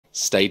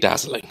stay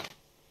dazzling.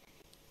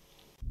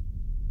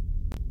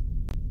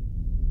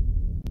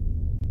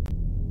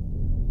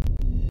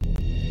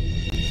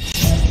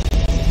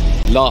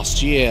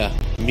 Last year,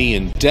 me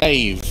and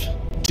Dave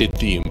did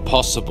the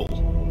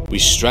impossible. We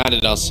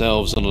stranded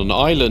ourselves on an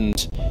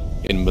island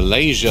in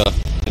Malaysia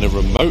in a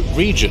remote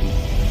region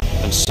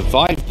and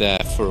survived there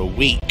for a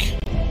week.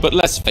 But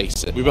let's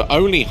face it, we were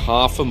only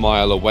half a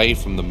mile away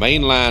from the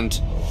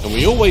mainland, and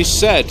we always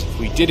said if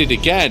we did it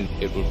again,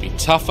 it would be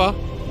tougher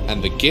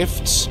and the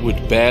gifts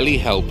would barely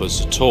help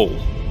us at all.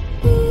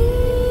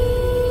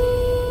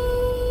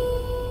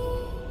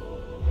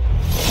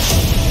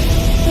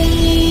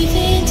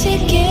 Believing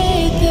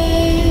together,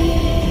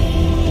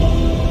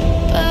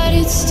 but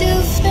it's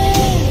still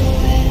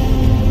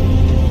farewell,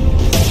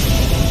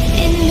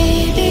 and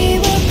maybe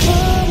we'll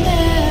come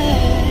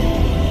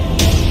back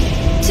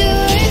to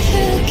earth,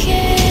 who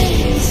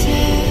can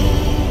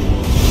tell?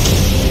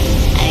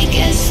 I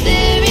guess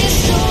there is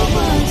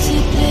someone to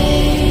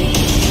blame.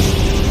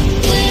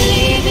 We're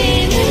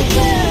leaving the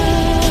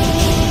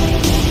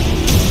ground.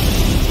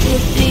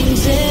 Will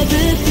things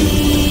ever be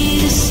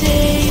the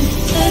same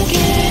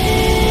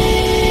again?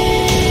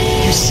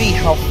 You see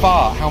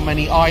how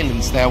many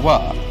islands there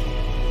were?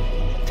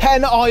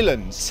 10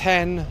 islands!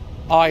 10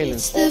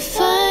 islands. It's the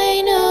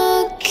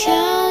final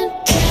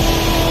countdown.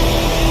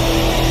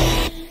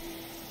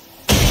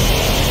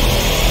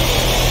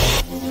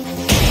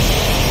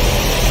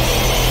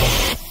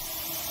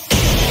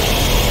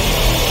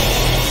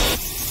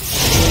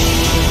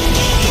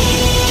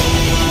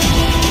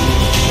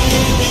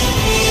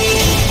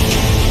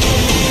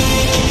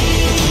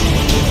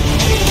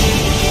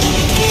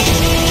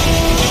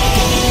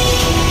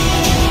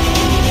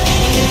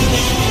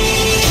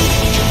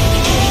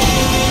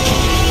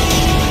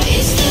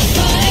 It's the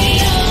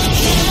final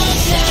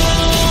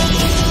countdown.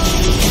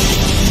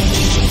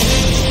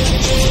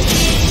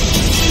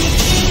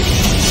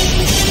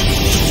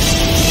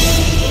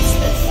 It's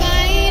the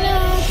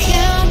final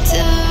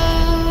countdown.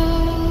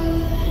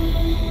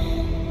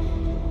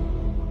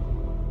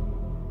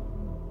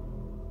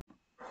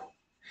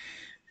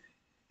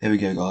 There we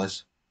go,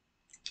 guys.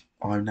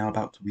 I'm now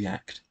about to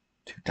react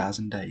to Daz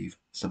and Dave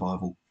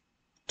Survival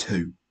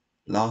 2.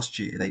 Last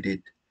year they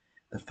did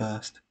the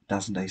first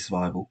Daz and Dave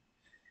Survival.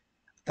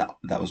 That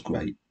was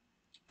great.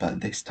 But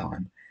this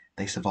time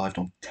they survived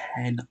on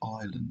 10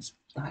 islands.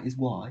 That is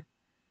why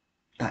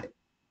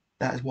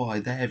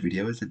their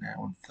video is an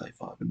hour and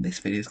 35 and this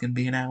video is going to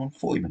be an hour and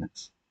 40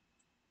 minutes.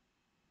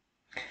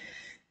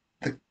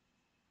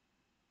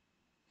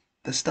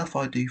 The stuff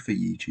I do for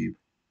YouTube.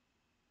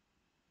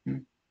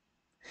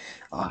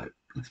 Alright,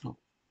 let's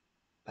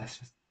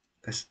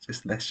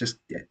just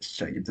get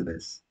straight into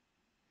this.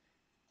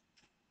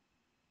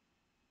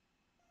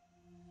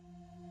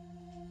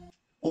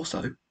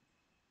 Also,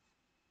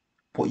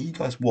 what you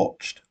guys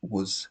watched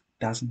was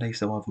Daz and Dave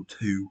Survival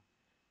 2,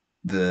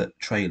 the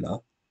trailer,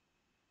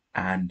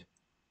 and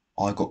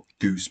I got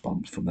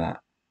goosebumps from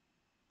that.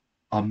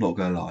 I'm not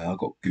gonna lie, I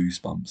got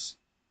goosebumps.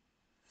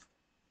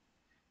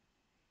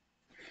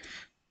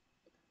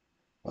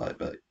 Right,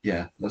 but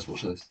yeah, let's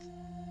watch this.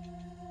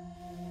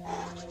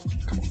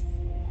 Come on.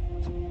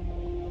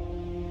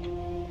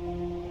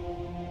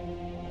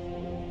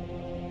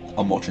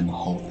 I'm watching the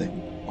whole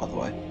thing, by the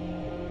way.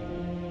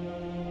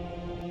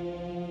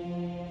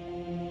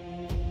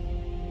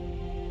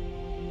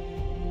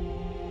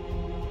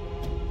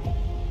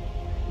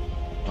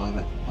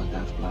 Directed by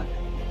dazblack.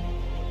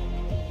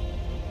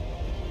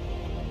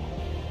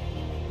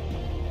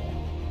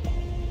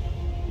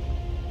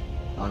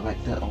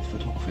 Director of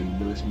photography,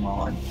 Lewis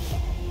Martin.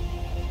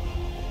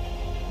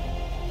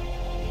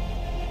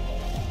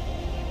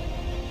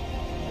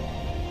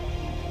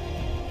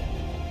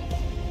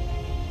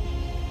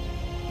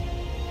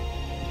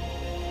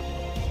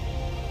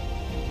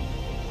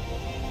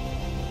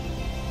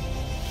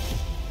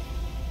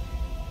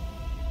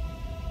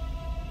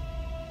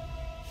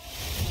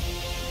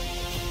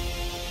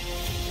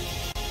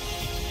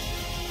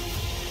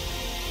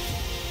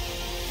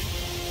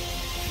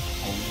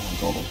 Oh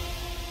my god.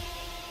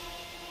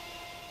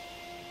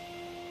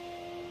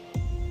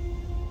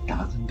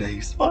 Daz and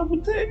Dave Survival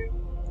 2.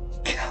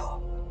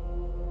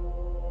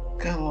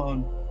 Come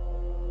on.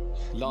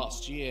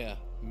 Last year,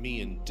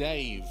 me and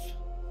Dave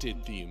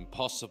did the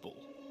impossible.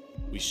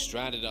 We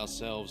stranded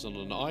ourselves on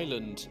an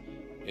island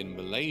in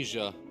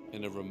Malaysia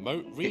in a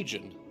remote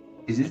region.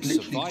 Is this and literally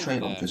the survived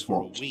trailer I there just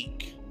for watched? a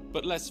week.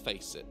 But let's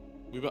face it,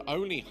 we were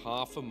only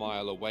half a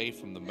mile away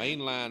from the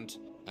mainland,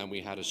 and we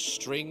had a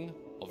string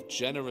of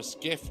generous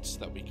gifts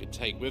that we could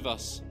take with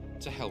us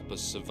to help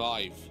us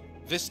survive.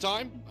 This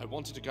time, I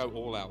wanted to go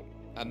all out,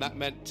 and that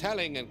meant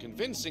telling and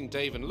convincing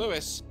Dave and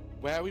Lewis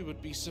where we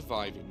would be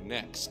surviving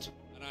next.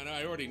 And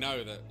I already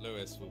know that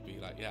Lewis will be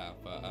like, yeah,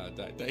 but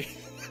Dave,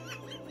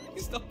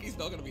 he's not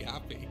going to be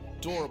happy.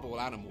 Adorable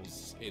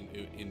animals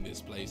in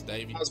this place,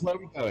 Dave. That's where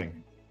we're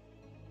going.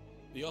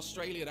 The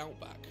Australian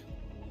outback.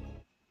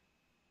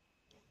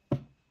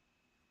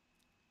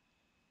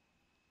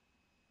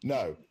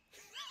 No.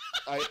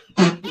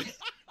 Come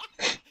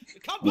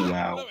back,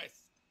 Wow.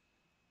 Lewis.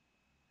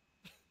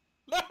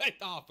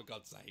 Oh, for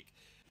God's sake.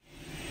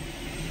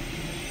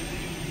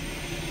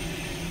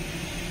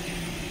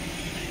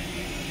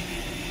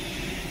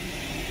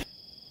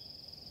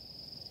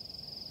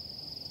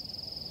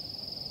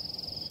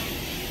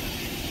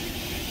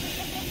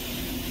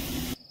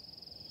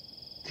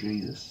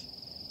 Jesus.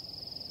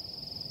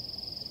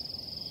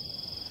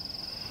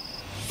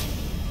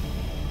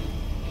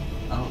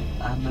 Oh,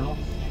 and they're off.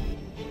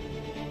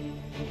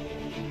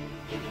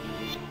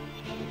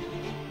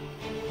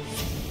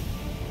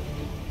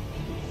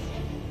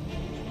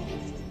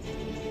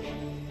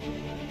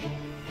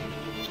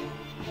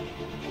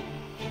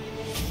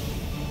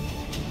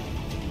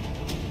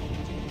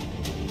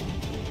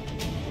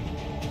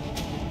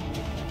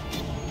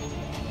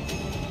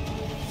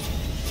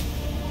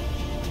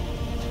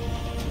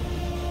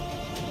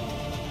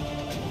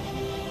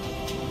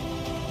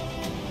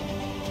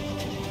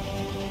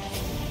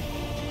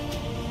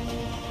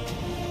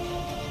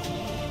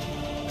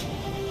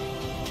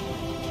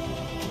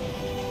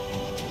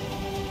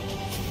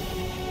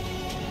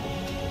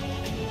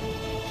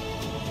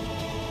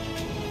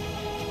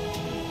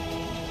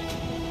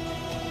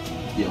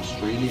 The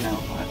Australian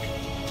outback.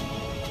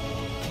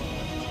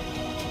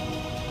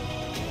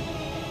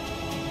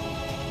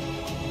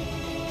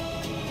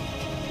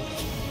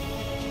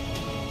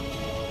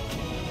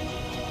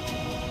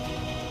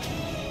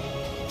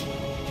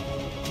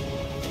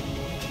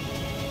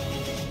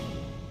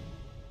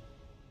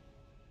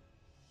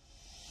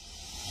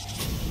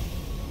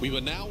 We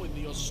were now in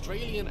the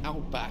Australian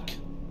outback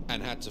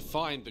and had to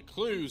find the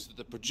clues that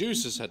the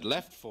producers had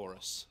left for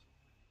us.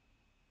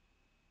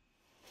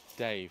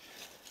 Dave,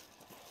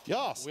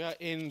 Yes. we are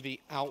in the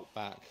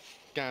outback.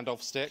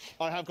 Gandalf stick.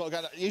 I have got to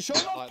go. You sure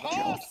not Like that.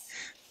 pass?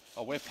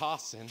 Oh, we're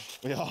passing.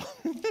 We are.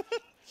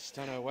 Just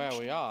don't know where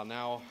we are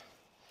now.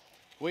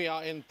 We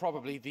are in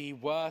probably the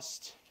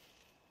worst,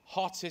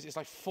 hottest. It's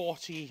like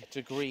 40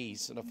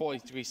 degrees and 40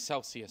 degrees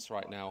Celsius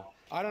right now.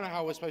 I don't know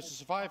how we're supposed to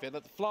survive it.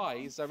 The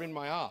flies are in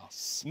my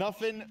ass.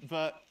 Nothing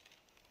but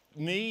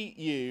me,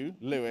 you,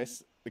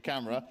 Lewis, the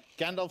camera,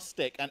 Gandalf's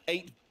stick, and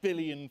 8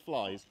 billion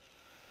flies.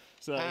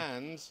 So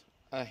And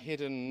a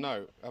hidden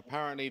note.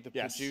 Apparently, the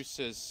Yes.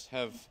 producers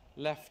have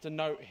left a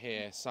note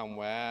here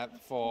somewhere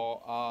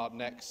for our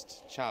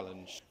next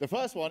challenge. the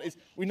first one is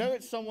we know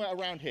it's somewhere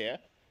around here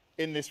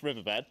in this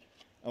riverbed,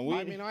 and we.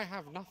 I mean, I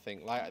have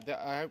nothing. Like,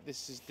 I hope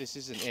this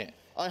isn't it.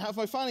 I have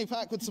my fanny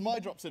pack with some eye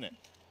drops in it,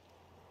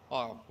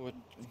 Oh, we're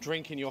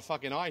drinking your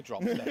fucking eye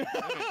drops then.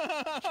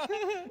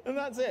 and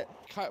that's it.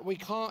 We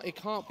can't. It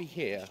can't be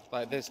here.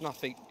 Like, there's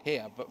nothing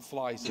here but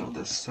flies. God,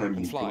 there's so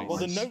many Flies. Well,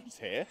 the flies. note's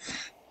here.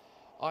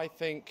 I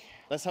think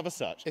Let's have a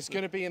search. it's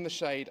going to be in the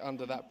shade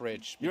under that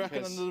bridge. You reckon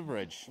because under the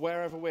bridge?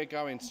 Wherever we're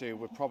going to,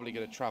 we're probably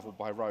going to travel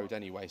by road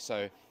anyway.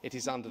 So it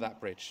is under that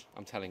bridge.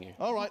 I'm telling you.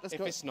 All right, let's If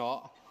go. it's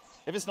not,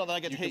 If it's not, then I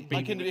get You to can hit. beat I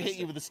me can with the hit you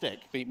stick. with a stick.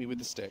 beat me with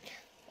the stick.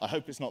 I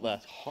hope it's not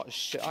there. Hot as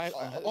shit.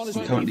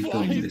 Honestly, We're currently flies,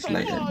 filming this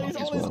late at flies,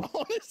 night as well.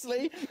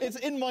 Honestly, it's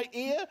in my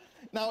ear,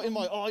 now in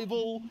my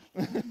eyeball.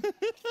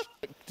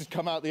 Just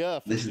come out the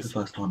earth. This is Just- the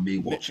first time me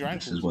Lift watching your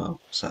this as ankles.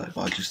 well, so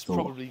I just thought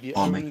probably the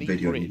I'll make a only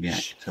video and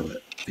bridge react to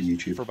it for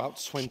YouTube. For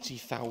about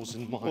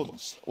 20,000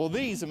 miles. Well,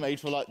 these are made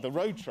for like the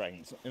road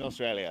trains in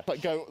Australia,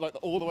 like go like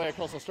all the way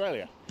across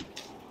Australia.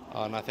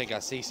 Oh, and I think I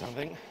see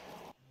something.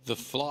 The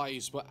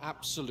flies were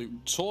absolute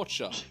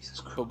torture.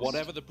 Jesus Christ. But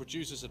whatever the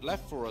producers had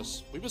left for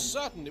us, we were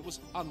certain it was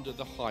under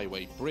the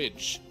highway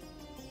bridge.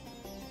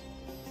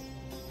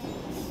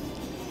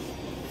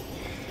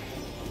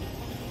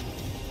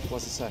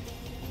 What's it say?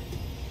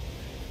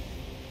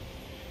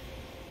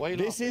 Why are you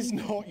This laughing? is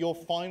not your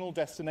final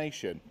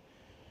destination.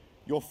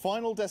 Your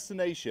final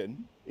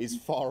destination is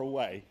far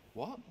away.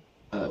 What?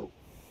 Oh,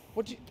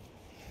 What do you...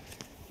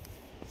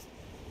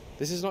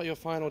 This is not your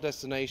final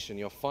destination.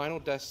 Your final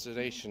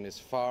destination is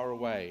far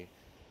away.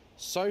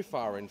 So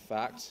far, in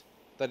fact,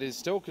 that it is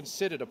still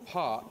considered a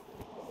part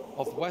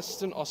of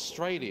Western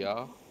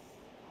Australia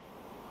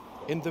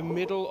in the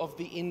middle of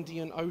the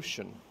Indian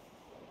Ocean.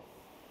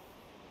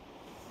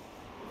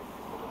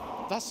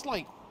 That's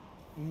like...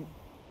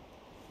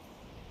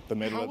 The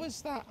middle. How of...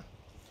 is that?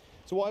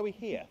 So why are we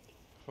here?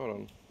 Hold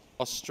on.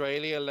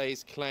 Australia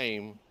lays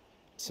claim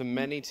to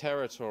many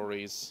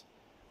territories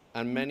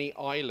and many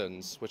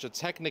islands, which are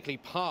technically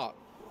part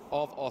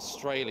of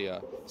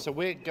Australia. So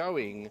we're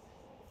going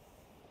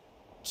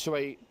to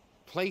a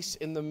place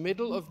in the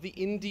middle of the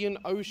Indian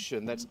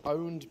Ocean that's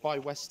owned by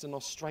Western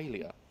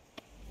Australia.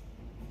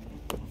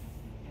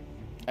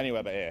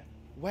 Anywhere but here.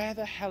 Where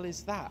the hell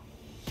is that?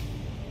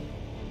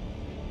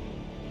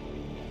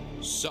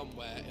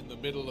 Somewhere in the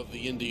middle of the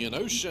Indian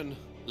Ocean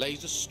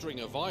lays a string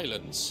of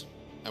islands,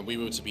 and we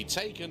were to be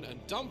taken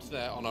and dumped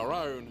there on our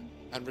own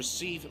and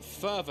receive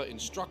further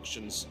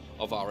instructions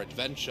of our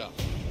adventure.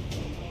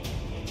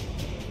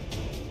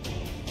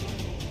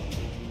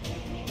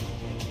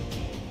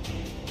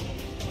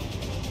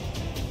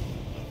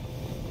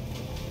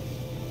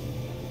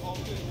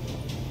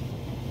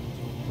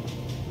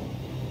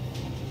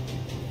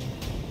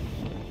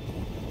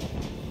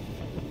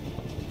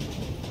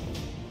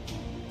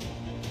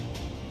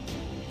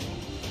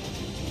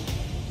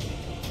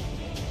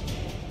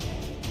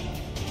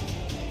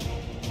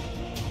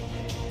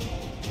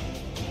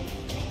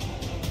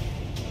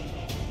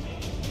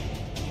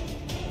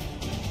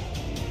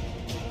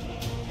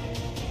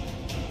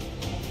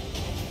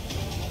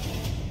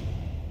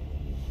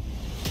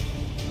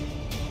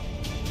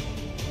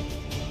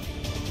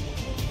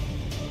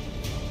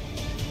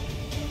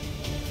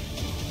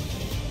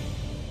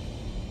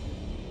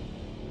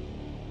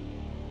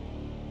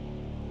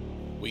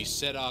 we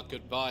said our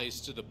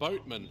goodbyes to the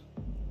boatmen,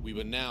 we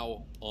were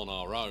now on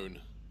our own.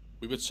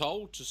 We were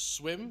told to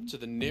swim to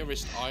the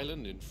nearest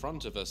island in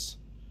front of us.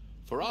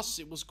 For us,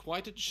 it was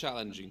quite a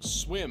challenging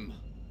swim,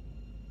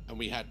 and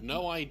we had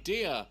no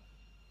idea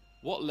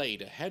what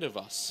laid ahead of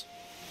us.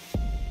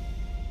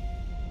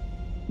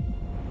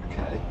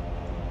 Okay.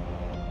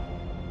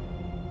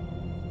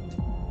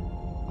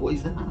 What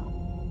is that?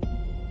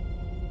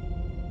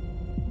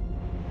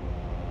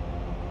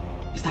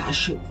 Is that a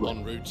shipwreck?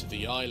 En route to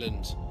the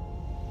island,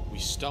 we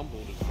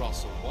stumbled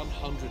across a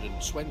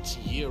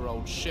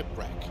 120-year-old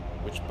shipwreck,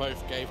 which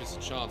both gave us a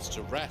chance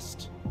to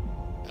rest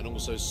and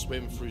also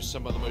swim through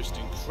some of the most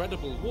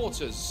incredible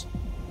waters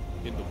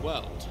in the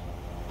world.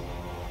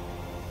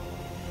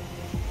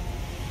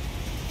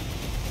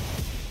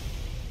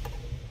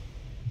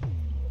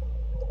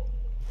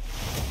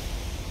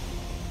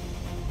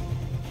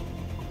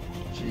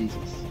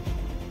 Jesus.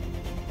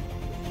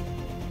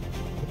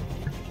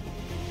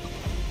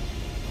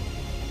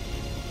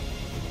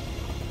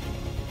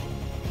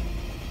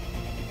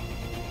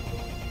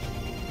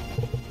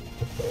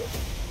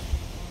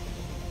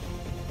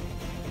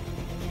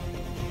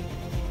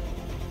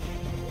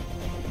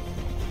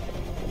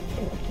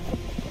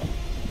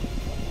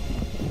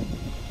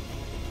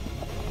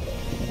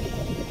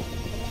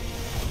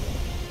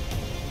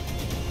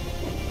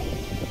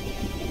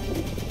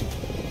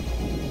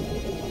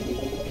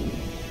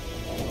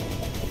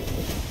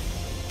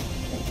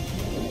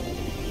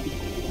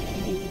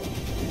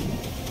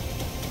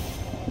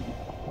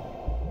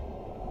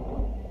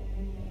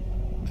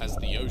 As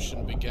the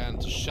ocean began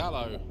to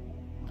shallow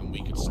and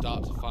we could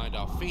start to find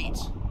our feet,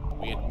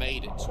 we had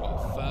made it to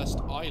our first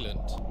island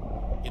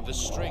in the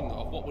string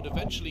of what would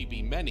eventually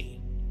be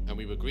many, and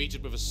we were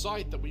greeted with a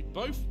sight that we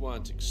both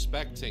weren't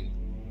expecting.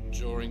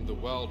 During the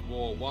World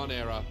War I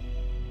era,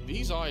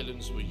 these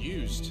islands were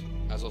used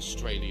as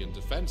Australian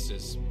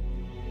defences,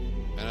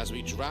 and as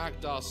we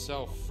dragged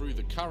ourselves through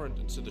the current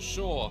and to the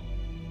shore,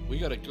 we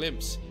got a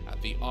glimpse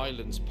at the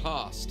island's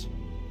past,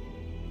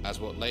 as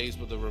what lays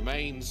were the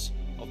remains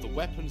of the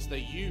weapons they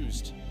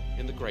used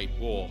in the Great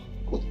War.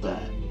 What the?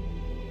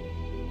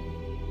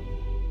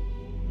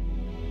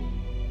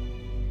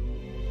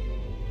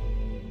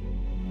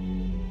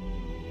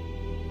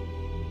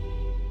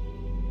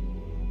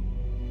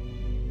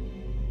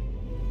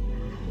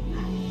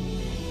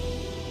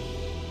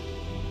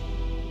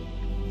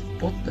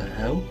 What the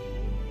hell?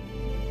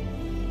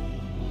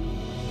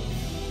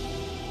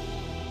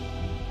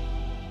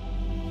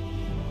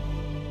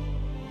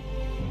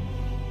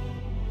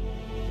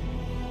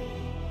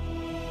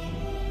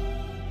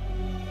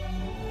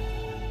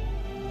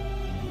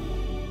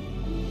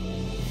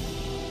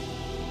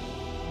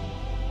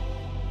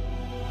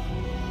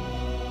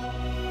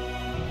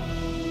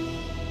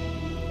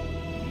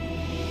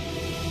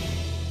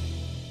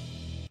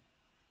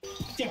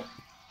 Yeah,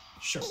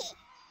 sure.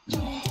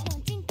 I'm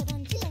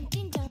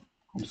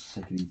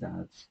sick of these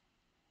ads.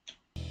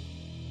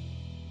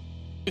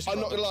 I'm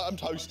not gonna lie, I'm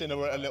toasting a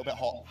little bit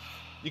hot.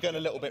 You're going a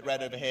little bit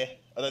red over here.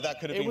 Although that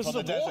could have been was from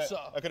the the desert.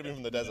 water. That could have been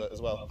from the desert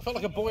as well. Felt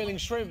like a boiling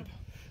shrimp.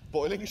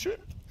 Boiling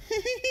shrimp.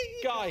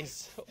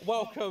 Guys,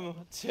 welcome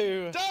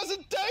to Daz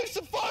and Dave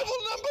survival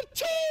number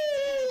 2!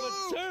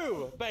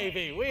 number 2,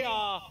 baby. We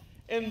are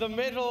in the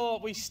middle.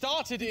 We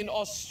started in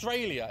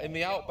Australia in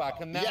the outback,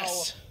 and now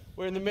Yes.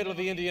 we're in the middle of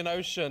the Indian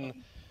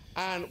Ocean,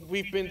 and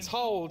we've been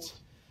told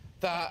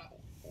that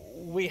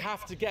we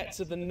have to get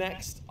to the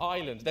next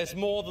island. There's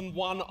more than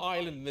one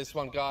island in this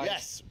one, guys.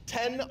 Yes,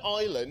 10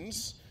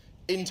 islands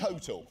in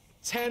total.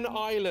 10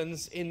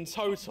 islands in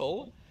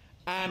total,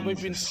 and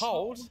we've been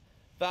told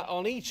that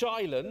on each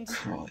island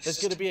there's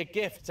going to be a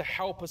gift to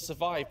help us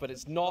survive, but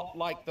it's not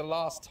like the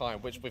last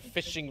time, which with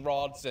fishing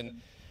rods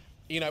and,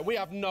 you know, we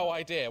have no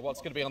idea what's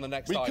going to be on the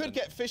next We island. could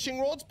get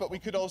fishing rods, but we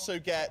could also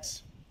get,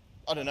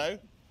 I don't know,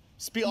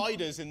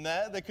 spiders in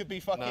there. There could be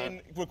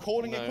fucking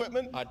recording No,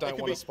 equipment. I don't There could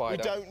want a be- spider.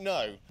 We don't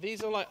know.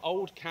 These are like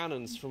old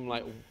cannons from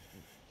like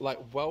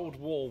World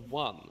War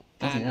One.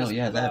 Bloody And hell, this-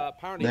 yeah, they're,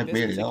 apparently they're this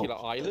really particular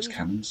old, island, those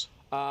cannons.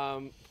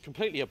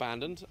 completely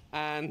abandoned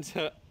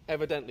and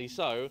evidently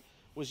so,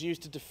 was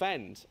used to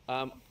defend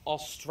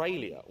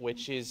Australia,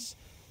 which is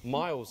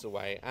miles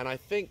away. And I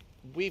think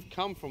we've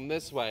come from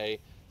this way,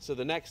 so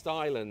the next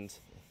island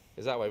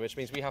is that way, which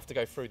means we have to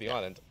go through the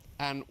island.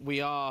 And we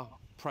are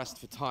pressed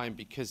for time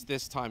because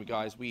this time,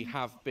 guys,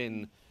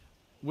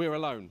 we're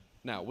alone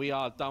now. We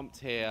are dumped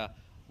here.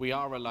 We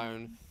are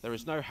alone. There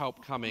is no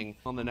help coming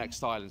on the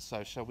next island,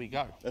 so shall we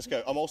go? Let's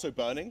go. I'm also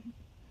burning,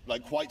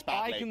 like quite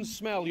badly. I can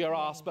smell your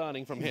ass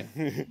burning from here.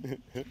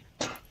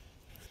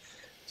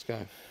 Let's go.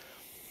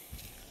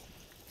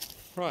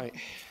 Right.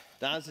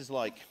 Daz is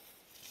like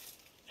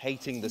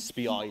hating the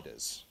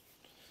spiders.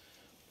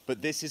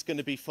 But this is going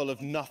to be full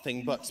of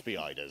nothing but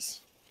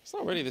spiders. It's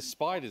not really the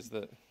spiders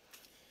that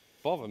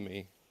bother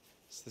me.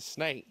 It's the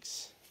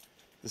snakes.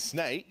 The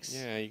snakes?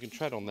 Yeah, you can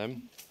tread on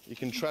them. You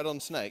can tread on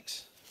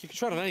snakes. You can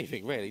tread on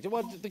anything, really.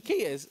 Well, the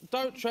key is,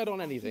 don't tread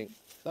on anything.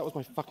 That was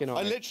my fucking eye.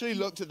 I literally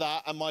looked at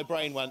that and my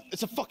brain went,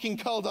 it's a fucking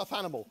curled up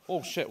animal.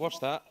 Oh, shit, watch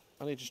that.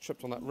 I nearly just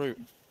tripped on that root.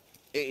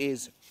 It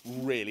is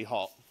really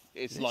hot.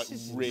 It's like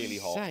really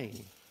hot.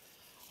 Insane.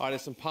 All right,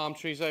 there's some palm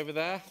trees over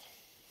there.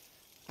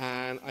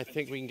 And I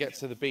think we can get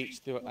to the beach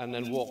and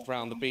then walk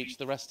around the beach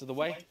the rest of the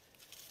way.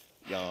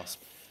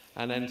 Gasp.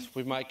 And then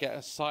we might get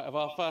a sight of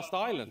our first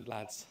island,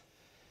 lads.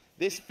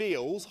 This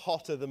feels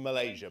hotter than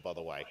Malaysia, by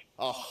the way.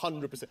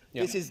 100%.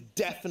 Yeah. This is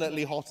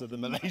definitely hotter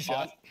than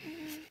Malaysia.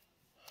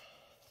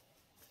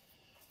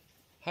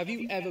 Have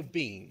you ever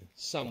been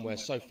somewhere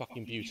so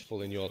fucking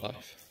beautiful in your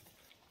life?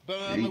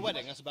 But my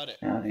wedding, that's about it.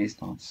 Yeah, it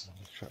is nice.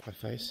 Track my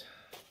face.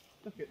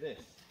 Look at this.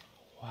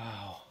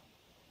 Wow.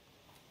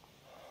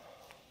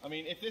 I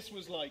mean, if this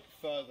was like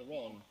further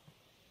on,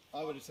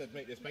 I would have said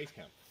make this base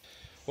camp.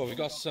 Well, we've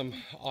got some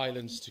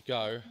islands to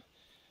go,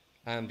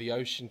 and the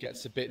ocean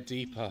gets a bit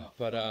deeper,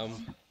 but other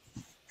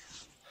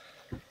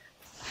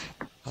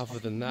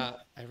than that,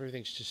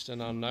 everything's just an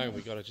unknown.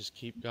 We've got to just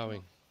keep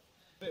going.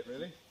 That's it,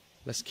 really.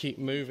 Let's keep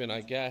moving,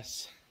 I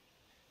guess.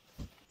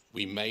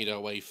 We made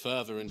our way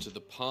further into the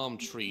palm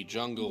tree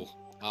jungle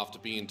after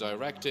being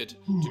directed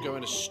to go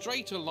in as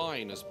straight a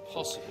line as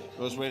possible.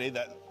 It was really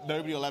that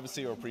nobody will ever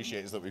see or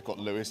appreciate is that we've got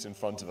Lewis in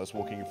front of us,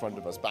 walking in front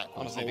of us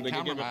backwards, Honestly, the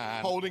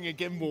cameraman. holding a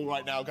gimbal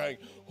right now, going,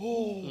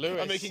 oh, Lewis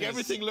and making is-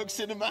 everything look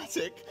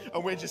cinematic,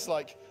 and we're just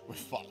like, we're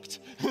fucked.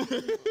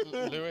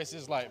 Lewis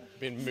has like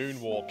been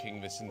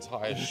moonwalking this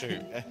entire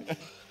shoot.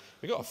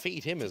 We got to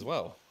feed him as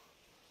well.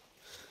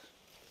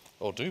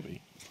 Or do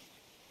we?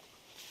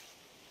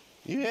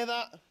 You hear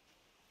that?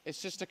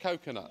 It's just a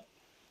coconut.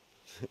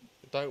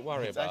 Don't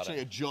worry It's about actually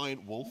it. a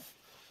giant wolf.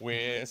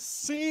 We're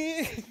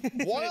seeing.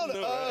 Why on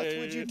earth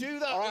would you do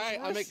that? All right,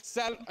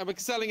 I'm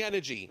excelling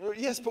energy.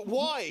 Yes, but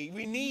why?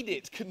 We need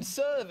it.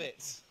 Conserve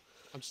it.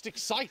 I'm just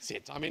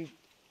excited. I'm in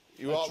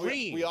You a are.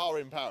 dream. We are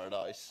in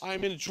paradise.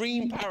 I'm in a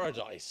dream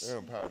paradise. We're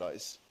in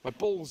paradise. My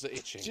balls are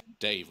itching.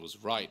 Dave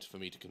was right for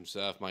me to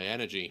conserve my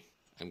energy,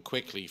 and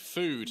quickly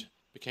food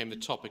became the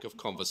topic of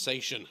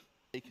conversation.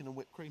 Bacon and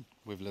whipped cream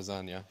With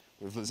lasagna.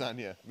 with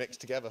lasagna mixed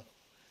together,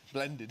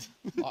 blended.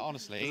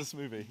 Honestly, It's a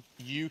smoothie.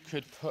 you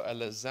could put a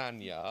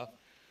lasagna.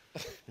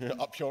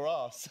 Up your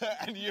ass,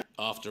 and you.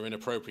 After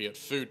inappropriate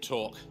food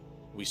talk,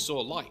 we saw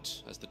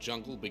light as the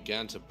jungle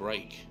began to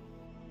break.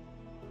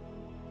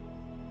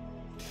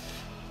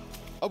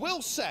 I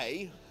will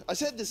say, I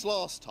said this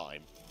last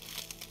time.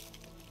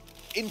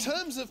 In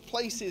terms of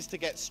places to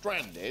get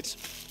stranded,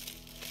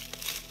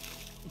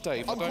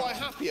 Dave, I'm quite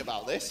happy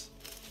about this.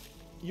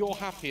 You're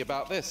happy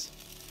about this.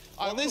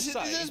 Well, this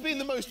will say- has been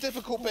the most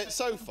difficult bit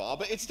so far,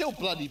 but it's still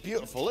bloody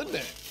beautiful, isn't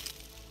it?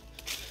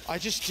 I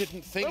just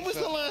didn't think When was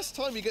that... the last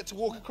time you get to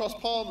walk across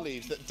palm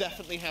leaves that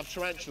definitely have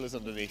tarantulas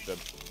underneath them?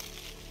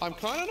 I'm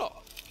kind of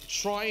not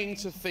trying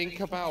to think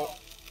about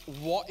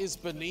what is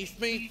beneath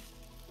me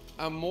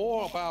and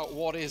more about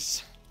what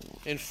is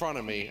in front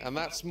of me, and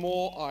that's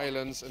more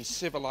islands and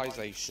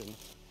civilization.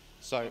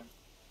 So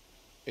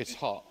it's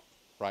hot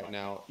right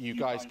now. You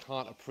guys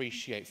can't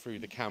appreciate through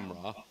the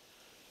camera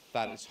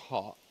that it's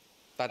hot.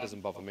 That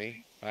doesn't bother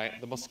me, right?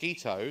 The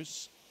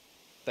mosquitoes,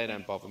 they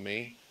don't bother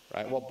me,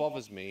 right? What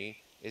bothers me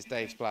is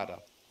Dave's bladder.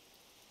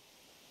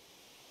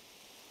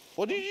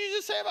 What did you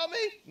just say about me?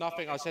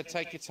 Nothing. I said,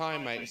 take your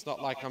time, mate. It's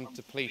not like I'm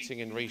depleting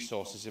in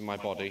resources in my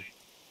body.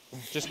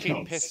 Just keep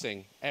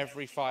pissing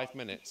every 5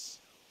 minutes.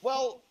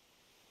 Well,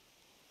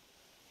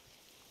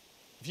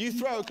 if you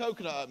throw a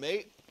coconut at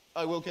me,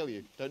 I will kill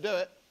you. Don't do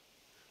it.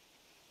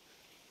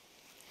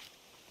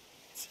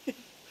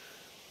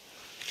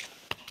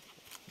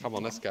 Come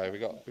on, let's go. We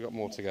got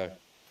more to go.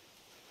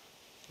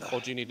 Or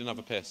do you need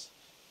another piss?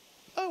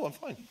 Oh, I'm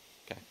fine.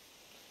 Okay.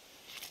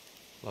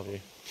 Love you.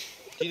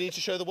 Do you need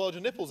to show the world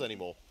your nipples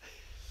anymore?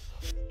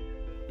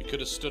 We could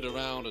have stood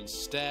around and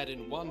stared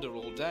in wonder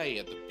all day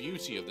at the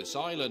beauty of this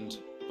island,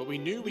 but we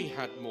knew we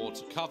had more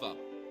to cover.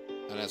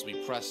 And as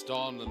we pressed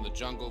on and the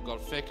jungle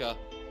got thicker,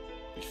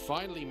 we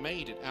finally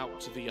made it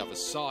out to the other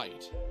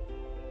side.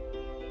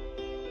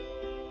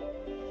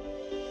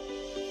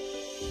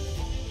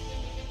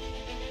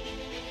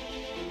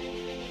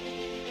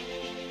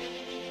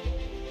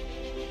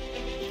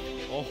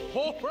 Oh,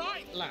 all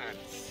right,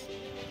 lads.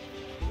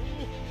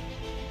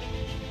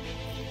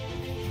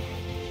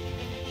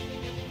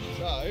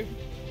 So,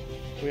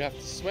 We have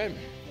to swim.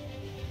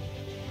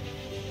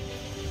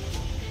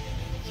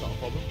 it's not a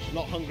problem.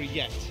 Not hungry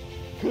yet.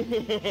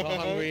 Not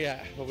hungry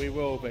yet, but we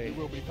will be.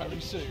 Will be very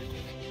soon.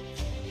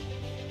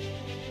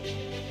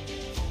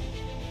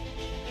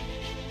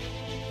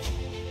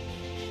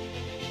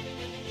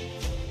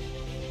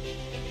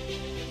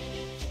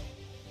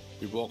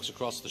 We walked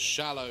across the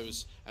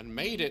shallows and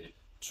made it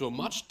to a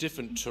much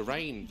different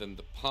terrain than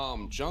the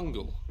palm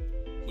jungle.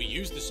 We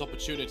used this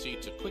opportunity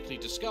to quickly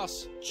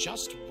discuss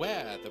just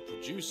where the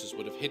producers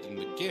would have hidden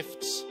the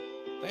gifts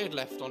they had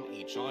left on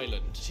each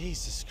island.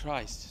 Jesus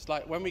Christ. It's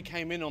like when we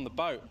came in on the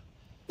boat,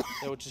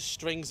 there were just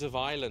strings of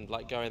island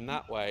like going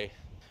that way.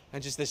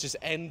 And there's just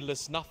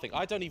endless nothing.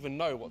 I don't even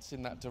know what's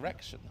in that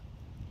direction.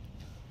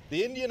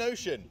 The Indian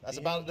Ocean. That's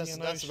about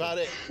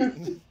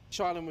it. Each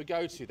island we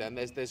go to then,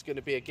 there's going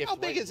to be a gift. How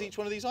big waiting is for each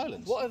one of these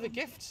islands? What are the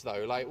gifts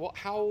though? Like what?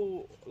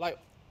 How? Like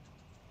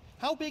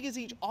How big is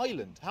each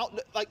island? How,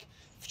 like...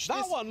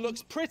 That one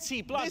looks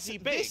pretty bloody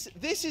big.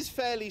 This is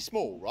fairly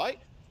small, right?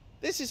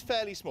 This is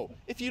fairly small.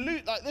 If you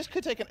loot, like, this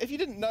could take if you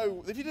didn't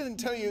know, if you didn't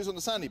tell you it was on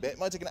the sandy bit, it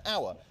might take an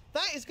hour.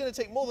 That is going to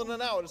take more than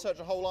an hour to search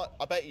a whole lot.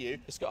 I bet you.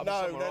 It's got to be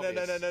no, somewhere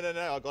obvious.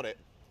 no. I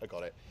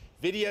got it.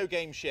 Video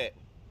game shit.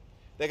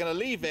 They're going to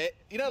leave it,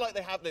 you know, like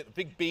they have the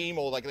big beam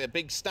or like a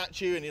big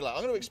statue, and you're like,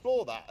 I'm going to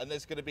explore that, and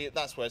there's going to be,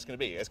 that's where it's going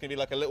to be. It's going to be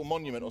like a little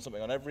monument or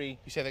something on every...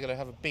 You say they're going to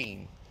have a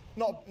beam?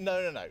 No.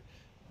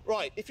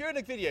 Right, if you're in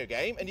a video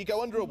game and you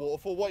go under a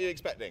waterfall, what are you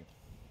expecting?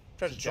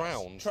 Treasure chest.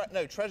 Drowned?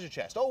 No, treasure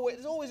chest. Oh, wait,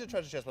 there's always a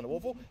treasure chest on a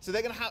waterfall. So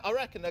they're going to have, I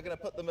reckon they're going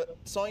to put them at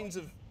signs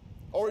of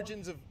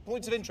origins of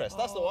points of interest.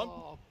 That's the one.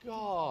 Oh,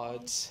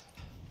 God.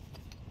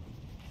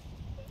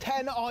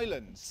 10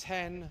 islands.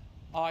 10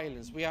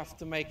 islands. We have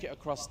to make it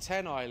across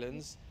 10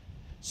 islands.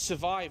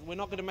 Survive. We're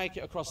not going to make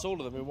it across all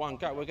of them in one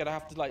go. We're going to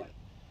have to, like,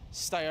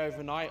 stay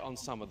overnight on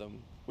some of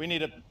them. We need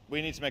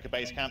to make a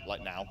base camp,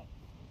 like, now.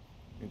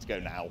 We need to go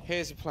now.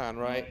 Here's a plan,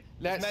 right?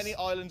 As many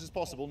islands as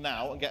possible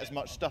now and get as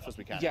much stuff as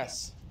we can.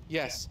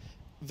 Yes.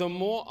 The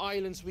more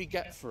islands we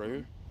get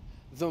through,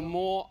 the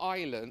more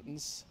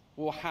islands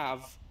will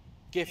have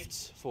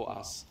gifts for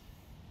us.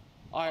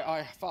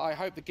 I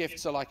hope the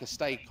gifts are like a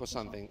steak or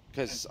something,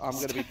 because I'm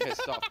going to be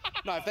pissed off.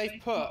 No, if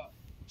they've put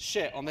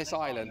shit on this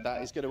island,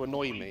 that is going to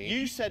annoy me.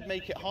 You said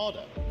make it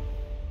harder.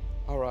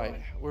 All right,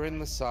 we're in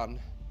the sun.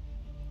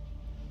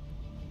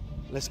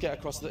 Let's get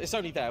across. It's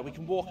only there. We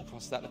can walk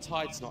across that. The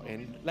tide's not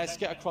in. Let's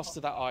get across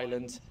to that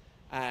island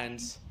and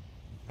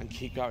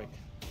keep going.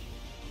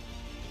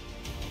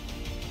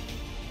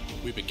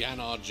 We began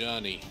our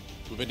journey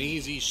with an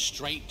easy,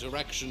 straight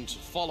direction to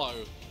follow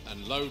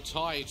and low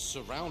tide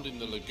surrounding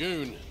the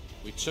lagoon.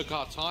 We took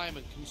our time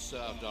and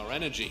conserved our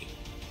energy.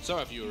 So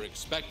if you were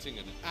expecting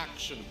an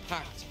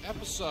action-packed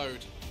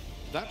episode,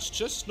 that's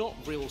just not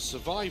real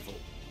survival.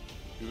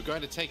 We were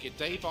going to take it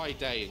day by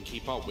day and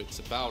keep our wits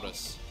about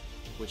us,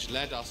 which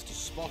led us to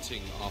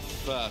spotting our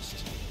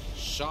first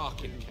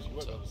shark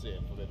encounter.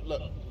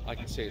 Look. I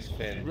can see his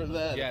fin.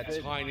 There, yeah,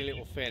 tiny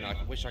little fin. I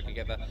wish I could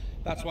get that.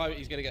 That's why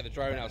he's going to get the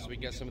drone out so we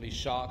can get some of these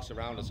sharks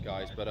around us,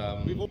 guys. But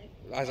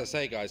as I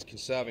say, guys,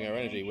 conserving our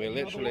energy. We're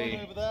literally...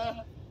 Over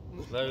there.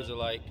 Those are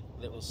like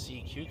little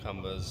sea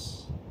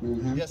cucumbers.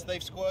 Mm-hmm. Yes,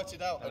 they've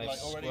squirted out And and they've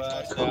like already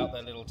squirted tried out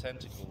their little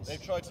tentacles.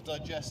 They've tried to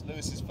digest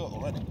Lewis's foot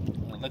already.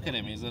 Look at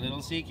him, he's a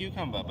little sea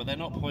cucumber, but they're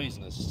not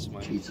poisonous.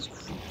 Jesus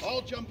Christ.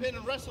 I'll jump in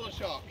and wrestle a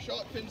shark.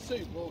 Shark fin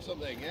soup or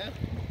something, yeah?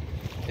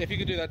 If you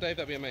could do that, Dave,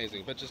 that'd be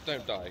amazing. But just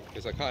don't die,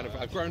 because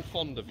I've grown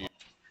fond of you.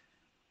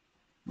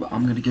 But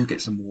I'm gonna go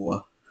get some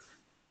water.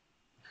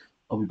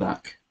 I'll be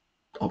back.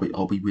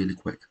 I'll be really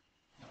quick.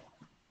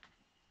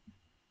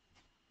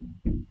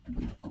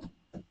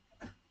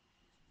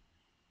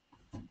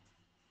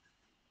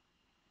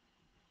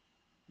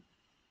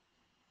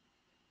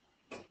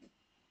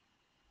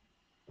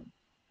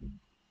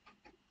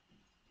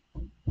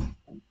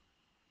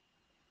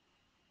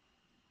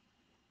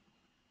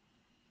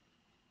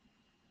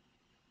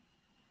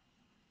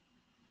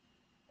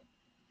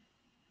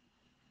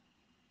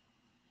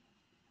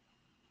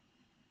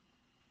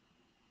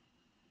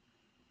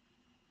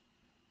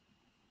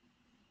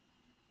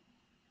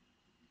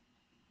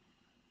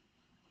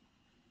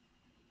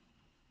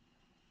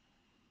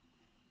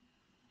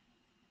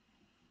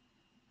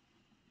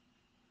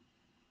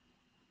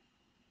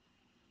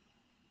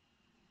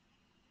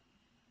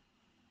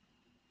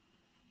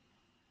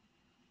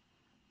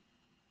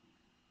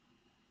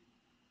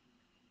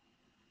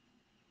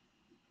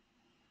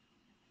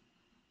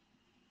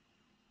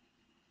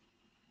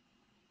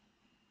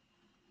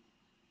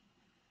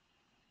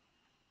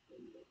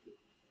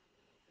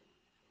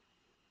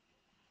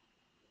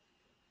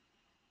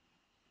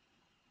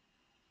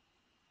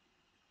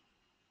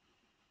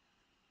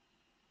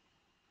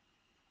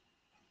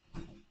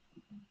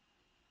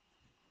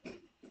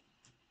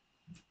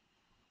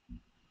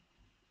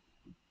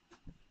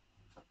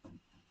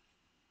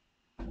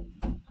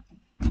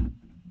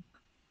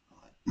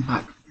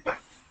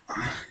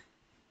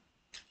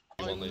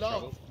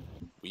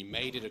 We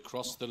made it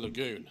across the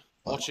lagoon,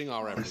 watching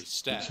our every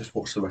step, Let's just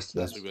watch the rest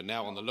of as this. we were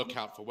now on the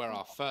lookout for where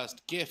our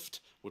first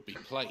gift would be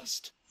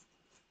placed.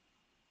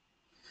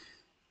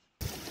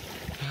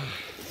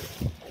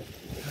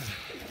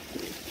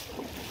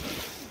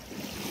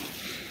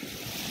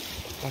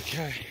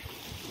 Okay.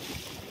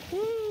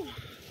 Woo.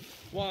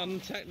 One,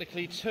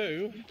 technically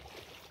two,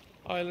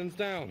 islands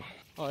down.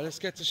 All right, let's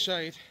get to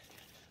shade.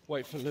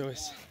 Wait for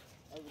Lewis.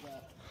 Over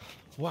there.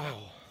 Wow.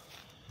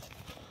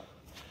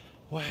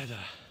 Where the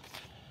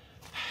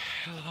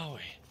hell are we?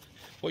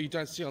 What you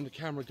don't see on the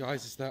camera,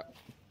 guys, is that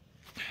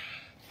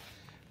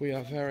we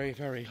are very,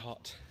 very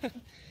hot.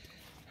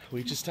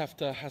 We just have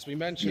to, as we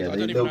mentioned, Yeah, I they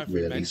don't even know look if we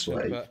really mentioned,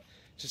 sweaty. but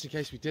just in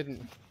case we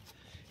didn't,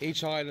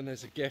 each island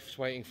there's a gift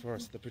waiting for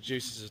us. The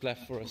producers has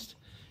left for us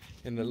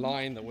in the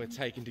line that we're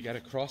taking to get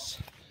across.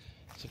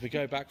 So if we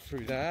go back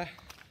through there,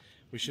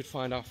 we should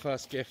find our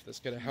first gift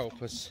that's going to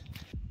help us.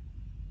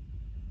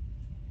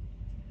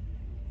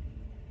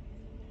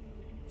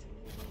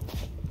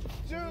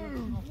 Dude,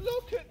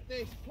 look at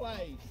this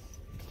place.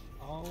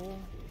 Oh,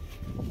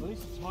 well, at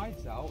least the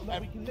tide's out.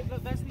 Look, we can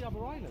look, there's the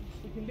other islands.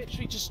 We can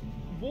literally just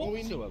walk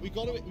to them. We've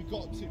got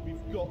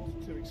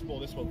to explore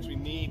this one because we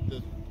need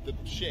the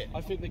shit.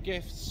 I think the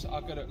gifts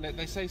are gonna.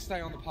 They say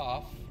stay on the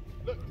path.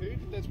 Look,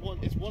 dude, there's one.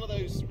 It's one of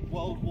those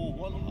World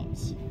War I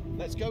huts.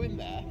 Let's go in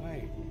there.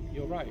 Wait,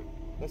 you're right.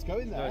 Let's go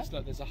in there. No, it's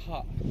like there's a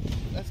hut.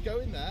 Let's go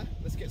in there.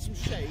 Let's get some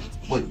shade.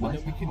 Wait, and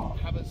then we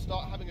can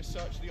start having a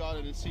search of the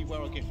island and see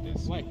where our gift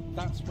is. Wait,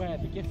 that's where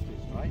the gift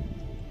is, right?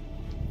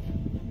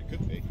 It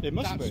could be. It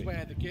must be. That's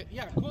where the gift.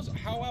 Yeah, because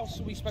how else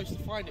are we supposed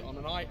to find it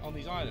on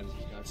these islands?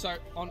 So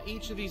on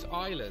each of these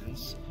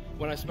islands,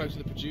 when I spoke to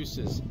the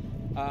producers,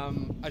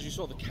 as you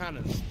saw the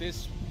cannons,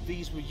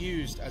 these were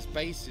used as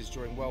bases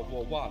during World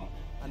War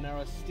I, and there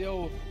are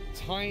still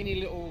tiny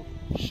little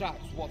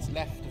shacks, what's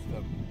left of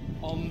them,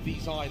 on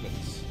these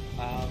islands.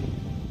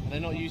 And they're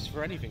not used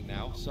for anything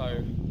now,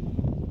 so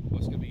well,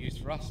 it's going to be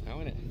used for us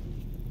now, isn't it?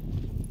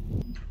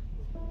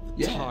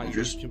 Yeah, Tide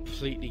just is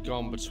completely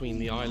gone between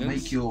the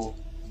islands,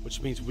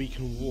 which means we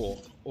can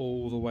walk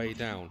all the way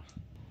down.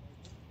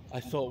 I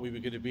thought we were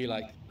going to be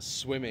like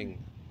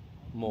swimming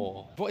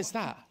more. What is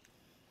that?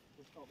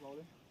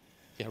 Rolling.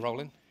 Yeah,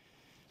 rolling.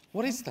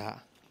 What is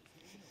that?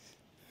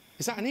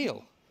 Is that an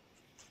eel?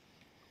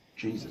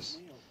 Jesus.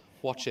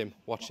 Watch him,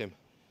 watch him.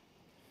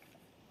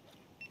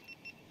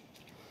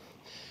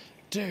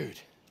 Dude.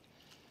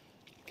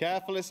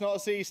 Careful, it's not a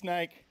sea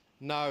snake.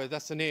 No,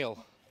 that's an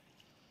eel.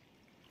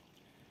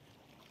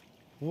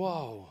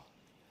 Whoa.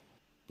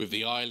 With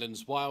the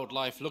island's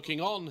wildlife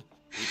looking on,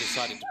 we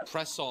decided to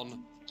press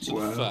on to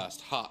the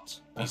first hut.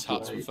 These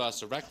huts were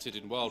first erected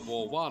in World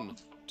War I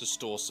to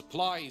store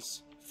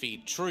supplies,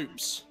 feed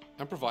troops,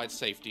 and provide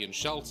safety and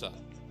shelter.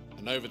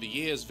 And over the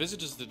years,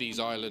 visitors to these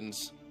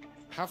islands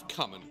have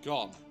come and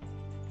gone.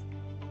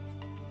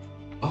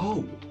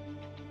 Oh.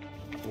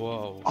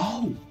 Whoa.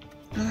 Oh.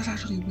 No, that's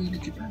actually a really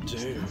good base.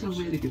 Dude. That's a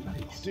really good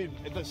base. Dude,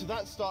 so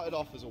that started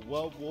off as a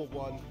World War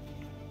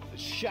I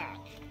shack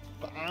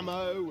for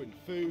ammo and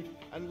food,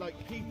 and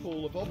like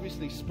people have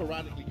obviously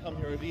sporadically come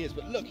here over the years,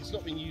 but look, it's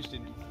not been used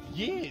in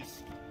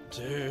years.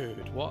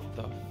 Dude, what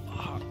the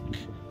fuck?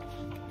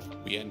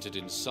 We entered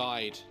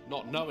inside,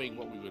 not knowing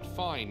what we would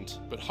find,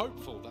 but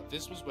hopeful that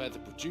this was where the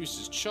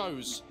producers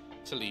chose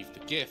to leave the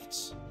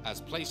gifts,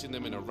 as placing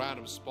them in a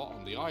random spot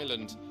on the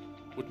island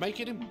would make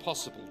it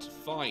impossible to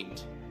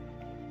find.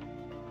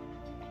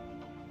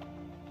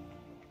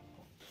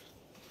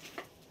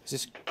 Is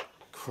this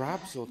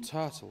crabs or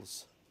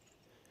turtles?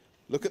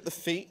 Look at the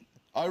feet.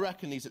 I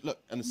reckon these are, look,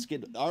 and the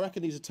skin. I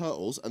reckon these are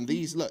turtles, and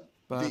these, look.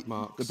 Bird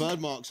marks. The bird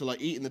marks are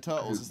like eating the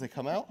turtles as they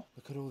come out.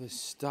 Look at all this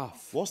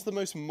stuff. What's the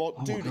most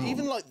dude, God.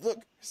 even like, look.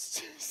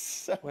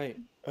 Wait.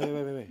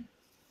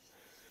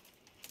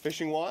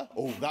 Fishing wire?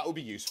 Oh, that would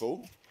be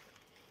useful.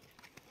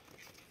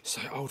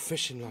 So old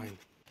fishing line.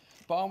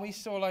 But aren't we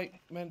still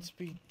like meant to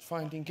be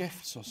finding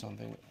gifts or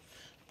something?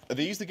 Are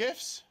these the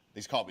gifts?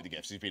 These can't be the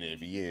gifts, he's been here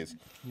for years.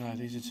 No,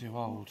 these are too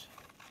old.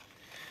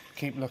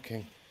 Keep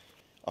looking.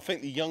 I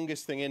think the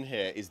youngest thing in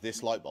here is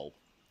this light bulb.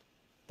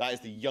 That is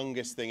the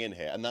youngest thing in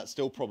here, and that's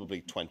still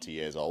probably 20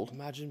 years old.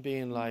 Imagine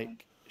being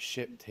like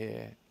shipped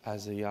here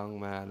as a young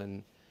man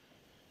and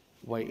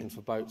waiting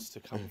for boats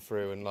to come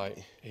through and like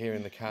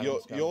hearing the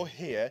cannons going. You're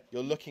here,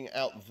 you're looking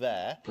out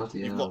there. Bloody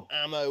you've hell. got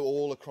ammo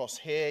all across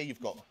here,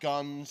 you've got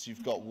guns,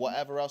 you've got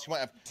whatever else. You might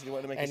have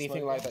to make a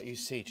Anything smoke like gun? that you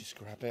see, just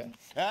grab it.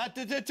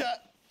 Da.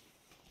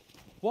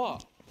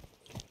 What?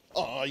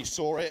 Oh, you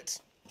saw it.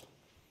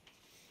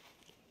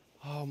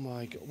 Oh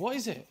my god. What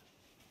is it?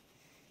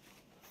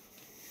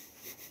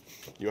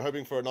 You were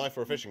hoping for a knife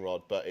or a fishing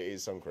rod, but it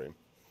is sun cream.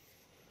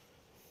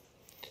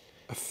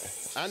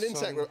 And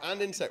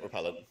insect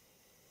repellent.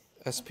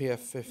 SPF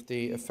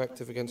 50,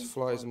 effective against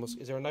flies and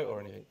mosquitoes. Is there a note or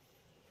anything?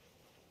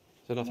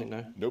 Is there nothing,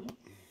 no? Nope.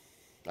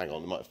 Hang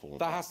on, it might have fallen.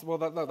 That has to, well,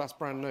 no, that's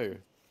brand new.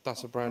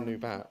 That's a brand new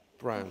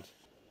brand.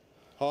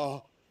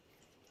 Ha,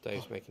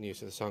 Dave's making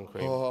use of the sun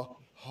cream. ha,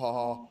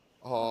 ha,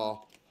 ha,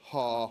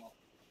 ha.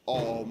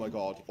 Oh my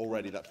god,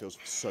 already that feels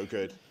so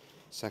good.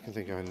 Second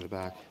thing going in the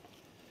bag.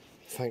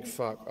 Thank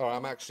fuck. Oh, I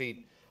was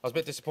a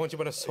bit disappointed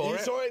when I saw You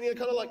it. saw it and you're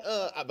kind of like,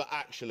 but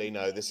actually,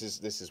 no, this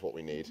is what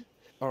we need.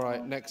 All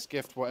right, next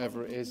gift,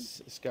 whatever it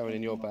is, it's going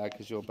in your bag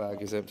because your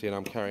bag is empty and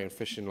I'm carrying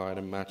fishing line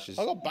and matches.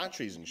 I got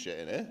batteries and shit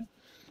in here.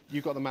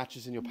 You got the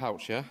matches in your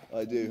pouch, yeah?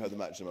 I do have the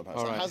matches in my pants.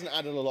 All It right. hasn't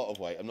added a lot of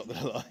weight, I'm not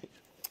gonna lie.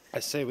 I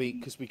say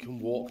because we can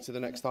walk to the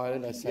next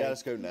island. I say Yeah,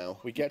 let's go now.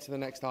 we get to the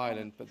next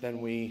island, but then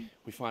we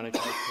find a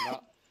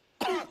coconut.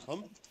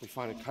 We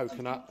find a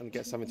coconut and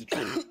get something to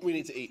drink. We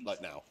need to eat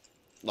like now.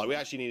 Like we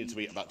actually needed to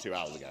eat about 2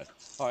 hours ago.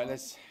 All right,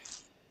 let's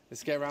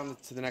get around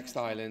to the next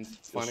island,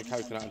 find a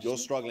coconut. And You're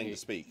just struggling to eat.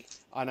 speak.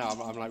 I know,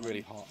 I'm like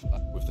really hot.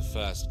 With the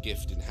first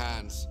gift in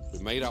hand, we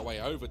made our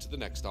way over to the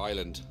next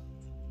island.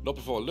 Not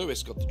before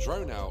Lewis got the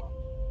drone out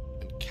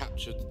and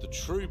captured the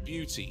true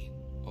beauty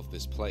of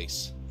this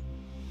place.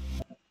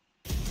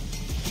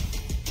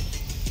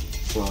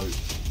 So,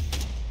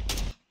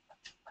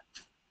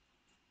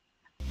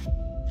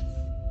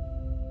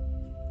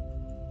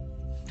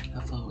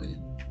 how far are we?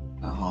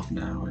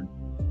 now. And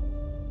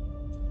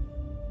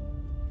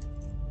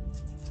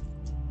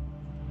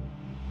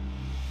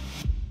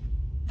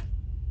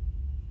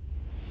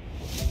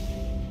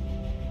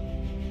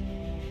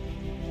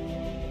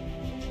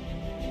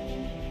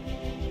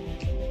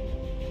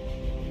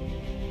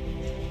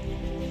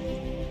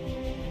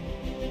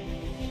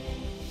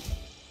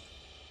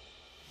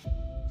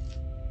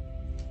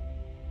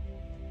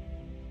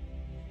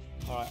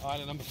Alright,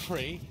 island number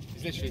 3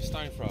 is literally a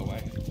stone throw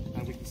away,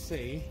 and we can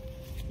see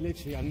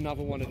literally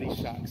another one of these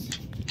shacks.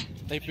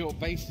 They built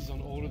bases on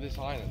all of this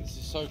island. This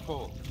is so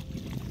cool.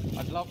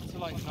 I'd love to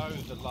know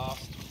the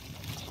last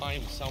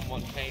time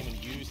someone came and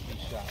used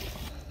these shacks.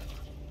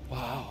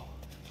 Wow.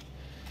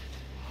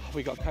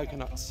 We got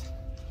coconuts.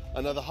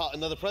 Another hut,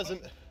 another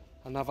present.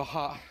 Another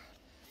hut.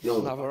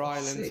 Yo, Another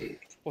island.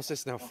 sick. What's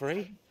this now,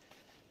 3?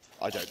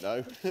 I don't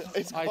know.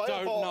 It's I quite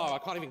don't hot. know, I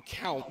can't even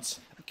count.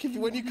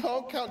 When you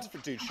can't count to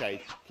dude,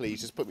 shade,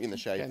 please just put me in the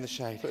shade. Get in the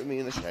shade. Put me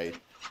in the shade.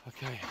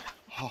 Okay.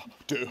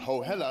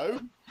 Oh,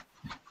 hello.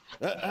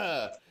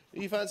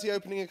 You fancy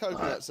opening a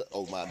coconut?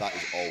 Oh man, that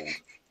is old.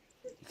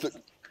 Look,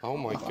 Oh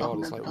my god,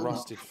 it's like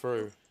rusted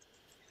through.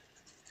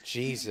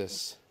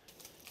 Jesus.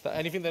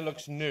 Anything that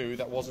looks new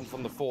that wasn't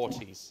from the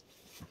 40s.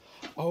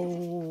 Oh,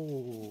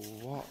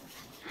 what?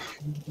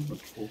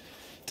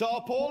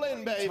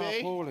 tarpaulin, baby.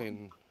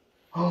 Tarpaulin.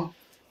 I was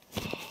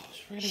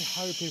really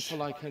hoping for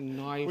like a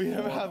knife. We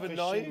never or have a fishing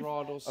knife,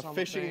 rod or a something.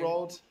 fishing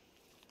rod,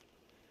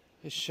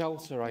 A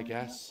shelter, I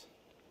guess.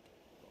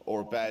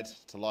 or a bed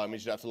to lie. I mean,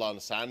 you'd have to lie on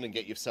the sand and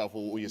get yourself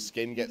all your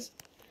skin gets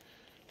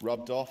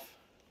rubbed off.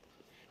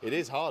 It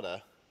is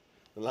harder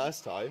than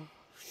last time.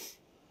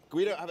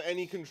 We don't have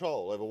any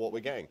control over what we're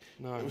getting.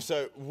 No.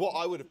 So what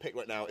I would have picked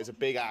right now is a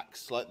big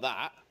axe like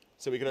that,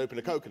 so we can open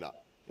a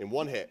coconut in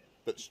one hit.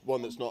 That's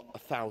one that's not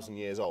 1,000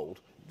 years old.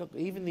 Look,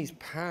 even these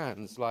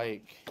pans,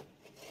 like,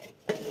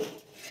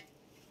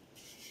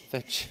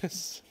 they're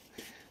just...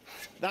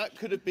 That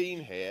could have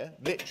been here,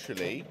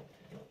 literally,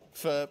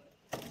 for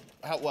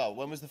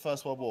when was the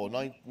First World War?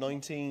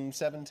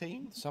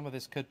 1917? Some of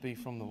this could be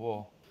from the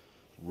war.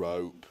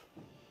 Rope.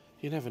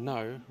 You never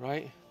know,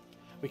 right?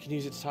 We can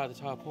use it to tie the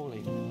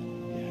tarpaulin.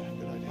 Yeah,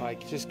 good idea.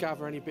 Like, just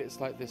gather any bits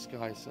like this,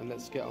 guys, and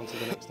let's get on to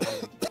the next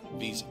island.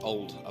 These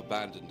old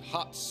abandoned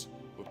huts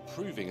were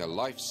proving a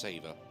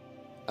lifesaver,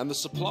 and the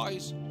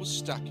supplies were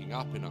stacking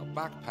up in our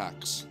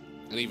backpacks.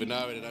 And even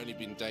though it had only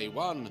been day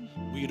 1,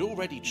 we had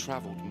already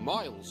travelled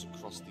miles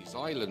across these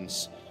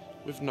islands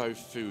with no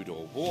food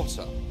or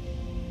water.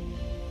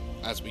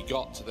 As we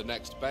got to the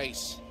next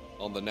base,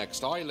 on the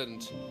next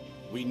island,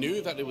 we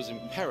knew that it was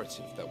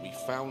imperative that we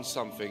found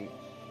something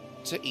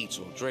to eat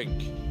or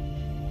drink.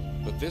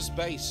 But this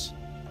base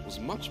was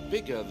much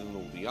bigger than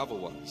all the other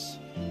ones.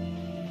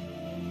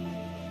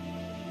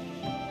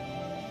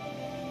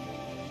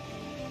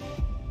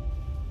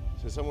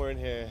 So somewhere in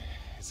here,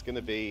 it's going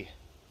to be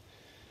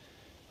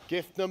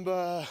gift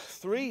number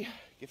 3.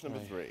 Gift number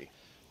 3.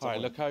 All right,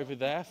 look over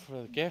there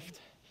for the gift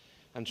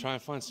and try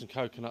and find some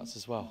coconuts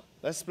as well.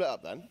 Let's split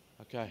up then.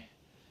 Okay.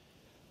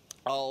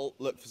 I'll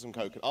look for some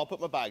coconut. I'll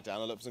put my bag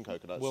down. I'll look for some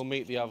coconuts. We'll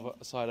meet the other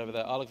side over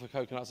there. I'll look for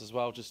coconuts as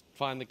well. Just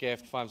find the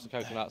gift, find some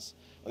coconuts.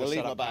 I'm gonna leave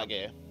set my up bag camp.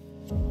 here.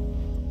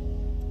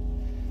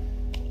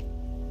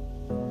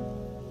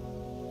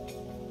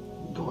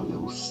 Got a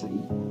little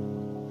seat.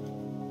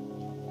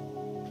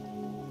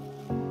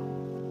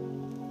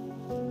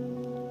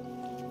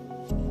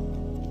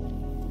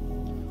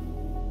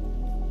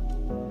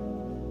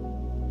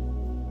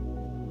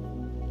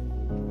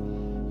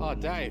 Oh,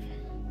 Dave.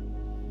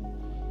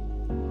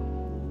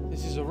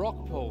 This is a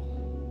rock pool.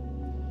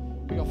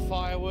 We got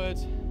firewood.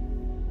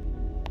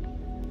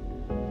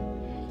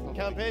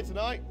 Camp here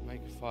tonight.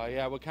 Make a fire.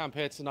 Yeah, we'll camp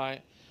here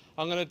tonight.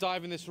 I'm going to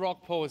dive in this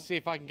rock pool and see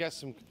if I can get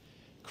some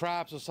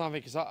crabs or something,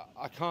 because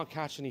I can't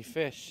catch any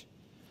fish.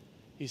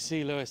 You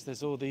see, Lewis,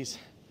 there's all these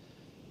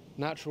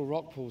natural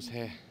rock pools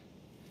here.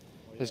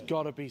 There's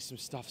got to be some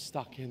stuff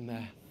stuck in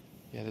there.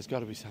 Yeah, there's got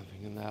to be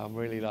something in there. I'm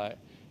really like,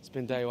 it's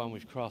been day 1,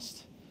 we've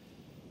crossed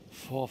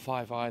 4 or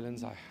 5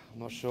 islands, I'm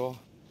not sure.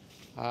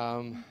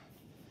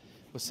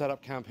 We'll set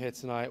up camp here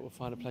tonight. We'll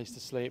find a place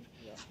to sleep.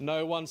 Yeah.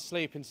 No one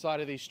sleep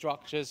inside of these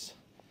structures.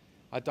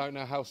 I don't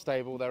know how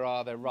stable they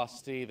are. They're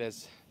rusty.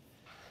 There's...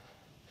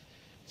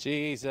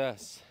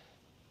 Jesus.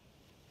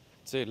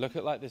 Dude, look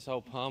at like this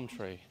old palm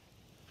tree.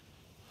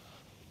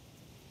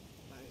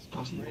 That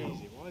is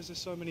crazy. Why is there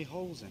so many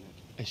holes in it?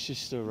 It's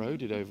just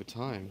eroded over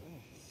time.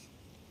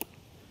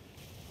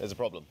 There's a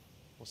problem.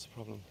 What's the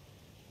problem?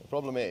 The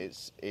problem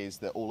is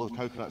that all of the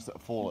coconuts that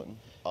have fallen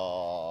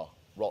are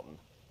rotten.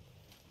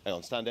 Hang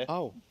on, stand here.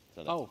 Oh.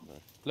 Stand here. Oh.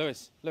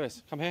 Lewis,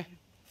 come here.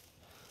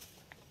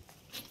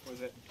 What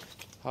is it?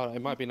 Hold on,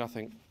 it might be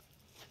nothing.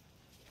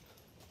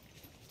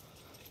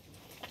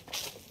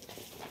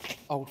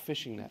 Old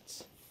fishing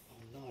nets.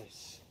 Oh,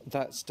 nice.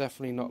 That's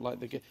definitely not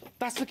like the gift.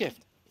 That's the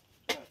gift.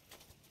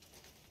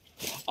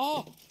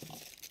 Oh!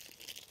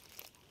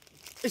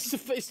 It's the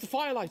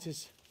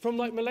firelighters from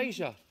like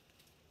Malaysia.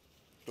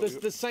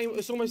 The same.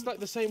 It's almost like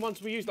the same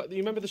ones we used. Like, you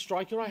remember the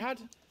striker I had?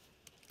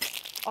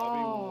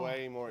 I'd be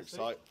way more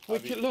excited.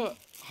 Look,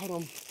 hold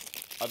on.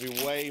 I'd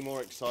be way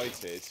more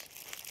excited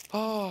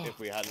Oh. if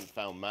we hadn't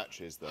found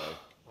matches, though.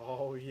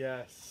 Oh,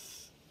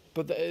 yes.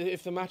 But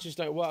if the matches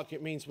don't work,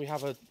 it means we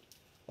have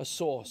a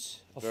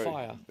source of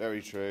fire.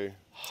 Very true.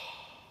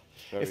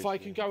 If I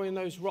can go in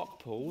those rock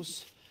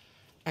pools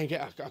and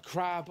get a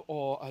crab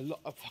or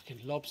a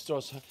fucking lobster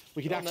or something,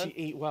 we could actually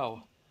eat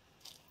well.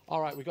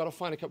 All right, we got to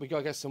find we got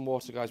to get some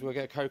water, guys. We'll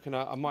get a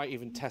coconut. I might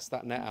even test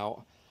that net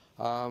out.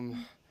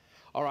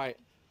 All right,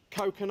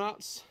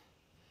 coconuts.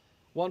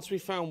 Once we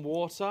found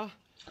water,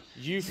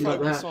 you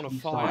focus on a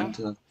fire.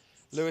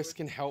 Lewis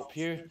can help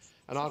you,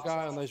 and I'll go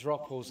out on those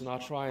rock pools and I'll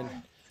try and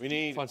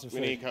find some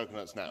food. We need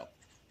coconuts now.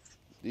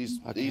 These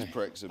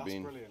pricks have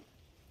been. Brilliant.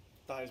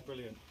 That is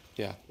brilliant.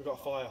 Yeah. We've got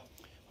a fire.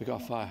 We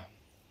got a fire.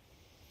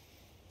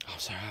 I'm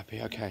so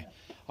happy. Okay.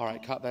 All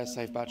right, cut there.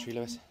 Save battery,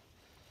 Lewis.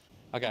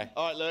 Okay.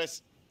 All right,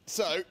 Lewis.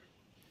 So,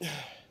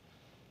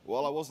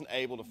 while I wasn't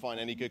able to find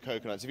any good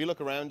coconuts, if you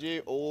look around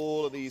you,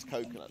 all of these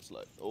coconuts,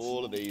 look,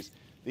 all of these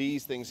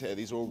things here,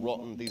 these are all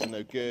rotten. These are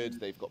no good.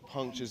 They've got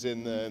punctures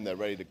in them. They're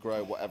ready to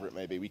grow, whatever it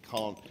may be. We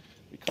can't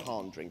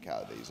drink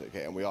out of these,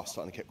 okay? And we are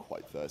starting to get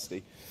quite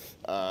thirsty.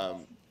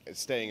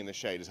 Staying in the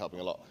shade is helping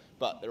a lot.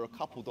 But there are a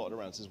couple dotted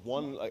around. So there's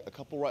one, like a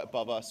couple right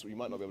above us. You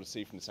might not be able to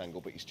see from this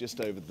angle, but he's just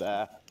over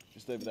there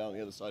on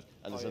the other side.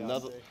 And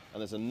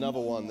there's another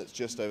one that's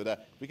just over there.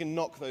 We can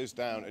knock those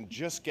down and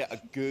just get a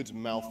good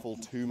mouthful,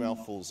 2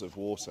 mouthfuls of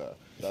water.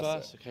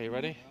 That's it. Okay, you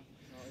ready?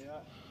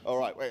 All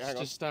right, wait, hang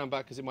on. Just stand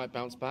back because it might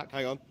bounce back.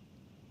 Hang on.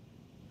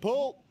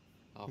 Pull.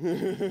 Oh.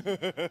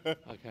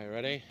 Okay,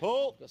 ready?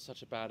 Pull. Got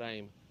such a bad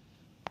aim.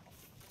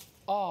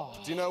 Oh.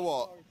 Do you know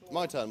what?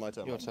 My turn.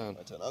 Your turn.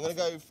 I'm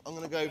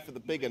gonna go for the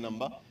bigger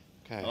number.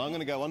 Okay. And I'm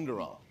gonna go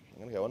underarm.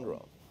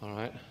 All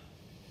right.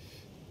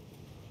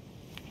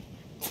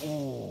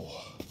 Oh.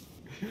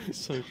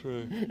 So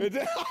true.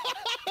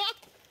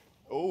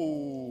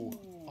 Oh.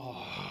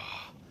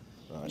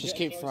 Right. Just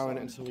keep throwing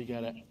it until we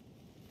get it.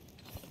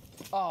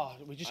 Oh,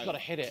 we just got to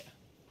hit it.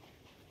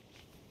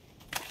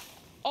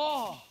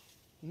 Oh.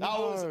 No. That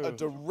was a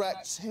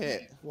direct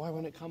hit. Why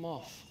won't it come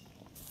off?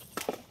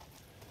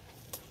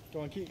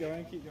 Go on, keep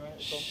going.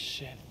 It's on.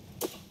 Shit.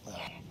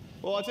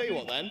 Well, I'll tell you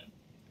what then.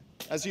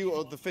 As you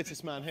are the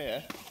fittest man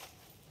here,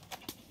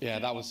 Yeah,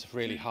 that was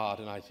really hard,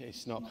 and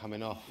it's not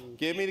coming off.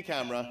 give me the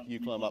camera. You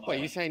climb up. Wait,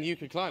 there. you saying you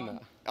could climb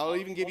that? I'll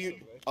even give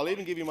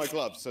you my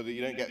gloves so that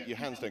your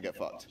hands don't get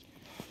fucked.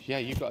 Yeah,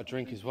 you've got a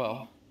drink as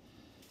well.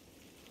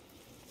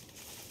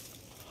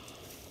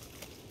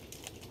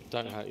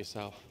 Don't hurt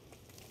yourself.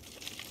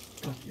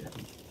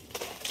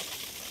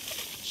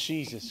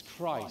 Jesus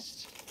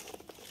Christ.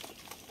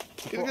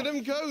 Look at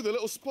him go, the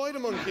little spider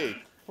monkey.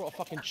 Brought a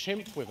fucking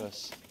chimp with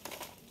us.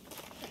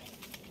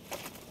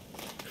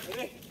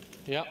 Ready?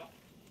 Yep.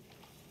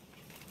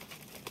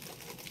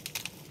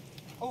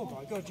 Oh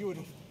my God, you would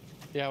have.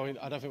 Yeah,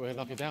 I don't think we're gonna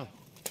knock it down.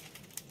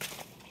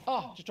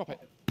 Oh, just drop it.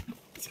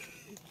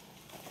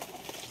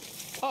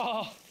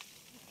 Oh.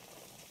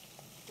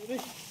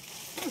 Ready?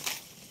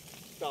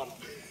 Done.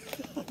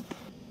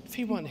 If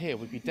he weren't here,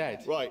 we'd be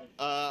dead. Right,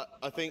 I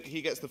think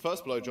he gets the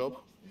first blowjob.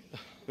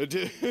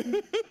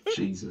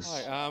 Jesus.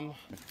 Right,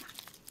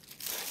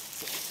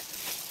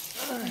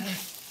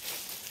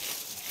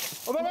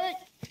 oh, baby!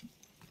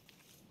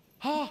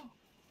 Ah!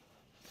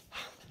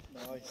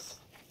 Nice.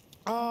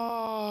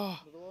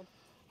 Ah! Another one?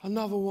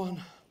 Another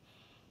one.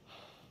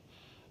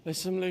 There's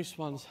some loose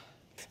ones.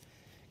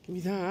 Give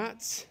me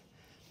that.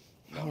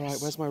 All right,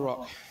 where's my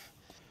rock?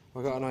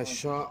 I've got a nice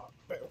sharp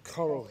bit of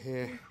coral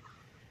here.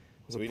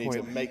 So we need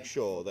to make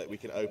sure that we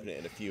can open it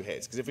in a few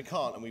hits, because if we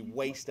can't and we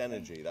waste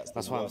energy,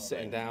 that's why I'm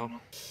sitting down.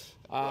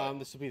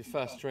 This will be the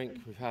first drink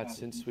we've had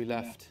since we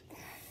left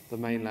the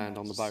mainland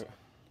on the boat.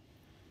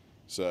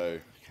 So,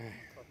 Okay.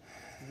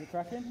 Is it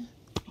cracking?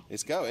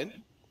 it's going.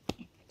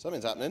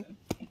 Something's happening.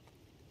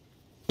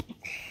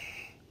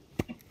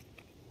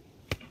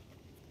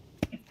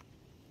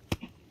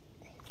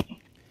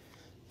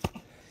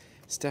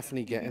 It's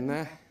definitely getting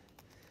there.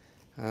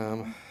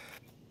 Yeah.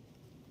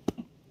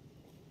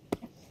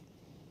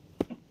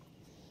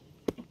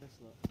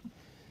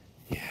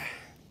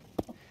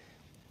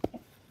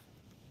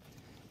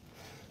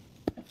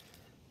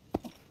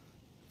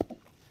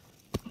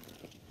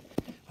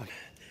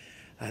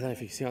 I don't know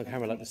if you can see on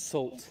camera, like the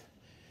salt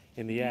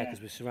in the air,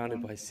 because we're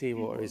surrounded by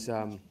seawater, is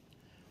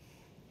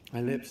my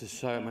lips are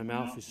so, my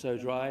mouth is so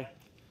dry.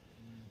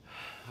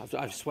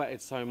 I've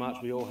sweated so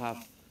much, we all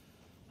have.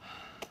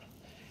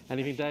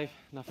 Anything, Dave?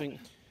 Nothing?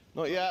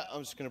 Not yet.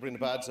 I'm just going to bring the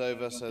bads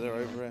over so they're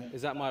over here.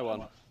 Is that my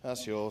one?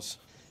 That's yours.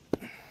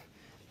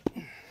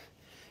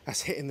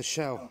 That's hitting the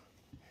shell.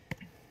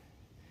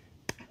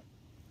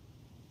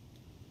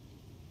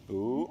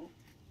 Ooh.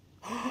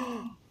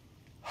 Done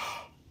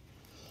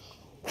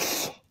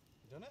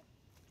it?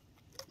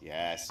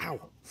 Yes. Ow,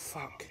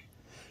 fuck.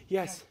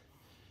 Yes.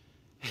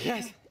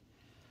 Yes.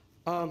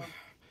 Oh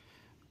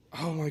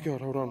my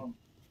God, hold on.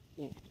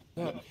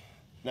 Look,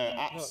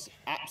 No,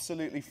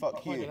 absolutely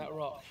fuck look you. at that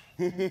rock.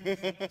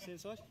 See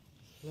inside?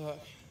 Look.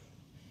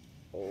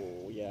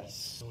 Oh,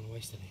 yes. Don't want to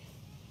waste any.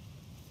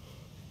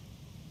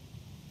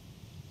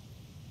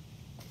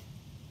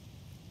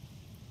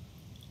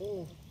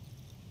 Oh,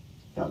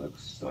 That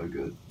looks so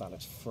good. that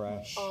looks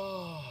fresh.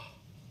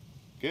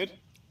 Good?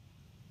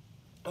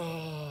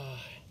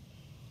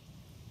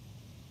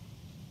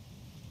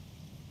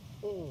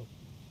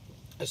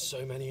 There's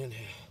so many in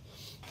here.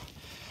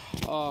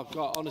 Oh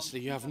God, honestly,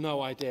 you have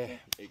no idea.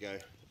 There you go.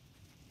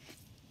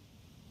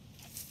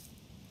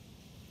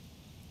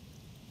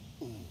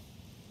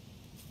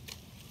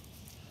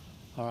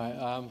 All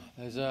right,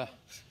 there's a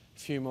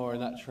few more in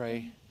that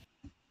tray.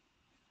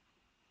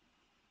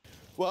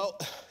 Well,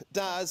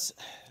 Daz,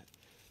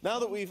 now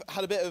that we've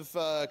had a bit of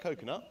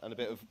coconut and a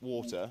bit of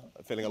water,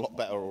 I'm feeling a lot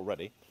better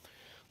already.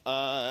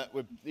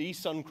 He's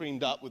sun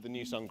creamed up with the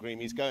new sun cream.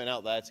 He's going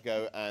out there to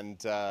go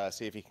and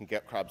see if he can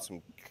get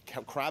some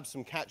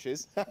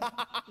catches.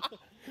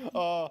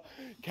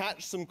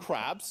 Catch some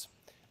crabs.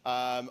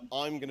 I'm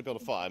going to build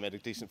a fire. I made a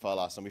decent fire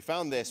last time. We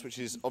found this, which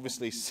is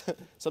obviously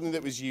something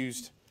that was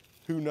used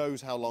who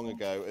knows how long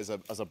ago as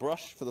a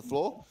brush for the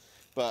floor.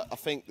 But I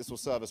think this will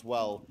serve us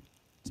well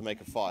to make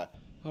a fire.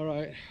 All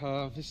right,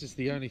 this is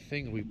the only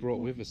thing we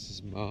brought with us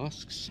as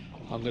masks.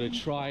 I'm going to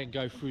try and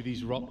go through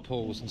these rock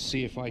pools and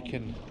see if I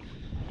can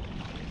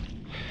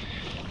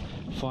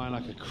find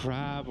like a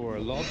crab or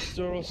a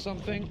lobster or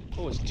something.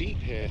 Oh, it's deep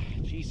here.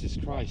 Jesus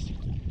Christ.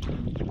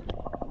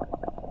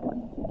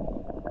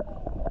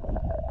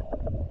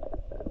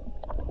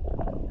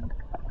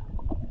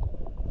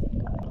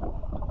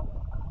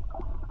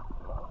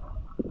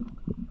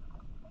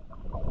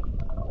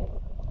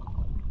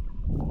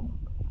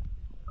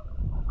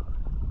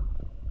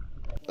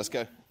 Let's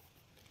go.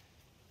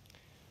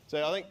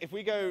 So I think if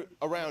we go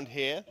around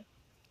here,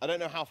 I don't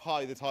know how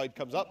high the tide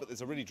comes up, but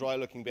there's a really dry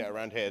looking bit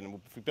around here, and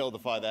if we build the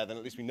fire there, then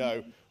at least we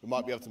know we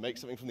might be able to make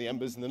something from the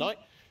embers in the night.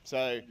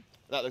 So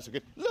that looks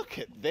good. Look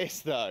at this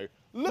though.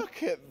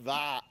 Look at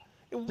that.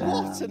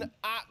 What an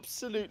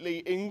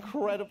absolutely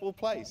incredible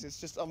place.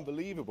 It's just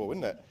unbelievable,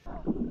 isn't it?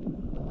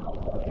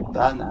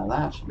 That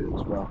actually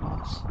looks well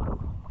nice.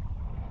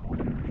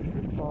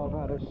 Oh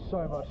man, there's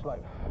so much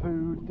like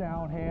food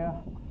down here.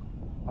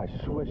 I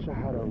just wish I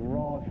had a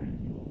rod.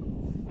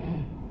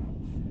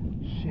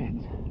 Shit.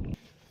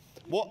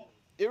 What?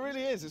 It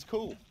really is. It's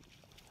cool.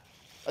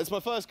 It's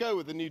my first go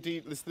with the new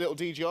this little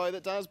DJI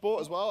that Daz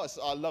bought as well.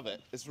 I love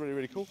it. It's really,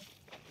 really cool.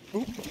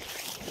 Ooh.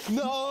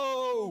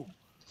 No!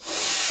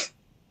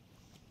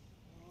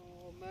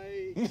 Oh,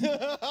 mate.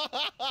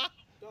 That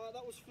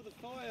was for the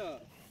fire.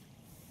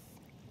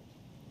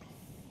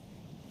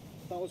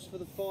 That was for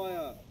the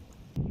fire.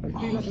 I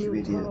see like a you little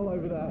idiot. tunnel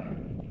over there.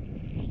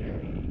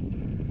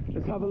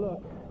 Let's have a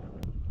look.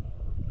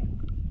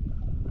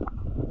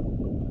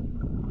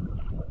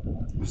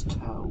 Just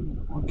tell.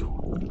 Oh my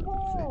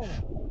god. Fish.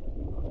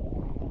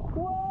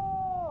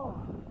 Whoa!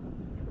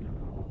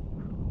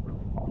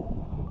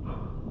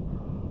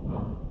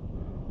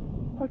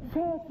 A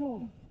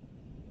turtle!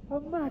 A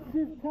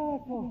massive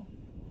turtle!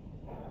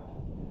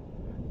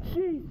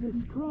 Jesus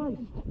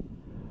Christ!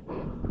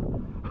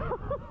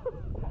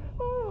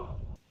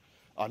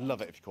 I'd love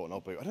it if you caught an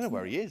old boot. I don't know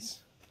where he is.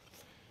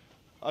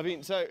 I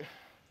mean, so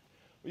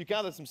we've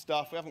gathered some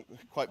stuff. We haven't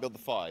quite built the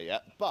fire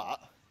yet, but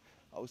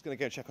I was going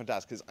to go check on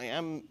Daz because I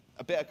am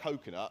a bit of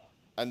coconut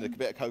and a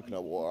bit of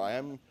coconut water. I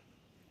am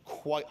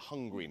quite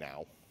hungry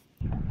now.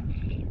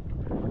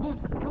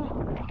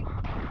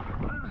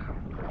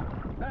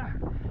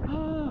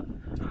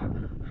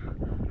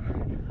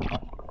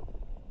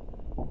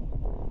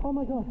 Oh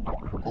my god!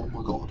 Oh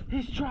my god.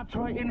 He's trapped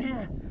right in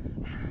here.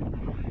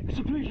 It's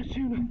a blue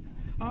tuna.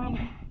 I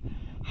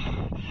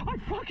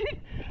caught him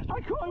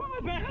with my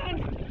bare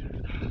hand.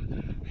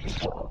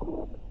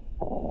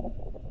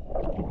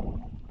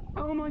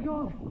 Oh my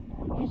god,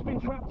 he's been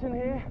trapped in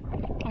here.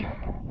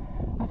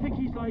 I think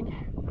he's like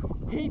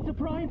heat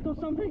deprived or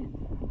something.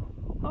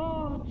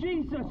 Oh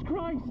Jesus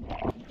Christ!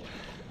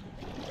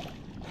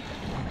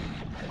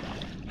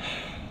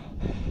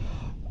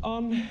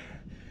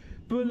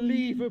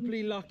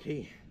 Unbelievably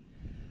lucky.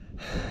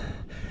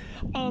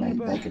 Mate,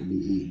 they can be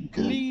eaten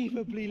good.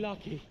 Unbelievably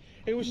lucky.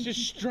 It was just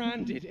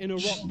stranded in a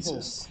rock pool.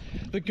 Jesus.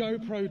 The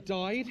GoPro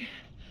died,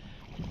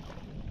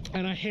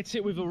 and I hit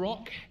it with a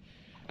rock,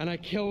 and I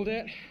killed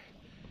it.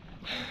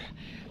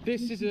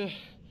 This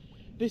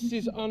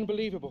is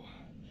unbelievable.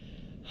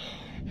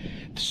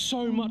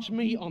 So much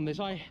meat on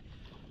this.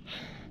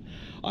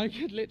 I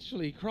could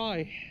literally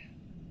cry.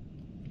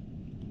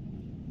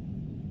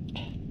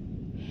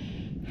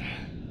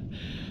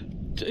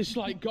 It's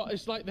like God.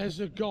 It's like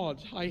there's a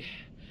God.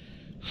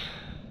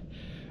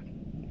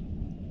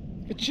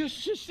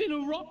 Just in a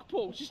rock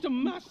pool, just a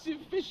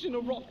massive fish in a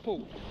rock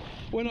pool,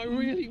 when I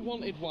really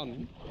wanted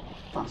one.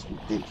 That's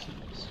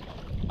ridiculous.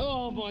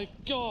 Oh my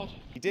God!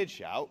 He did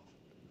shout,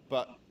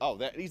 but oh,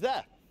 he's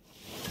there.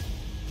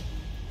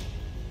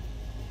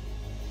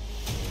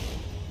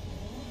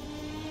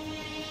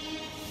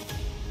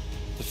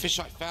 The fish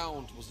I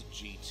found was a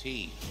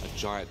GT, a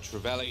giant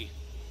trevally.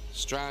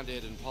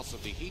 Stranded and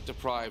possibly heat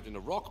deprived in a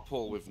rock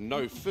pool with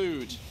no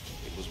food,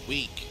 it was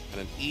weak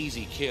and an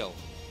easy kill.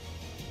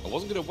 I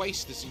wasn't going to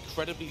waste this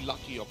incredibly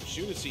lucky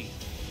opportunity,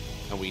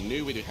 and we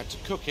knew we'd had to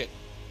cook it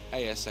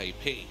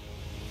ASAP.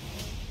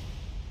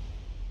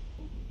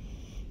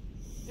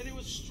 And it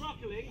was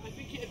struggling. I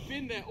think it had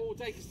been there all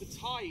day because the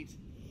tide,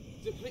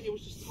 it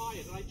was just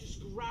tired, and I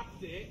just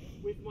grabbed it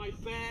with my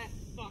bare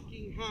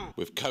fucking hand.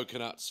 With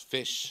coconuts,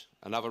 fish,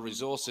 and other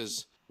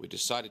resources, we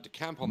decided to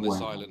camp on this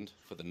island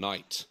for the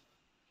night.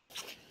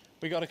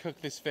 We got to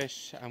cook this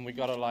fish, and we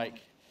got to like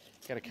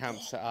get a camp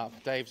set up.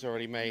 Dave's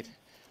already made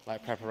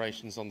like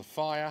preparations on the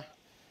fire.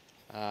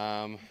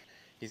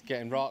 He's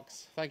getting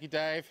rocks. Thank you,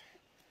 Dave.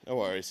 No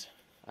worries.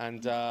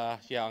 And yeah,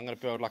 I'm going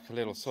to build like a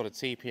little sort of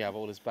teepee, have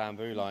all this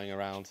bamboo lying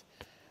around,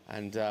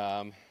 and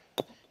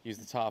use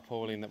the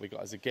tarpaulin that we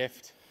got as a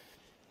gift.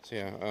 So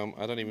yeah,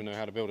 I don't even know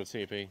how to build a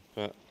teepee,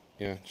 but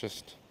yeah,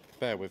 just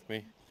bear with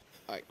me.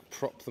 I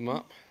prop them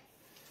up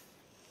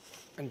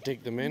and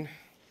dig them in,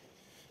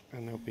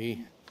 and they'll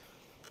be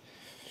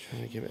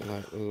trying to give it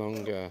like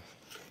longer,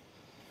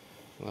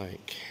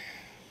 like.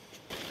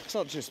 It's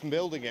not just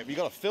building it, but you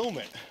got to film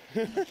it.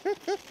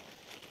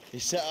 You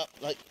set up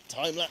like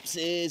time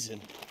lapses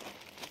and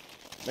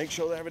make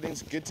sure that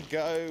everything's good to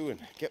go, and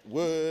get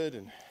wood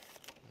and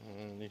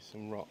need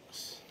some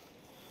rocks.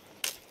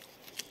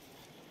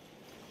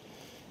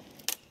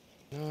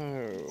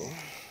 No,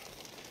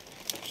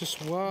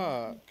 just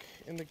work.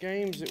 In the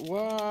games, it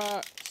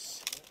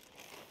works.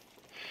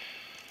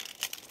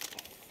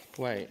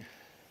 Wait,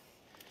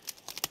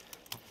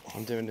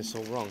 I'm doing this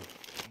all wrong.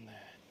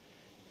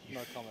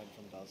 No comment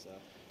from Daz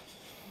there.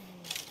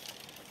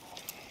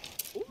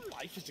 Oh,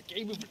 life is a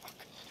game of luck.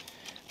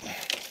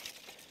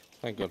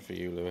 Thank God for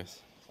you, Lewis.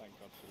 Thank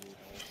God for you,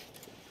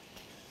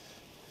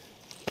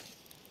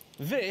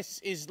 Daz. This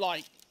is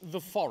like the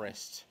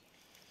forest.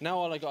 Now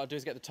all I got to do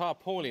is get the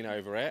tarpaulin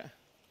over it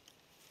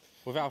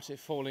without it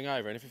falling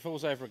over. And if it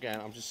falls over again,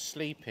 I'm just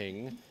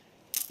sleeping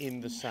in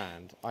the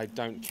sand. I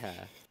don't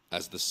care.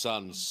 As the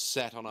sun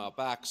set on our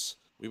backs,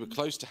 we were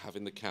close to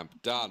having the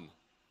camp done,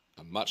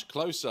 and much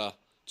closer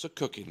to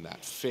cooking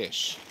that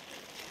fish.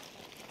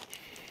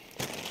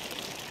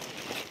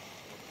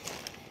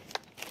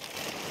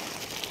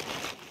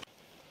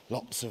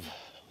 lots of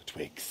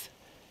twigs.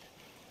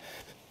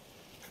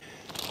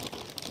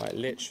 Right,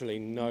 literally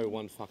no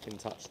one fucking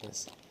touched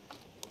this.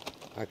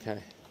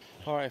 Okay.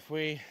 All right, if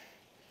we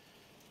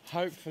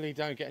hopefully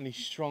don't get any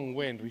strong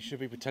wind, we should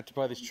be protected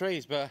by these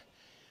trees, but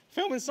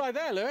film inside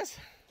there, Lewis.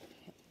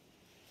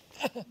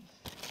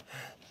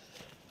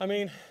 I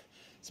mean,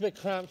 it's a bit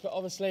cramped, but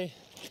obviously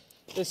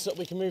this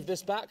we can move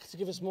this back to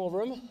give us more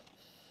room.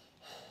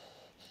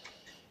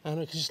 And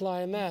we can just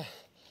lie in there.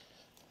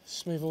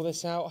 Smooth all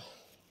this out.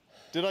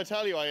 Did I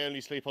tell you I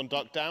only sleep on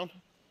duck down?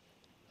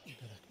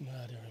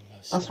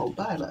 That's not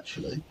bad,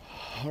 actually.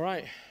 All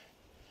right.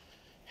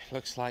 It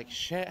looks like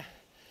shit,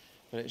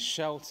 but it's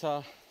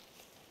shelter,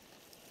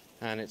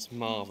 and it's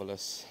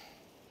marvellous.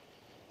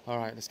 All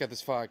right, let's get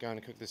this fire going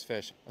and cook this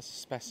fish. That's a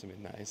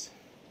specimen, that is.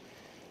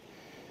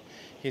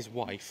 His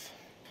wife.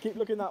 Keep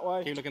looking that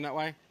way. Keep looking that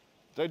way.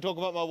 Don't talk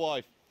about my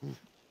wife.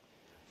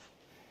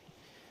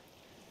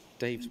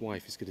 Dave's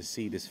wife is going to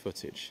see this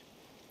footage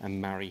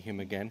and marry him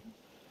again.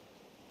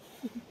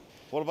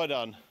 What have I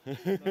done? No,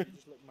 you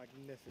just look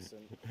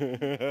magnificent.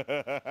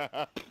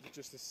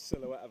 Just a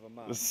silhouette of a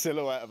man. The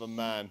silhouette of a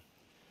man.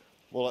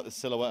 More like the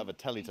silhouette of a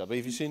Teletubby.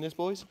 Have you seen this,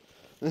 boys?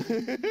 Right,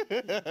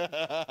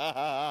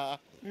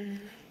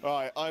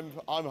 I'm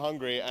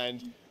hungry,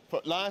 and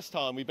last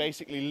time we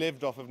basically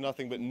lived off of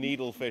nothing but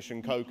needlefish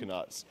and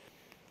coconuts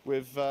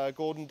with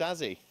Gordon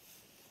Dazzy.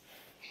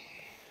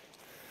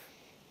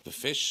 The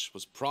fish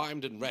was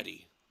primed and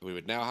ready. We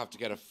would now have to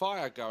get a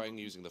fire going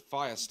using the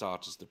fire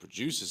starters the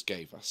producers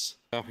gave us.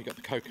 We got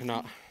the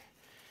coconut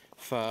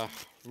fur,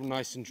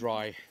 nice and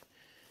dry,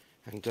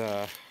 and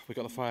we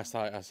got the fire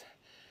starters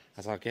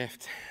as our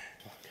gift.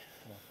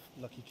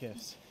 Lucky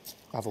kiss.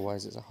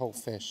 Otherwise, it's a whole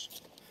fish.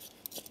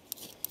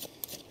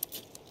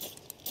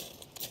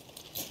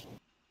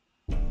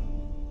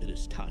 It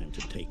is time to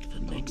take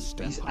the next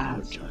step These on our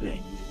ads,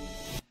 journey.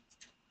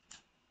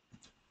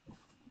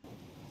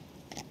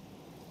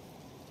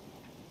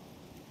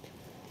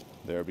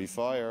 There be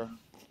fire.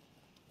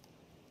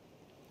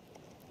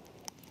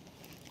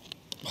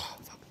 Oh,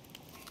 fuck.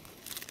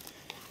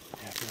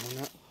 Careful on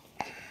that.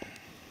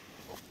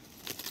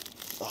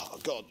 Oh,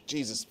 God,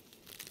 Jesus.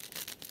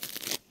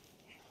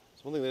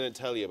 It's one thing they don't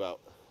tell you about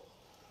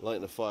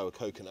lighting a fire with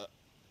coconut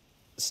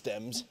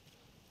stems,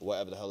 or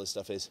whatever the hell this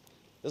stuff is.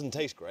 It doesn't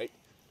taste great.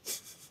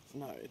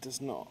 No, it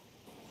does not.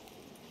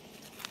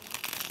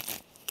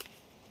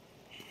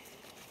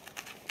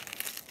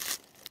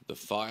 The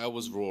fire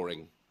was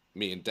roaring.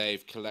 Me and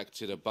Dave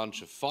collected a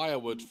bunch of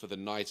firewood for the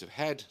night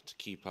ahead to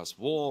keep us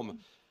warm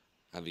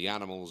and the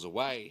animals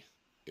away.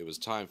 It was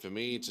time for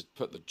me to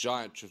put the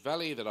giant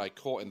trevally that I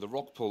caught in the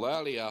rock pool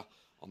earlier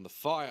on the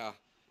fire,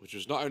 which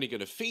was not only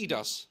going to feed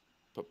us,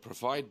 but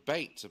provide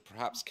bait to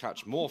perhaps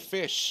catch more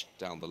fish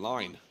down the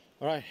line.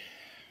 All right,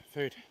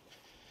 food.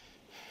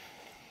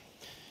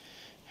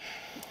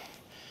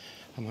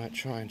 I might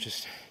try and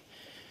just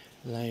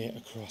lay it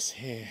across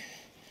here.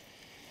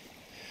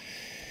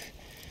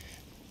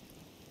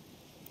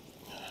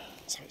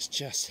 So it's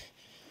just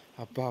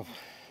above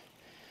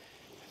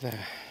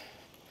there.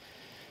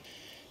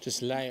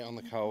 Just lay it on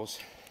the coals.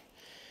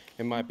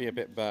 It might be a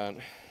bit burnt.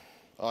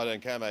 I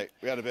don't care, mate.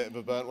 We had a bit of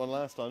a burnt one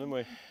last time, didn't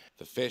we?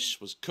 The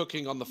fish was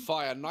cooking on the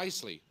fire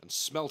nicely and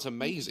smelt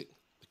amazing.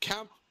 The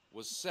camp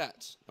was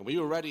set, and we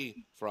were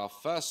ready for our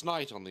first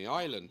night on the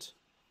island.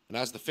 And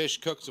as the fish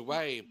cooked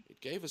away,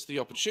 it gave us the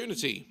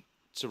opportunity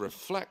to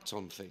reflect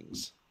on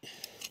things.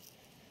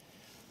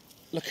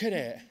 Look at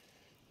it.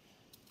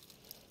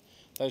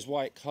 Those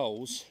white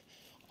coals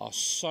are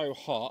so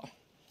hot,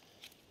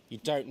 you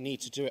don't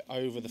need to do it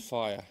over the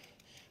fire.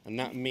 And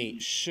that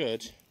meat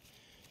should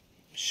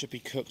be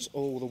cooked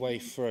all the way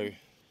through.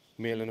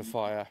 Meal in a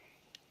fire.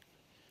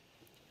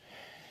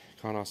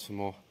 Can't ask for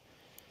more.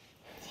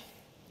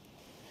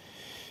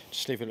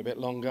 Just leave it a bit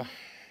longer.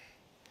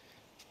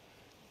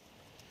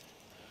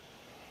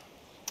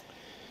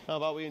 How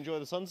about we enjoy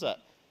the sunset?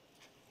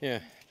 Yeah,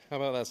 how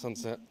about that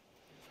sunset?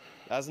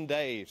 Daz and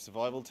Dave,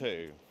 Survival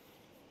 2.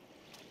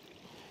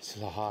 It's a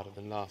lot harder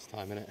than last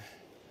time, isn't it?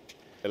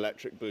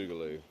 Electric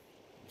Boogaloo.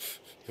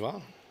 You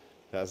are?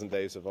 Daz and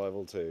Dave,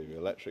 Survival 2.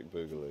 Electric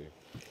Boogaloo.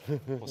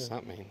 What's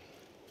that mean?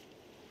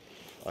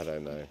 I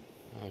don't know.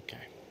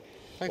 Okay.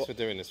 Thanks for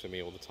doing this for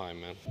me all the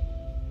time, man.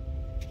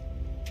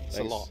 It's Thanks,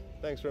 a lot.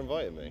 Thanks for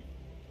inviting me.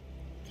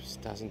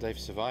 Just Daz and Dave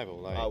survival,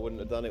 like. I wouldn't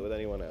have done it with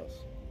anyone else.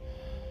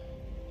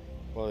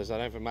 Well, I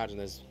don't imagine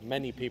there's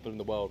many people in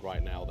the world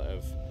right now that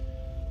have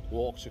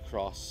walked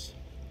across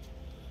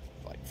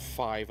like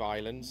 5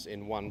 islands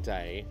in one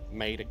day,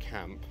 made a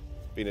camp.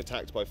 Been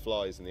attacked by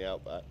flies in the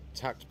outback.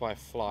 Attacked by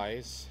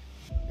flies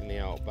in the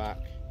outback.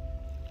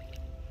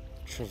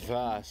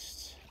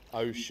 Traversed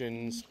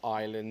oceans,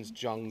 islands,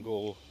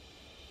 jungle.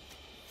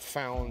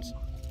 Found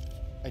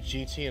a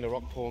GT in a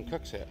rock pool and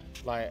cooked it.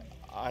 Like,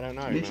 I don't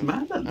know, It's man.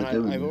 mad that And they're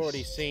doing I've this.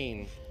 already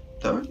seen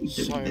They're only doing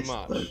so this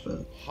much.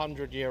 over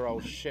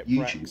 100-year-old YouTube.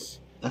 shipwrecks.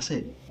 That's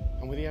it.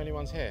 And we're the only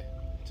ones here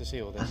to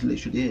see all this. That's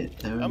literally it.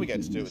 They're And only we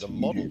get to doing do it with a this for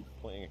model YouTube.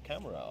 pointing a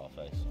camera at our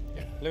face.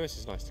 Yeah. Lewis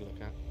is nice to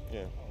look at.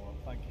 Yeah. Oh, well,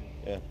 thank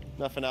you. Yeah.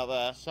 Nothing out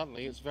there.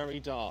 Suddenly it's very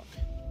dark.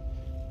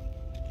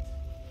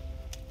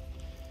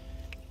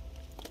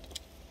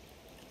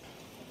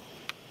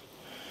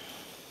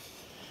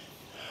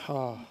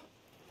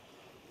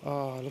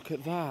 Oh, look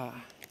at that.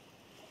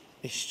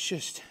 It's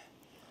just...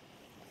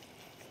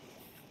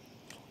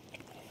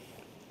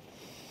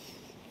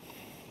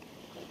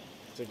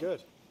 Is it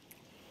good?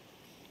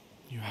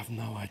 You have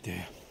no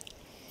idea.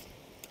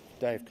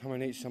 Dave, come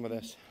and eat some of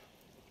this.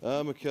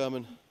 I'm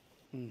coming.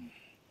 I'm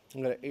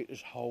gonna eat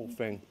this whole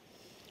thing.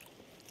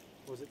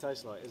 What does it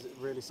taste like? Is it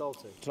really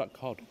salty? It's like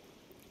cod.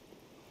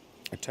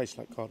 It tastes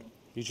like cod.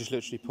 You just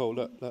literally pull,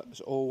 look,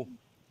 it's all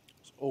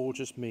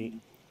just meat.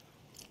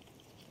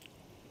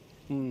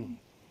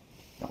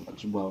 That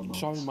looks well nice.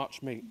 So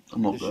much meat.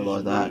 I'm not This gonna is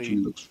lie, that really- actually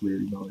looks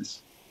really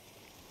nice.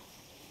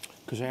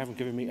 Because they haven't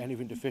given me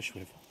anything to fish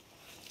with,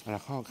 and I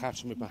can't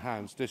catch them with my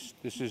hands. This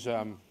is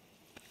I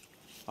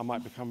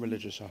might become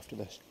religious after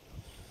this.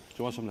 Do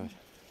you want some, Lewis?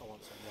 I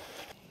want some.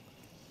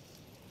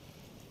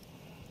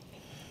 Yeah.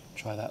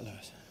 Try that,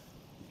 Lewis.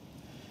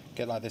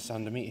 Get like this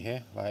under meat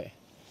here, like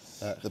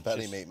The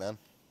belly just meat, man.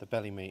 The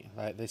belly meat,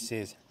 like this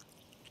is.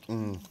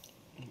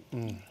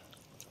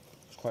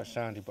 It's quite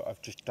sandy, but I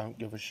just don't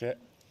give a shit.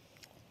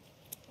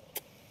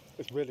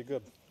 It's really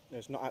good.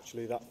 It's not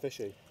actually that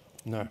fishy.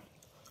 No,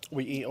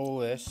 we eat all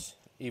this,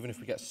 even if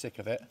we get sick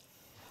of it.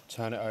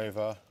 Turn it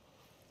over,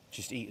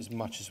 just eat as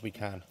much as we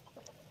can.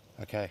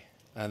 Okay,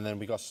 and then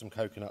we got some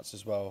coconuts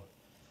as well.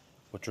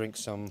 We'll drink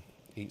some,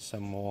 eat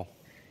some more.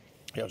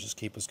 It'll just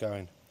keep us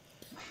going.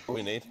 What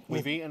we need.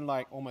 We've eaten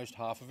like almost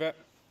half of it.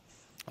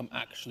 I'm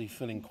actually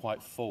feeling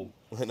quite full.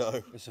 I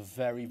know. It's a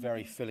very,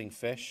 very filling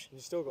fish.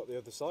 You've still got the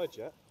other side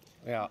yet.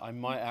 Yeah, I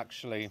might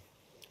actually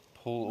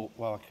pull.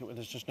 Well,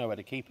 there's just nowhere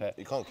to keep it.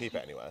 You can't keep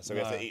it anywhere, so we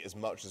have No. to eat as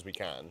much as we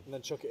can. And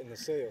then chuck it in the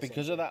sea or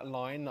Because of that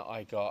line that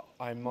I got,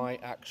 I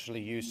might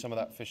actually use some of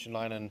that fishing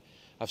line, and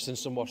I've seen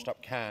some washed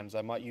up cans.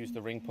 I might use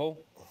the ring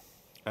pull.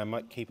 I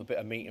might keep a bit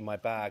of meat in my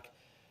bag,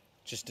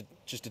 just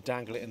to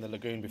dangle it in the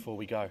lagoon before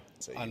we go.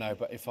 So I know,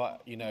 but if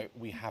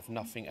we have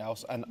nothing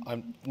else, and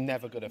I'm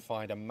never going to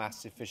find a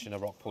massive fish in a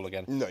rock pool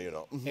again. No, you're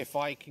not. If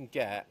I can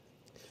get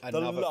The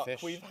another luck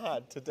fish, we've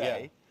had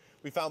today. Yeah.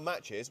 We found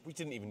matches. We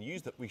didn't even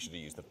use them. We should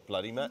have used the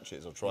bloody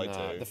matches or tried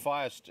No, to. the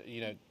fire's,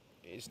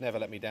 it's never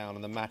let me down,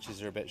 and the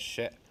matches are a bit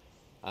shit.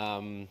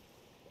 No,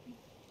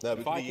 we If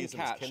could I have can used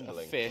them as catch a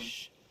kindling.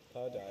 fish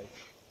per day.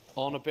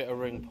 on a bit of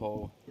ring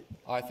pull,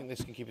 I think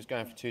this can keep us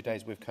going for 2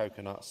 days with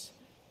coconuts.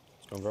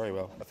 It's gone very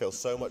well. I feel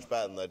so much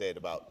better than I did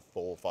about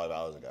 4 or 5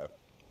 hours ago.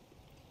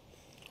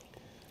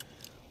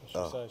 What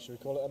should we say? Should we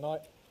call it a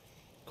night?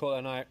 Call it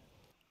a night.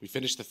 We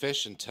finished the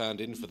fish and turned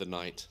in for the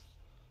night.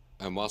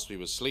 And whilst we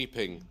were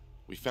sleeping,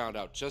 we found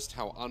out just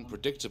how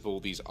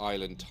unpredictable these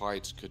island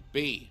tides could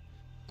be,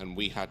 and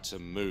we had to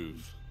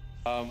move.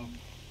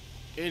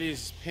 It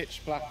is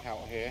pitch black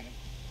out here.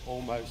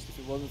 almost. If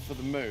it wasn't for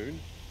the moon,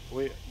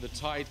 the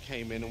tide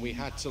came in and we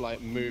had to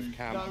like move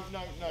camp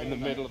in the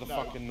middle of the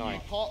fucking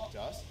night. You parked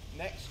us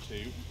next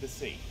to the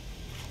sea.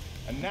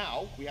 And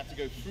now we have to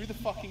go through the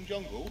fucking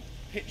jungle,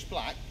 pitch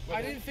black.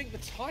 I didn't think the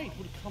tide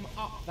would come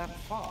up that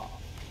far.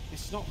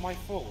 It's not my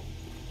fault.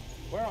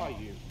 Where are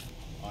you?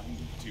 I'm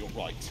to your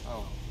right.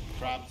 Oh,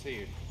 crab to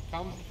you.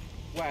 Come.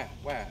 Where?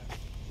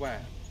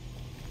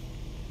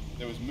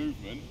 There was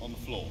movement on the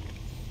floor.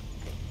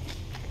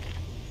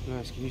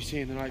 Nice. Can you see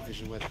in the night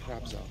vision where the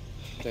crabs are?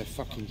 They're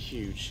fucking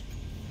huge.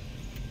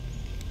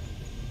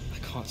 I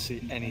can't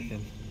see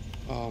anything.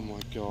 Oh my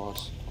god.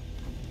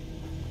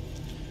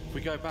 If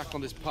we go back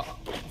on this putt.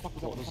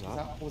 What was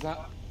that? What was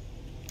that?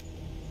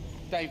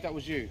 Dave, that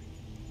was you.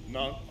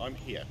 No, I'm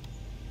here.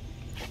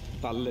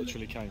 That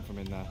literally came from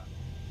in there.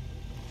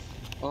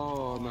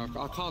 Oh no,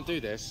 I can't do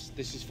this.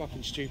 This is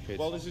fucking stupid.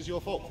 Well, this is your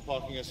fault for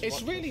parking us.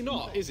 It's really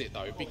not, is it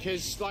though?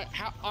 Because like,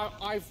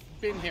 I've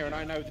been here and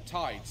I know the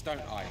tides,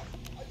 don't I?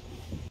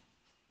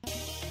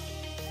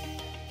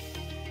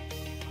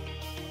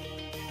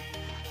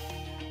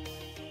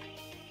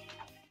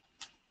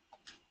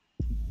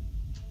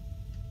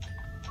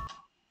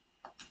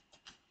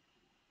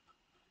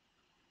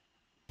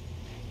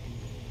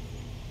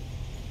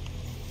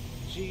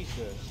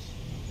 Jesus.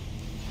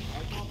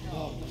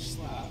 Oh, what's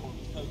that? Or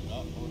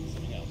coconut, or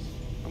something else.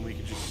 And we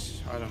could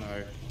just, I don't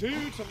know.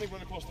 Dude, something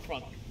run across the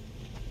front.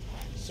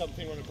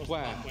 Something run across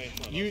Where? the pathway in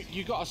front of us.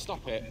 You gotta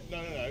stop it.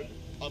 No.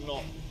 I'm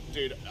not.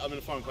 Dude, I'm in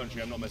a foreign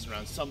country. I'm not messing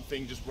around.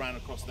 Something just ran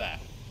across there,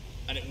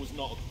 and it was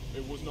not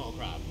a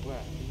crab. Where?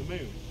 In the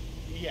moon?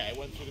 Yeah, it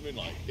went through the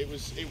moonlight. It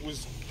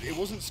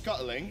wasn't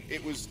scuttling.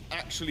 It was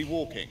actually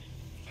walking.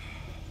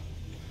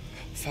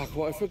 Fuck,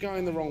 what if we're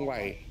going the wrong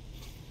way?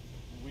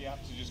 We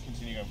have to just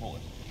continue going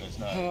forward. There's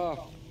no.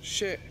 Oh,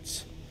 shit.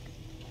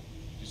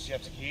 Just you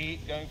have to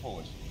keep going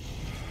forward.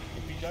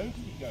 If we don't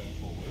keep going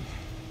forward.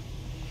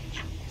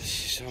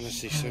 This is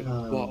honestly so.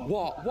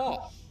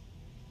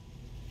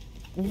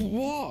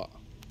 What?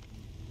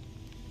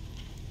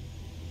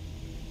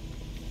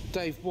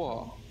 Dave,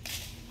 what?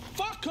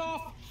 Fuck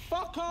off!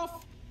 Fuck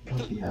off!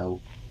 Bloody hell.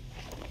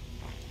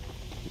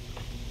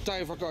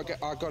 Dave, I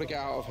gotta get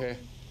out of here.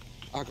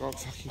 I gotta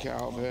fucking get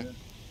out of here.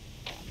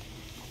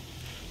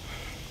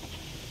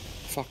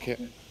 Fuck it.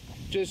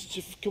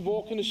 Just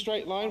walk in a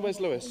straight line. Where's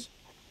Lewis?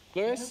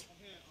 Lewis?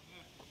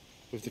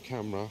 With the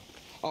camera.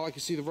 Oh, I can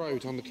see the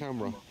road on the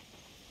camera.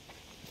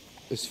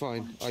 It's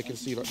fine. I can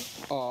see like.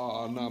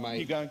 Oh no, mate.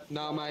 Keep going.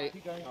 No, mate.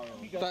 Keep going.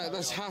 Keep going.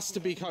 This has to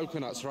be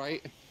coconuts,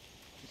 right?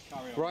 Just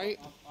carry on. Right?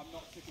 I'm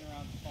not sticking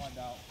around to find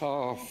out.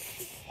 Oh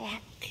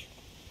fuck.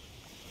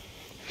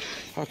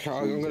 Okay,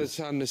 I'm gonna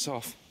turn this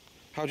off.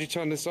 How do you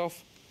turn this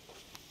off?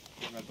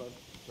 Red button.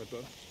 Red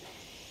button.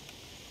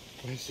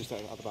 It's just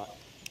at the back.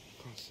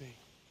 Can't see.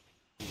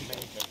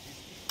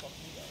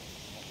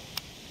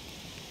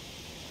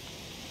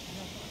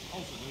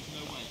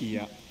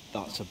 Yeah,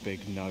 that's a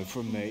big no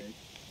from me.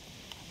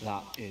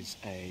 That is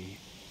a...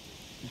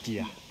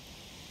 Yeah.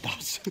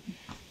 That's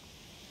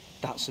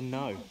a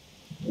no.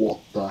 What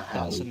the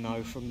hell? That's a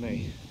no from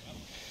me.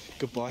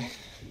 Goodbye.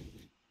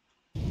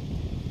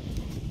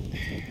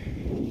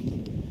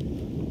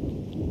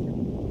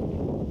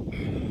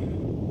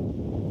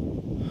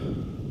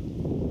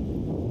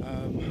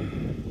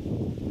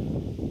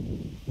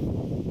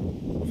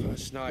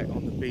 First night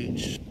on the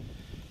beach.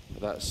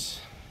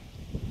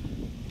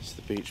 It's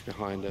the beach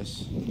behind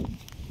us.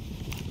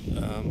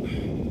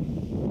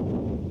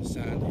 The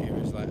sand here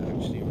is like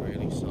actually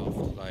really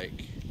soft,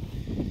 like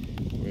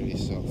really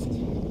soft.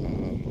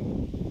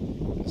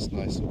 It's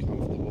nice and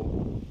comfortable.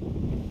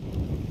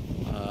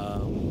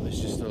 There's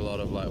just a lot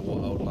of like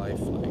wildlife,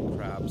 like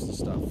crabs and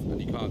stuff,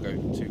 and you can't go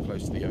too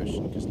close to the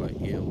ocean because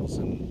like eels.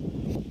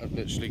 And I've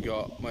literally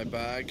got my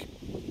bag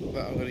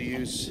that I'm going to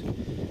use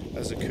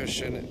as a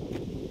cushion,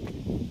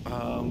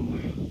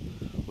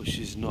 which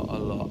is not a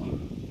lot.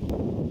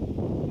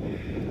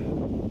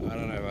 I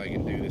don't know if I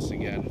can do this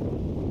again.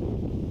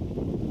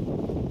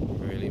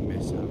 I really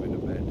miss having a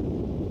bed,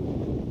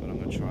 but I'm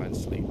gonna try and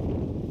sleep.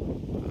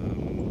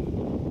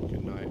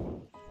 Good night.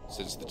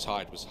 Since the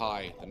tide was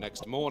high the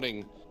next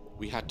morning,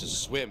 we had to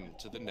swim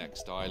to the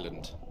next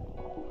island.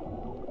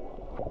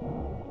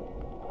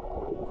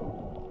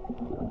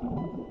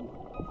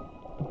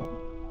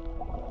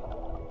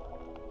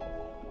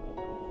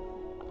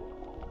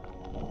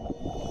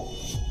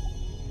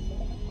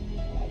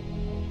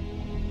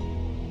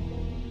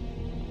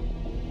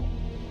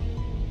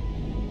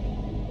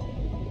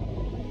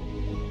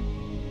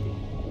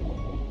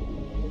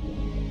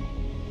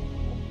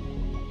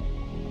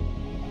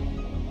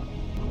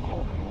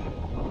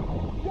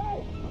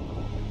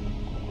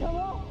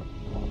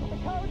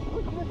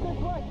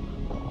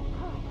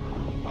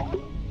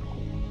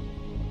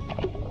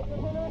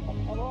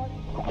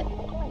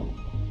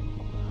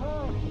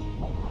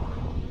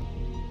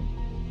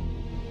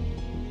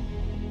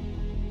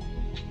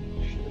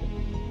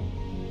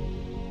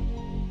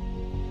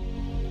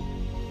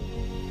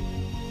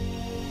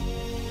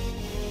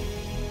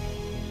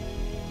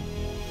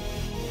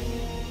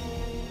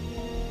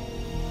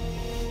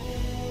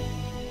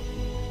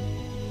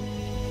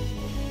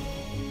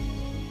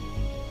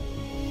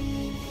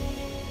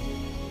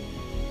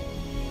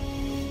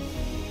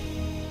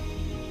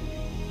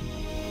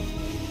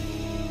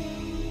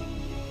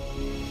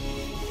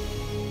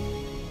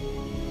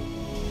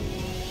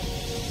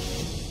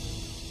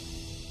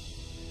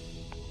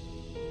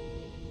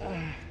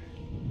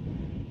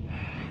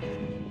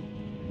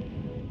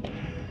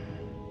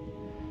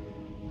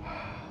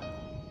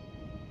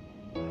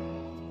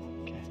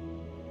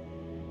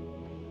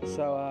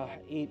 So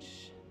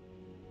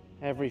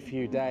every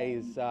few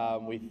days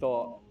we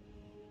thought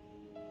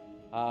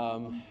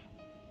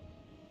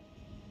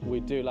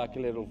we'd do like a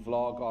little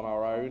vlog on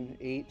our own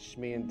each,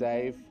 me and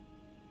Dave.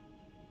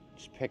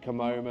 Just pick a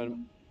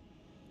moment.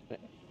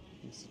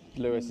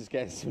 Lewis is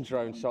getting some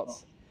drone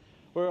shots.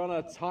 We're on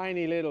a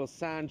tiny little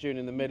sand dune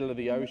in the middle of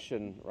the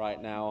ocean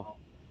right now,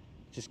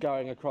 just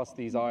going across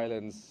these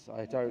islands.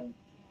 I don't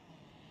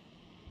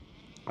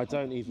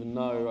even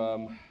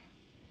know.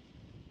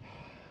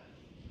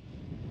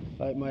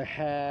 Like my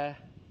hair,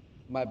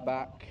 my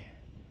back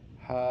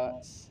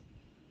hurts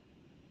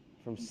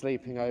from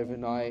sleeping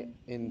overnight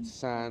in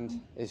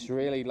sand. It's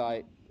really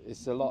like,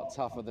 it's a lot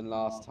tougher than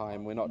last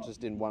time. We're not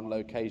just in one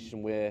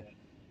location, we're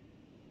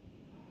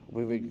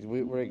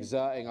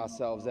exerting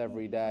ourselves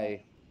every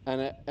day.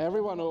 And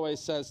everyone always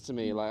says to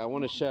me, like, I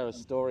want to share a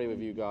story with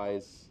you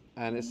guys.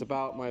 And it's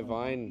about my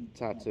Vine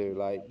tattoo.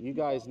 Like, you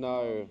guys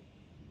know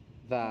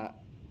that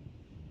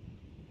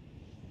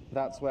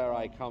that's where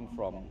I come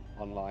from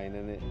online.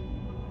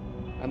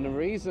 And the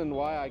reason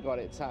why I got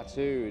it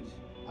tattooed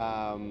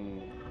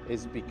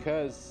is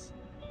because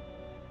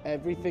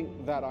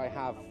everything that I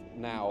have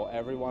now,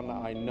 everyone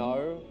that I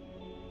know,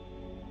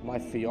 my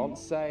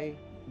fiance,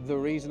 the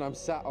reason I'm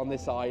sat on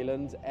this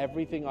island,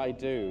 everything I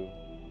do,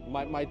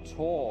 my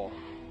tour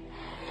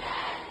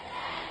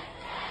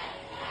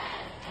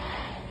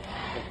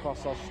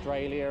across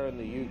Australia and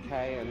the UK,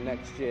 and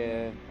next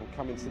year I'm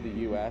coming to the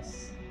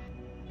US.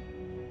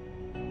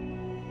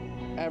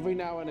 Every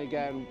now and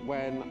again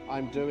when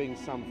I'm doing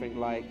something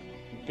like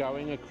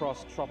going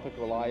across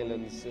tropical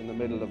islands in the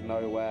middle of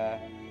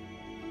nowhere,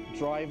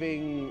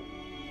 driving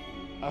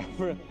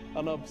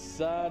an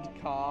absurd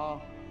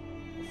car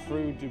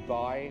through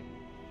Dubai,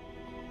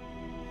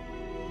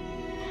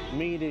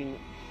 meeting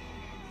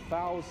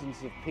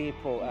thousands of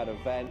people at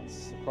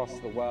events across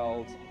the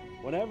world.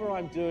 Whenever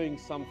I'm doing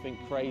something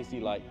crazy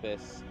like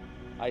this,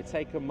 I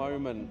take a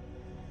moment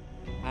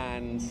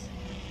and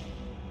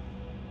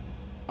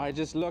I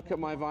just look at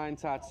my Vine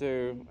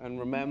tattoo and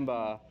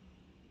remember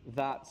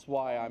that's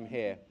why I'm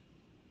here.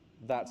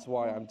 That's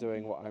why I'm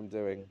doing what I'm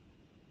doing.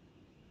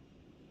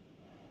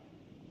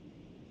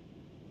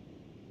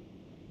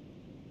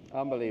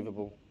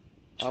 Unbelievable.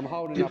 I'm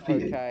holding up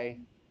okay.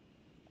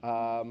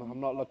 I'm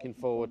not looking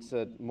forward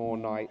to more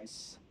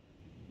nights.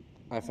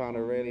 I found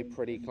a really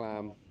pretty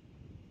clam.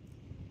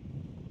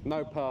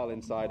 No pearl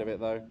inside of it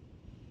though.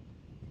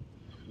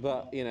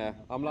 But, you know,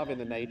 I'm loving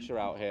the nature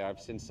out here. I've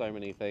seen so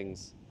many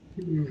things.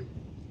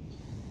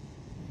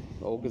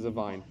 All because of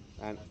Vine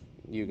and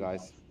you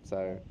guys.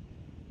 So,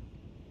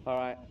 all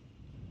right,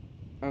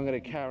 I'm gonna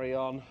carry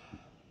on.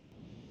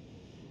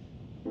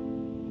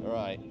 All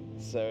right,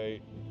 so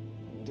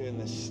doing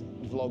this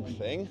vlog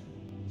thing.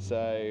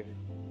 So,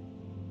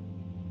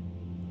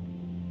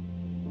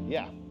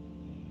 yeah.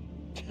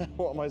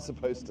 What am I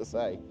supposed to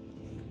say?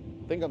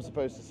 I think I'm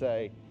supposed to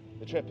say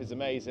the trip is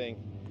amazing,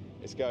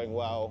 it's going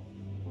well,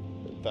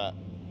 but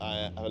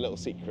I have a little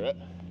secret,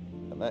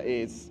 and that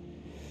is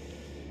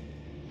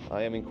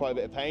I am in quite a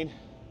bit of pain.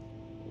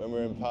 When we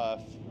were in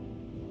Perth,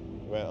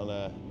 we went on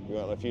a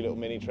few little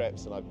mini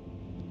trips, and I've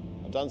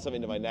done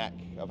something to my neck.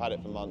 I've had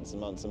it for months and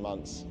months and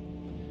months,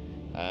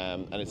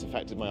 and it's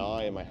affected my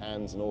eye and my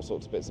hands and all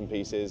sorts of bits and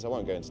pieces. I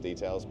won't go into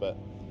details, but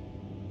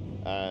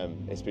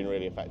it's been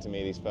really affecting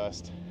me this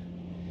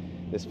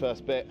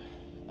first bit,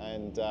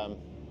 and I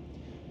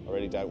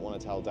really don't want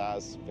to tell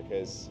Daz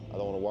because I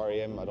don't want to worry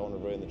him. I don't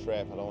want to ruin the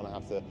trip. I don't want to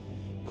have to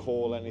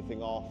call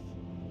anything off.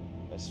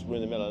 We're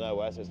in the middle of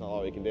nowhere, so it's not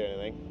like we can do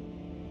anything.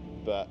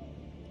 But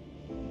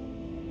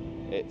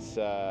it's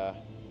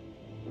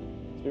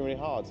been really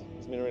hard.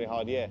 It's been a really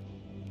hard year.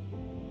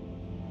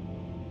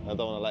 I don't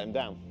want to let him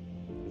down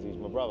because he's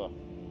my brother.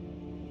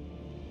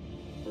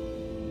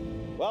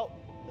 Well,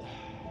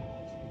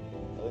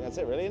 I think that's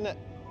it really, isn't it?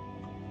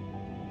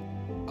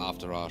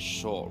 After our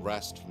short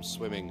rest from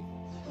swimming,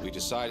 we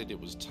decided it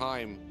was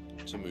time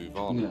to move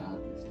on. Yeah,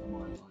 it's the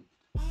my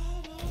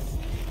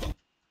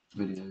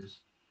videos.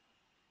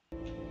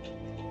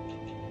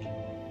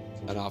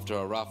 And after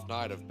a rough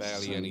night of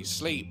barely any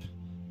sleep,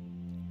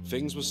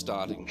 things were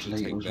starting to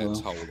take their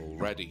toll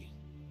already.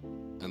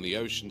 And the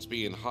oceans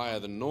being higher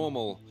than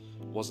normal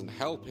wasn't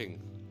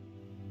helping.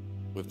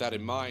 With that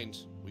in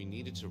mind, we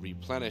needed to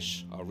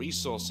replenish our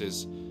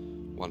resources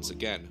once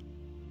again.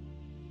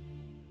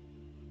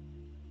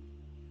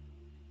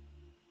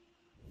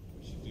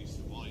 We should do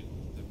some wine.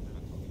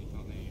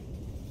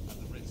 At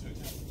the Ritz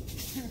Hotel.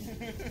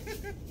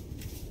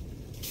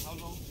 How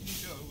long can you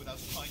go without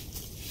a pint?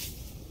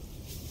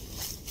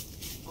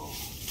 Oh.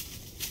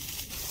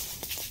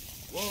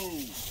 Whoa!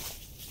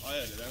 I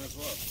heard it then as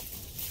well.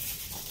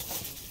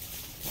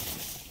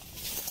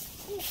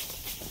 Ooh.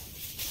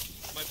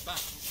 My back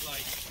is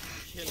like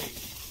killing.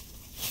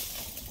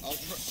 I'll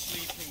try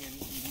sleeping in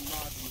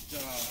mud and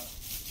dirt.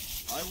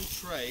 I will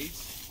trade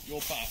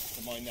your back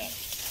for my neck.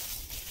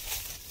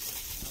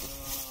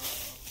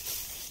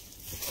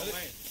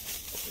 Wait.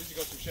 At least you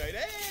got some shade.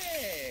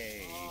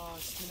 Hey! Oh,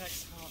 it's the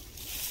next part.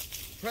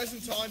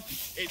 Present time,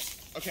 it's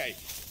okay.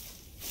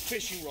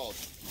 fishing rod,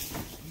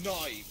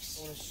 knives.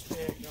 I want a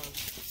spear gun.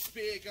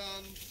 Spear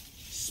gun,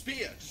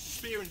 spear, just a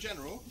spear in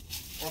general,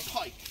 or a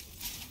pike.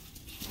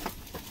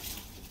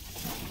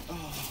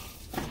 Oh,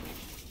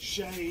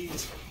 shade,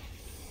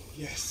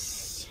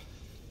 yes.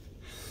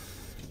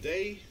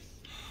 Day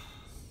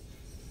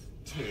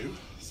 2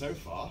 so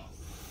far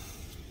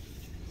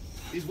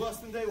is worse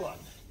than day 1.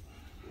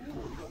 Ooh,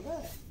 what have you got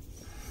there?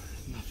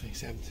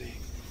 Nothing's empty.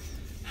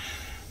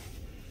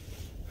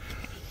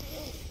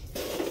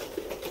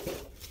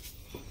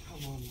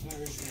 Come on,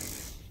 where is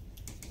it?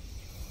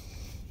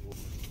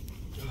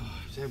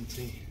 Oh, it's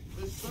empty.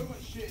 There's so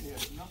much shit in here,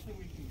 there's nothing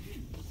we can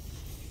use.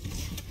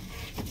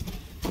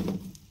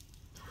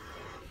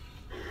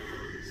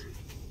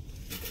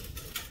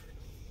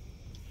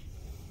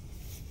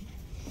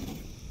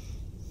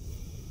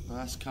 Well,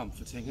 that's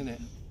comforting, isn't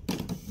it?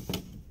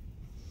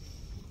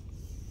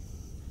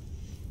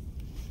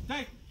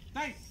 Dave!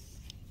 Dave!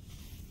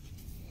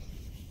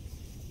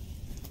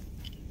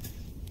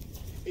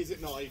 Is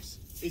it knives?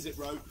 Is it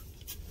rope?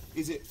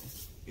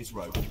 It's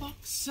rope. For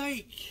fuck's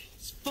sake!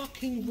 It's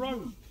fucking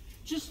rope!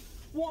 Just,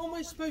 what am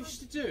I supposed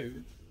to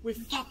do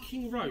with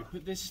fucking rope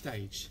at this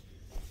stage?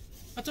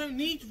 I don't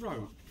need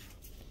rope.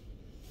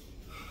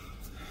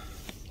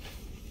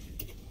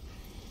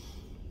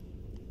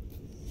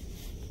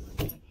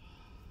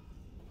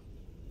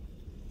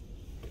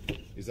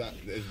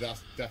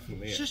 That's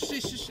definitely it.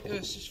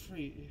 It's just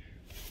free.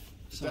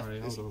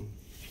 Sorry, hold on.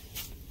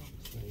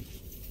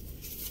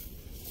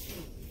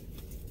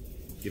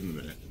 Give him a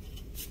minute.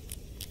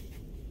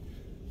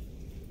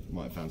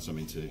 Might have found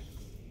something to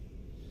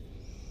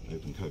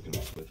open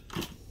coconuts with.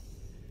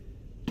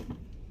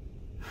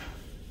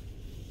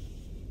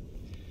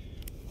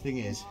 Thing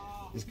is,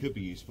 this could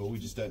be useful. We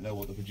just don't know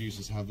what the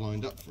producers have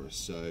lined up for us.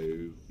 So,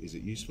 is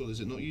it useful? Is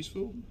it not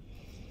useful?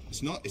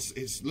 It's not.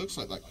 It looks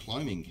like that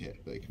climbing kit,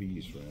 but it could be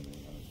used for anything.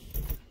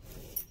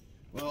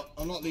 Well,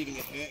 I'm not leaving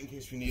it here in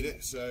case we need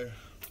it. So,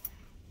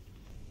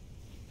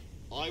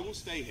 I will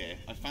stay here.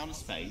 I found a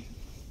spade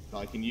that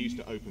I can use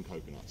to open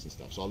coconuts and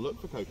stuff. So I'll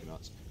look for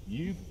coconuts.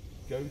 You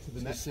go to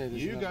the next.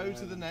 You go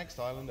to the next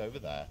island over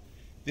there.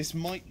 This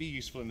might be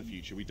useful in the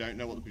future. We don't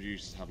know what the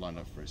producers have lined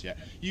up for us yet.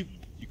 You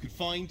could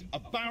find a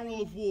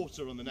barrel of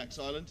water on the next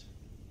island.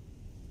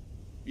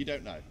 You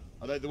don't know.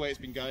 Although the way it's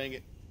been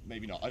going,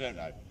 maybe not. I don't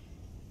know.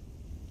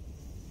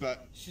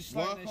 But it's just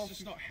like it's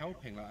just not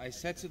helping. Like I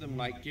said to them,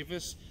 like give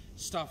us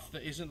stuff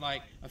that isn't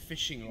like a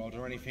fishing rod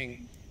or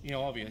anything, you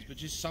know, obvious, but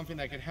just something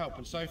that could help.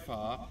 And so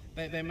far,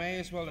 they may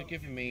as well have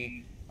given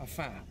me a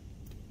fan.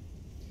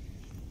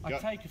 I'd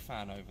take a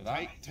fan over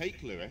that.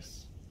 Take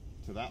Lewis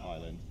to that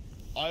island.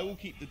 I will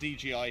keep the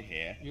DJI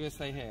here. You're gonna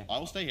stay here? I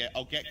will stay here.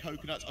 I'll get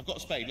coconuts. I've got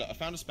a spade. Look, I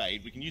found a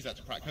spade. We can use that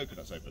to crack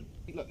coconuts open.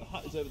 Look, the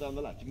hut is over there on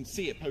the left. You can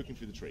see it poking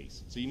through the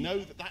trees. So you know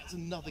that that's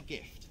another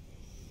gift.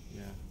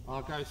 Yeah.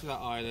 I'll go to that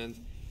island.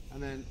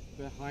 And then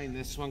behind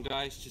this one,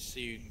 guys, just so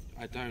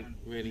I don't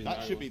really know.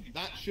 That should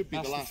be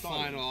the last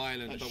final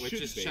island, but we're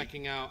just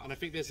checking out. And I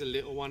think there's a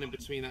little one in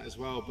between that as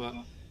well, but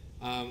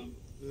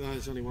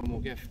there's only one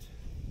more gift.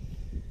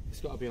 It's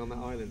got to be on that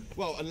island.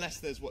 Well, unless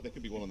there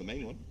could be one on the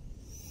main one.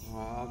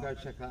 I'll go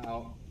check that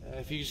out.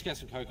 If you just get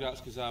some coconuts,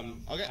 because I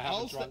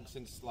haven't drunk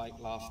since like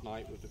last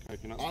night with the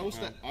coconuts. I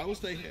will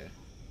stay here.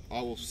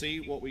 I will see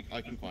what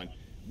I can find.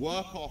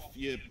 Work off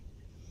your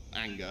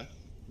anger.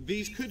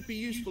 These could be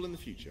useful in the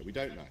future. We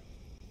don't know.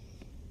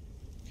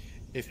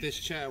 If this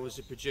chair was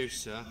a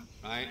producer,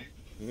 right?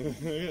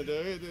 Honestly,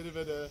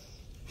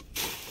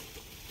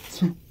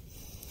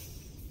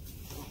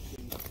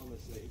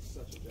 it's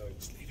such a joke.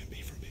 Just leave it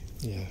be for a bit.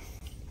 Yeah.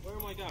 Where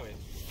am I going?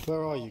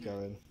 Where are you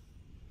going?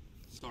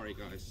 Sorry,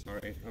 guys.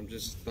 Sorry, I'm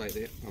just like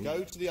it.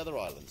 Go to the other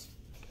islands.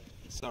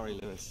 Sorry,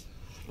 Lewis.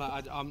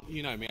 Like,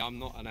 you know me. I'm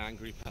not an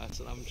angry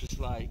person. I'm just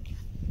like.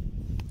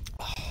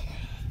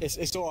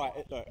 It's all right.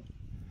 Look.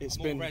 It's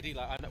been already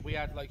like we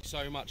had like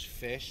so much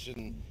fish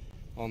and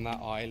on that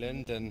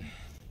island and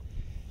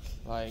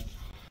like,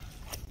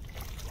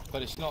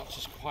 but it's not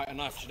just quite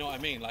enough. Do you know what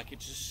I mean? Like it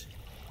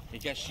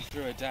gets you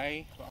through a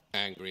day.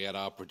 Angry at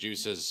our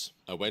producers,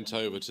 I went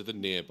over to the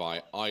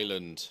nearby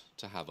island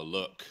to have a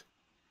look.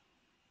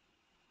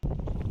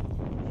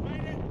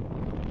 Made it.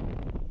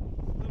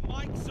 The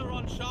mics are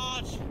on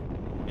charge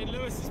in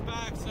Lewis's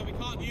bag, so we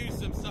can't use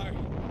them. So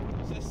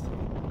just.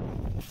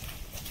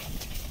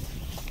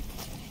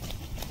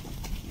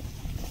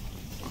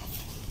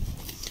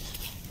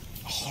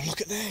 Oh,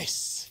 look at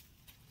this!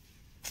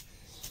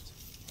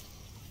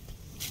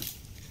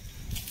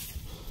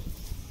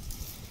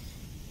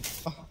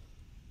 Have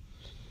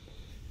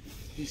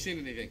you seen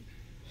anything?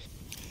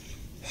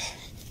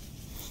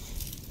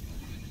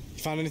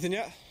 You found anything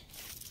yet?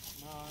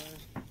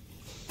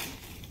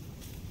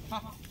 No.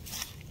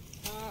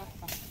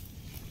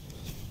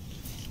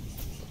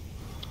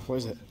 What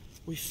is it?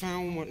 We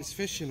found one. It's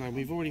fishing line.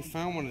 We've already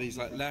found one of these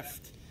like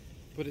left,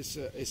 but it's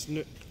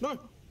no.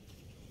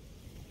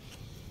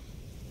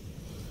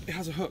 It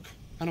has a hook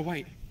and a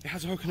weight. It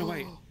has a hook and a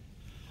weight.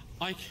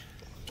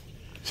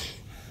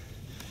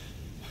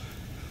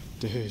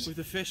 Dude. With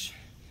the fish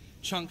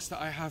chunks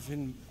that I have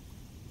in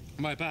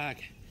my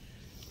bag.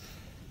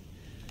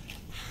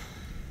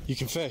 You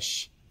can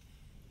fish,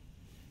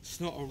 It's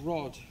not a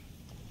rod.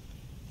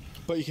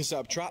 but you can set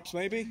up traps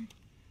maybe?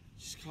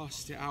 Just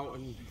cast it out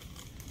and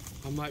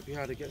I might be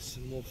able to get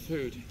some more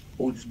food.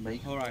 Or just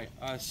make. All right,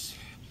 it's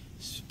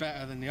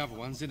better than the other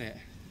ones, isn't it?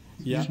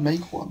 Yeah. Just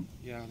make one.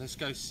 Yeah, let's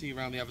go see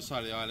around the other side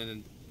of the island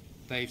and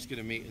Dave's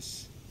gonna meet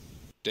us.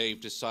 Dave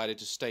decided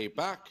to stay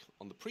back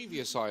on the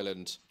previous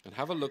island and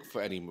have a look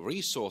for any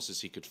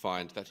resources he could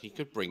find that he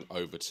could bring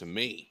over to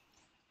me.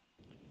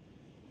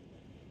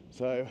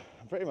 So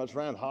I'm pretty much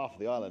around half of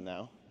the island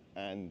now,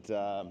 and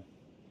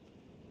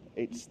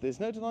there's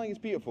no denying it's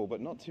beautiful, but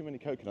not too many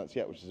coconuts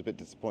yet, which is a bit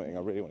disappointing. I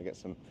really want to get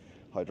some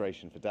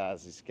hydration for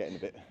Daz. He's getting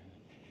a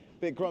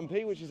bit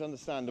grumpy, which is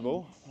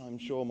understandable. I'm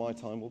sure my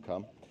time will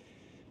come.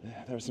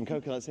 There are some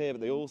coconuts here, but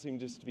they all seem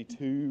just to be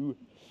too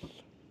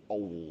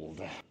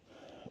old.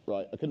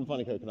 Right, I couldn't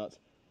find any coconuts,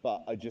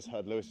 but I just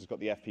heard Lewis has got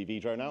the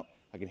FPV drone out.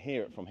 I can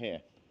hear it from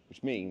here,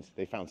 which means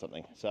they found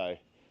something. So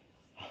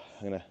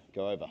I'm gonna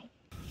go over.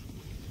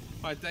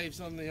 Right, Dave's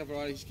on the other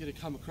island. He's gonna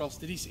come across.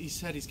 He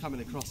said he's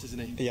coming across,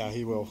 isn't he? Yeah,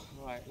 he will.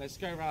 Right, let's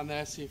go around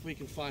there, see if we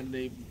can find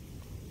any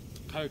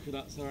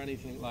coconuts or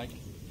anything like.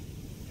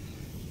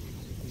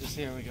 Just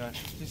here we go.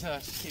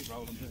 Just keep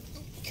rolling.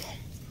 Okay.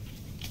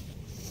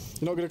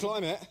 You're not going to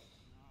climb it?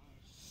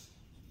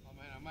 I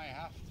mean, I may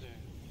have to.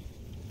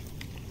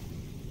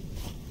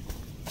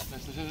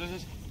 Listen.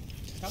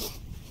 Come.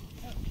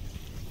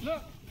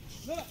 Look!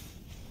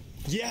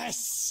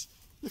 Yes!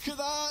 Look at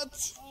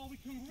that! Oh, we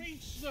can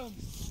reach them!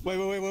 Wait.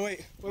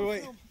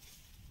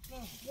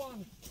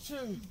 1,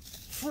 2,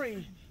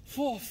 3,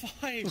 4,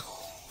 5.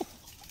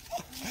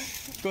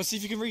 Go on, see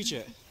if you can reach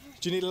it.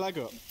 Do you need a leg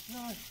up?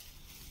 No.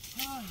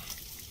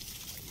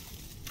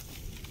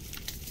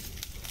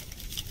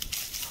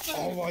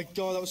 Oh my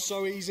god, that was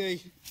so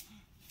easy.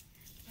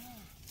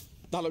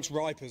 That looks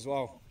ripe as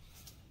well.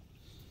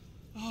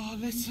 Oh,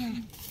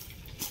 listen.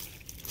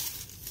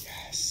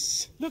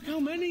 Yes. Look how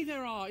many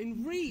there are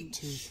in reach.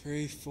 2,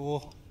 3,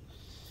 4.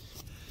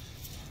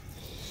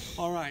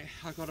 All right,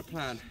 I got a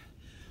plan.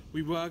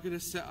 We were going to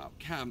set up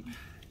camp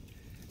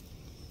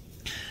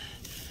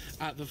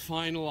at the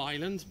final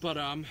island, but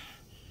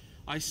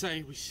I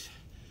say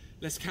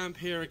let's camp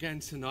here again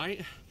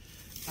tonight.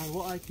 And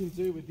what I can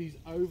do with these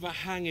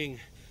overhanging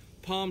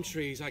palm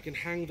trees, I can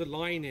hang the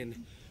line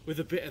in with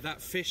a bit of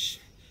that fish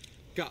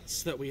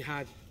guts that we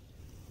had.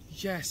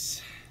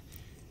 Yes,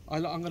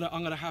 I'm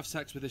gonna have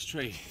sex with this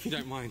tree, if you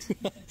don't mind.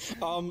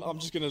 I'm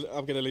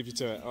gonna leave you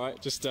to it. All right,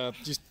 just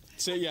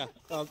see. Yeah,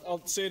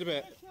 I'll see you in a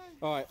bit.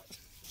 All right.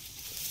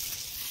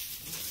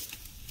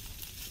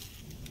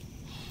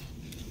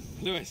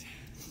 Lewis.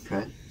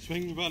 Okay.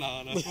 Swing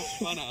banana,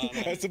 banana.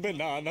 It's a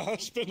banana,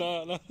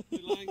 banana. You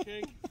Lion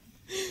King?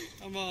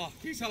 Can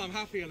you tell I'm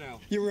happier now?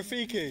 You're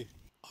Rafiki.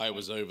 I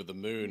was over the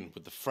moon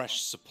with the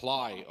fresh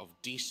supply of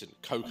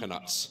decent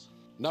coconuts,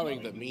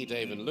 knowing that me,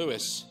 Dave and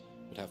Lewis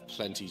would have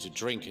plenty to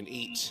drink and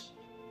eat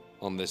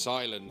on this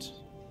island.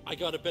 I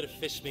got a bit of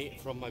fish meat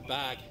from my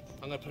bag.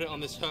 I'm gonna put it on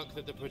this hook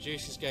that the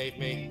producers gave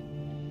me.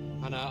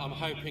 And I'm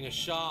hoping a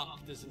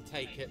shark doesn't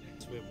take it.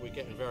 We're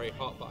getting very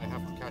hot, but I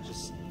have to catch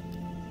us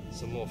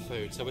some more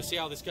food. So we'll see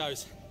how this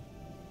goes.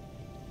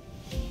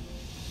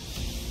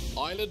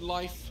 Island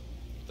life,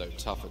 though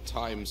tough at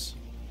times,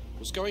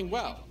 was going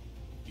well.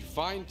 You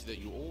find that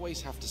you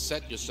always have to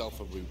set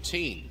yourself a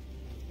routine,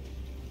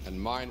 and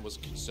mine was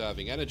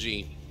conserving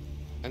energy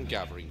and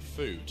gathering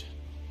food.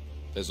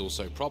 There's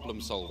also problem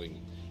solving,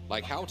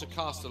 like how to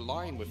cast a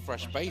line with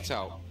fresh bait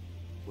out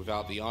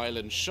without the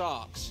island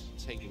sharks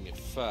taking it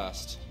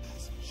first.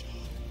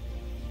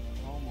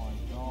 Oh my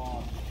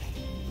god.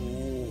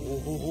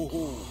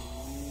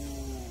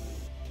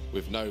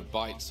 With no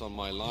bites on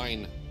my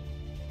line,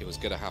 it was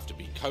gonna have to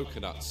be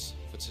coconuts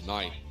for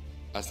tonight.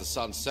 As the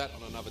sun set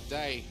on another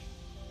day,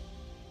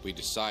 we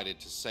decided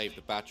to save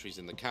the batteries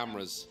in the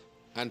cameras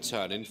and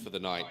turn in for the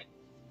night,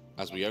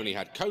 as we only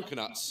had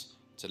coconuts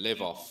to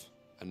live off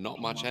and not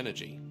much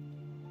energy.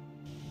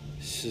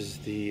 This is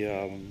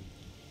the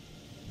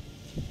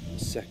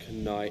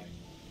second night,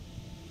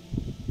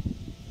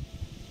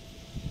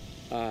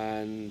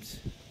 and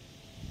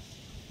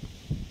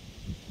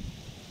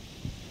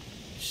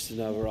just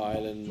another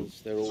island.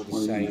 They're all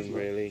the same,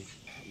 really.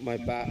 My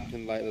back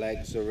and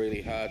legs are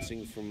really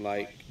hurting from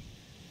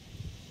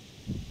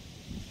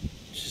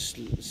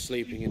just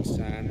sleeping in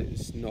sand.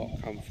 It's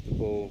not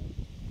comfortable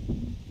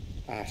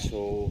at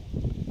all.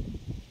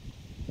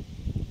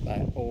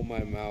 All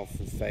my mouth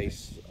and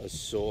face are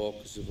sore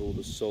because of all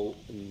the salt,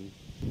 and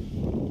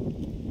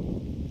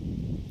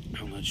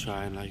I'm gonna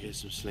try and get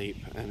some sleep.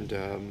 And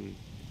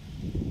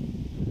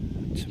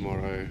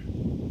tomorrow,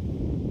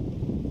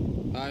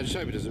 I just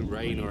hope it doesn't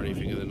rain or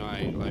anything in the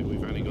night.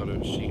 We've only got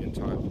a sheet and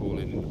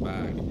tarpaulin in the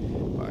bag,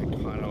 but I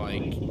kind of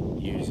like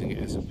using it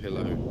as a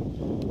pillow.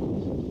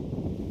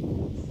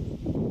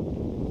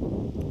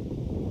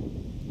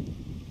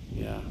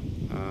 Yeah.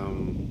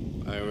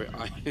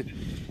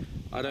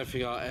 I don't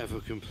think I'll ever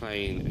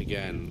complain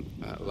again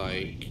at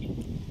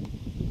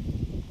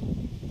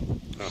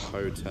A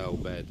hotel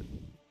bed.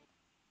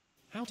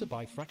 How to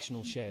buy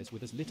fractional shares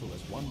with as little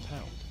as £1.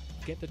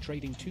 Get the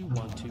trading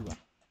 212 app.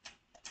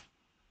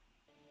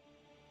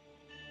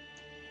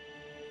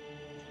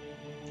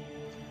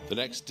 The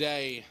next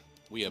day,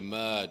 we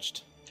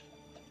emerged.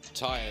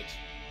 Tired,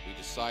 we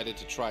decided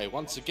to try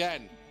once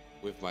again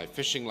with my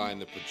fishing line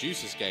the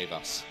producers gave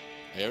us.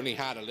 I only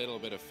had a little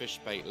bit of fish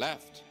bait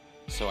left,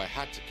 so I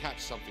had to catch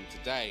something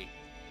today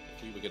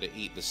if we were going to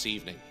eat this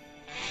evening.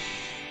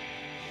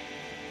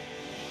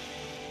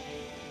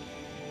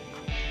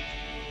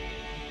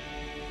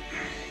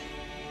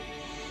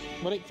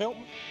 Monique, film.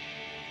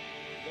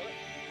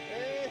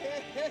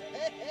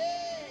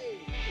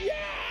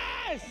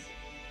 Yes!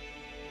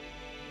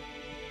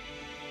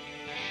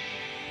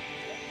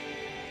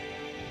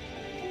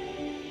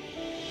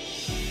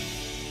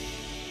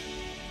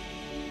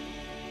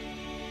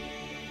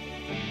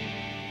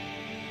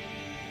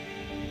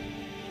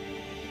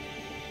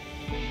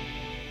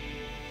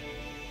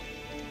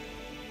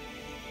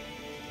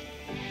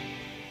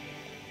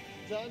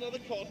 Is that another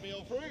cod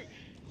meal fruit?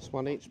 Just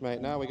one each,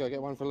 mate. Now we gotta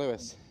get one for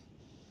Lewis.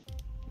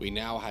 We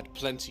now had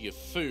plenty of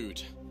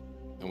food,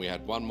 and we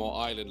had one more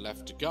island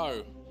left to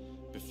go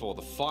before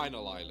the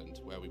final island,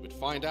 where we would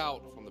find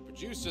out from the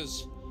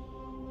producers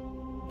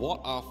what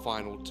our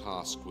final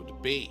task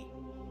would be.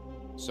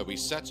 So we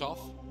set off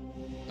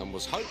and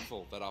was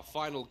hopeful that our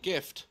final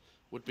gift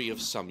would be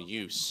of some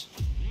use.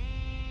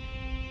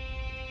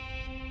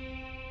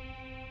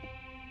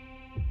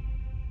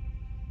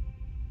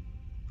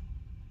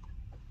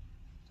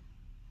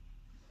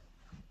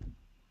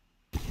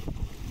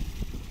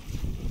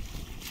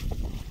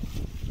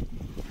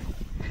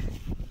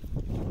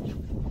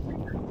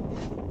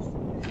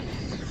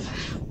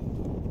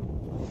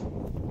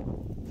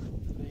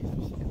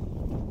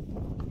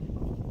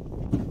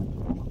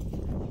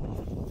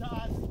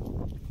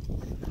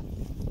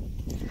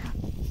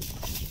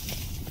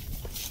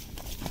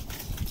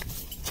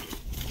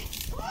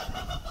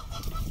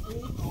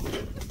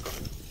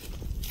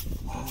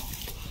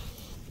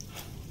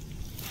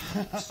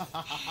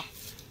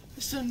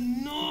 It's a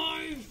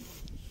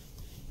knife!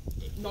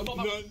 No, not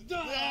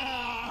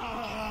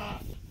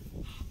that.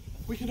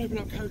 We can open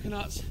up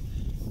coconuts.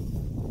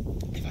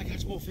 If I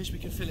catch more fish, we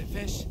can fillet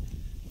fish.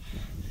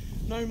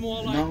 No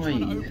more like trying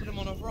to open them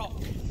on a rock.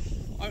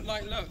 Look,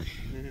 like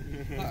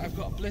I've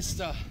got a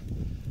blister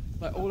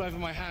like all over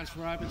my hands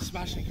from where I've been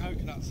smashing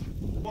coconuts.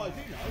 What I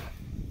do know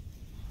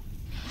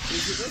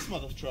is that this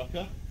mother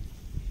trucker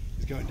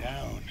is going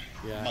down.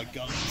 Yeah. My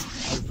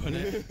guns. Open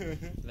it.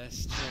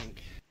 Let's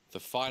drink. The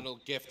final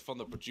gift from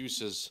the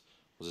producers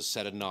was a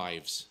set of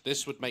knives.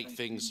 This would make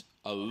things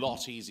a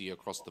lot easier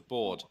across the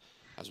board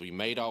as we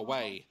made our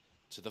way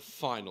to the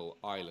final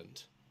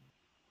island.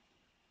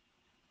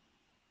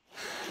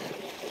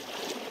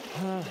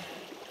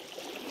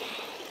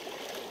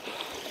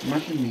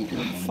 Imagine me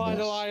doing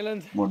Final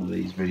island. one of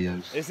these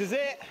videos. This is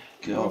it.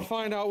 We'll God.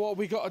 find out what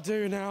we got to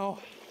do now.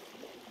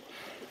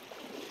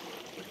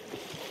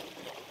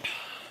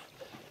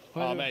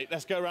 Oh, mate,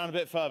 let's go around a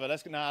bit further.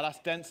 Nah, that's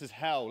dense as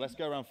hell. Let's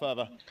go around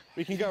further.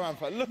 We can go around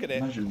further. Look at it.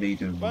 Imagine me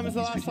doing When one was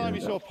of the these last time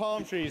you videos. saw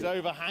palm trees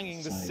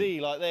overhanging the Same.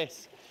 sea like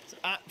this? It's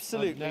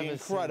absolutely never seen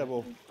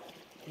incredible.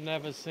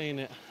 Never seen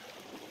it.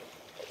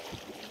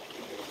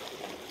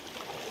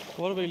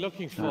 What are we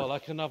looking for?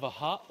 Like another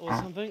hut or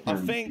something? I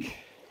think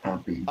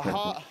That'd be a incredible.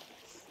 hut,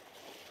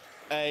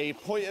 a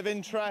point of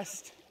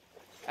interest,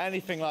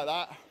 anything like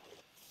that.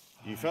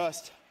 You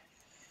first.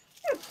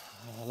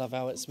 I love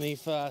how it's me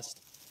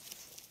first.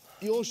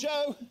 Your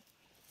show.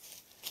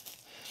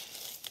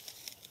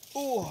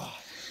 Oh,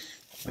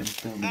 Been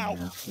filming Ow.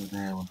 now for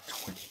an hour and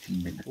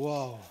 20 minutes.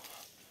 Whoa.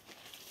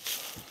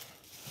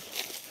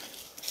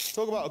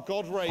 talk about a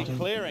God Ray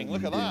clearing.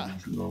 Look at that.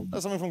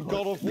 That's something from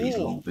God of These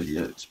War. long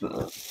videos,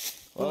 but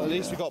Well, at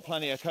least we've got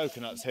plenty of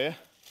coconuts here.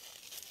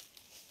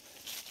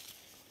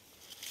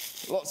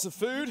 Lots of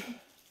food.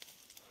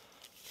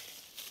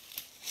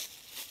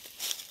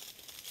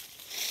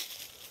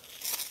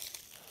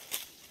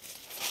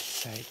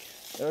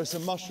 There are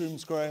some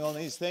mushrooms growing on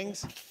these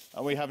things,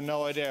 and we have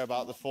no idea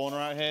about the fauna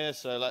out here,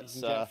 so let's...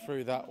 Get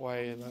through that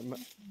way. And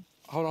then...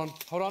 Hold on,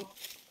 hold on.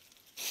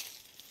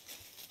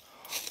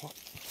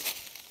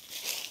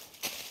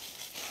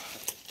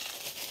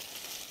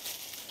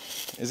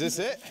 Is this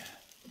it?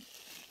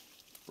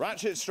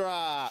 Ratchet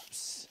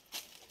straps.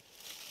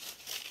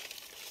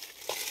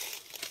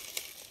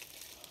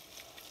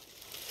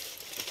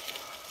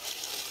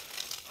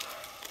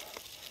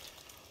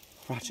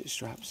 Ratchet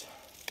straps.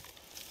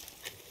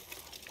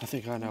 I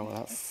think I know what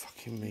that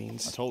fucking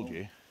means. I told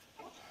you.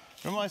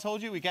 Remember I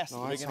told you? We guessed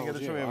No, at I the beginning of the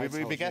told you, trip. I We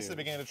told guessed you. at the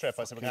beginning of the trip.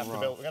 I said we're Fucking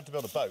gonna have to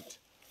build a boat.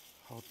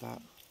 Hold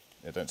that.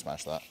 Yeah, don't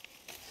smash that.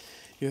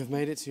 You have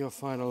made it to your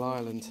final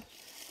island,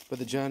 but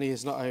the journey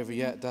is not over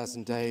yet, Daz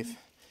and Dave.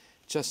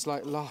 Just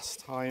like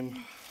last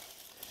time.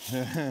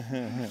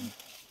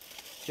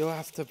 You'll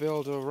have to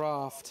build a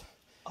raft,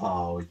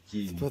 oh,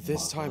 you. but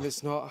this time mother-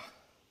 it's not.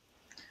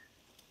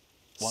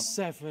 What?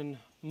 7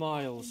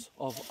 miles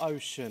of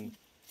ocean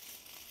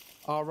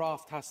our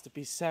raft has to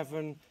be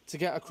to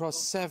get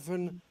across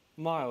 7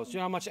 miles. Do you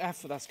know how much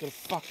effort that's gonna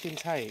fucking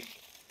take?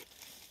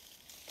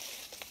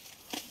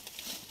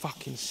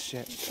 Fucking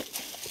shit.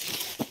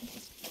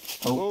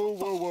 Whoa,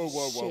 whoa, whoa,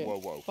 whoa, whoa, whoa,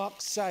 whoa.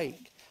 Fuck's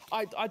sake.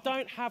 I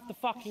don't have the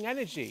fucking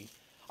energy.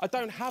 I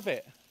don't have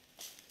it.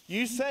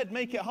 You said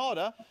make it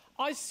harder.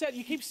 I said,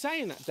 you keep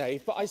saying that,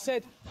 Dave, but I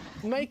said,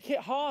 make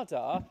it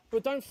harder,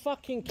 but don't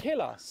fucking kill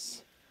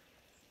us.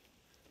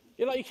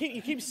 You're like,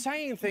 you keep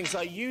saying things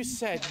like you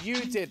said,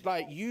 you did,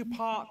 like you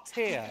parked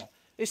here.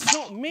 It's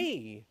not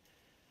me.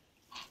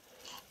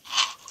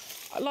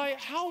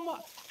 Like,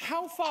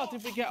 how far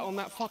did we get on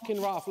that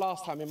fucking raft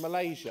last time in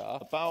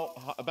Malaysia?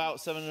 About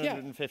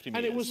 750 meters.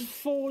 And it was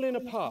falling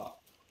apart.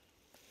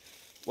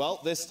 Well,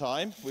 this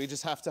time, we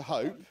just have to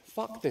hope.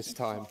 Fuck this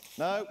time.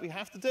 No, we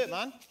have to do it,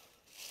 man.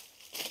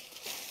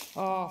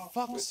 Oh,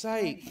 fuck's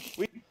sake.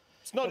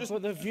 It's not just...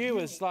 But the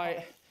viewers,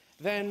 like,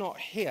 they're not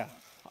here,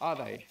 are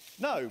they?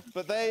 No,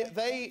 but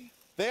they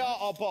are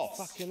our boss.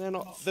 Fucking, they're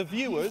not... The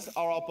viewers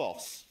are our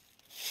boss.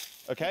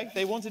 Okay?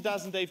 They wanted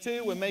Daz and Dave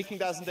 2. We're making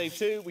Daz and Dave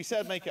 2. We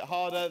said make it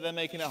harder. They're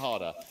making it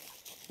harder.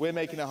 We're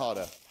making it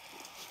harder.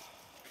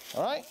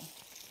 All right?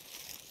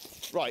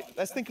 Right,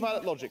 let's think about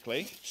it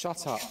logically.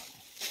 Shut up.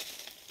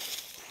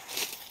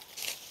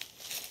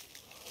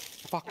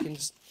 Fucking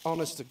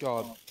honest to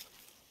God.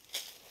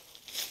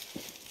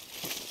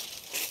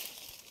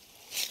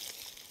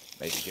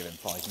 Maybe give him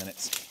 5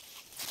 minutes.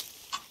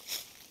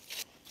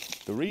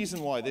 The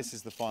reason why this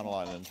is the final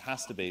island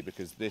has to be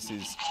because this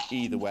is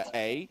either where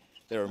A,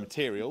 there are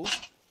materials,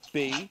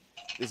 B,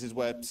 this is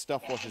where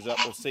stuff washes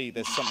up, or C,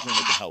 there's something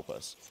that can help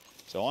us.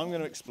 So I'm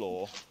going to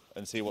explore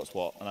and see what's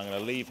what, and I'm going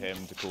to leave him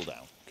to cool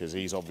down, because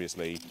he's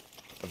obviously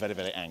very,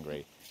 very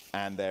angry.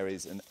 And there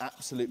is an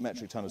absolute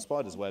metric ton of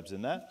spiders' webs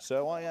in there,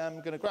 so I am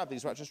going to grab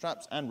these ratchet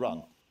straps and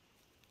run.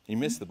 He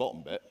missed the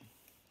bottom bit.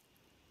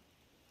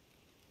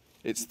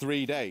 It's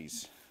 3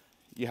 days.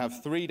 You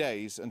have 3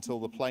 days until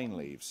the plane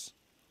leaves.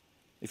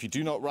 If you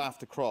do not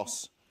raft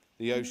across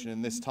the ocean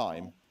in this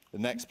time, the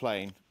next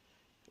plane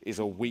is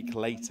a week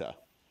later.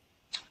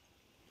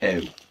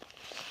 Oh.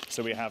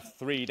 So we have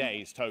 3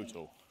 days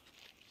total.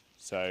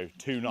 So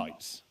 2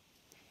 nights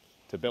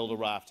to build a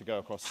raft to go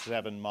across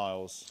 7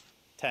 miles,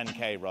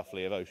 10k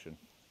roughly of ocean.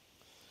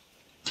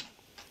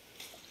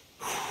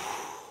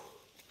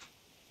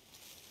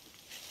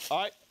 All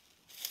right.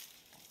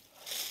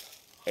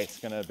 It's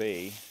going to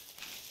be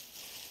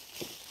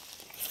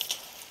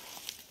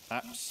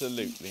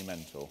absolutely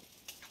mental.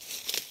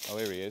 Oh,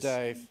 here he is.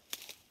 Dave.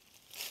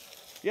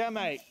 Yeah,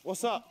 mate.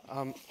 What's up?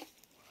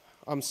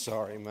 I'm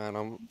sorry,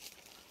 man.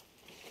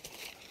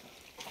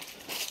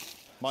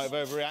 Might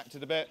have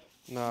overreacted a bit.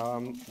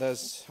 No,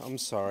 I'm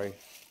sorry.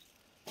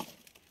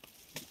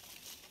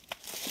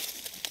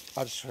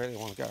 I just really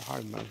want to go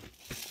home, man.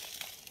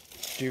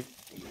 Do you...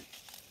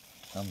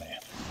 Come here.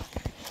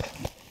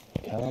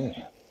 Come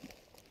here.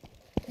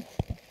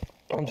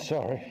 I'm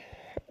sorry.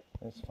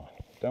 It's fine.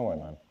 Don't worry,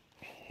 man.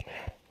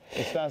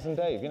 It's Daz and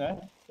Dave, you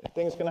know.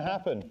 Things can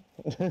happen.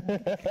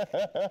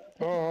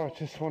 Oh, I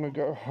just want to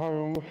go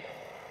home.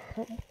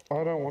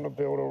 I don't want to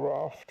build a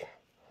raft.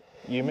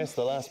 You missed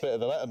the last bit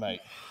of the letter,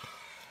 mate.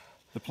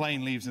 The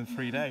plane leaves in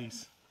 3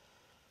 days.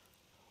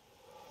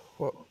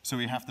 What? So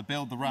we have to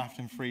build the raft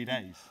in 3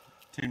 days.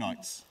 2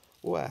 nights.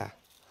 Where?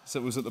 So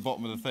it was at the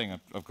bottom of the thing.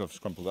 I've got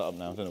crumpled that up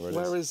now. I don't know where it is.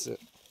 Where is it?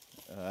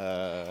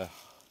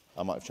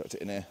 I might have chucked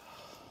it in here.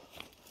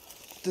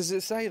 Does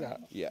it say that?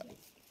 Yeah.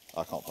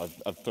 I can't.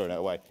 I've thrown it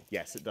away.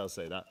 Yes, it does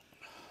say that.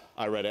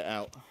 I read it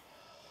out.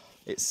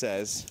 It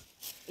says...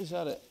 Is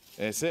that it?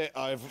 It's it.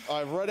 I've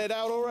read it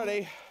out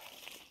already.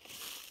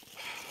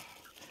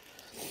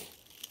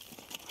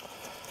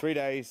 3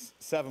 days,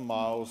 7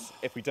 miles.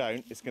 If we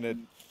don't, it's going to...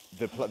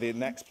 The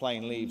next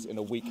plane leaves in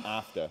a week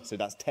after, so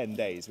that's 10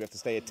 days. We have to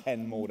stay here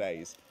 10 more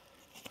days,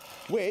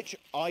 which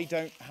I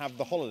don't have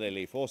the holiday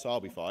leave for, so I'll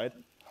be fired.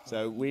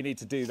 So we need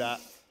to do that.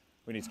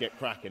 We need to get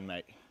cracking,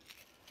 mate.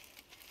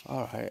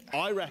 All right.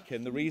 I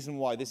reckon the reason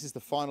why this is the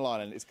final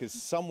island is because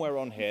somewhere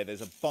on here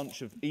there's a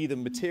bunch of either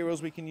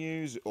materials we can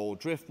use or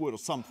driftwood or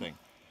something.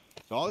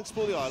 So I'll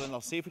explore the island,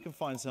 I'll see if we can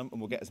find some, and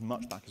we'll get as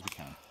much back as we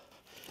can.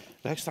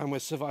 Next time we're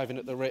surviving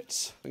at the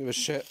Ritz. Think of a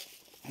shit.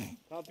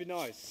 That'd be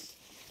nice.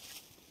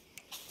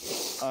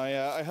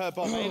 I heard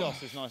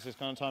Barbados is nice this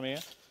kind of time of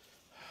year.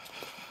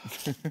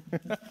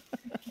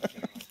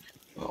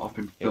 Well, I've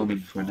been filming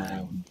for an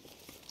hour and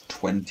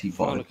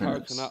 25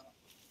 minutes. Coconut.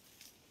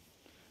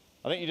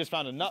 I think you just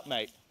found a nut,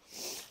 mate.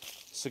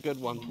 It's a good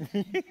one.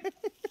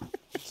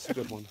 It's a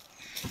good one.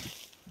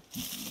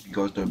 You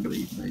guys don't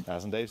believe me.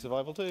 Daz and Dave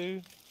Survival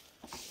 2.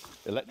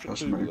 Electric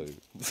Trust Boogaloo.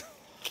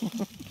 me.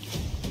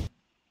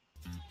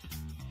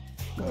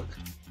 Look.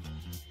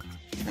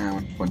 An hour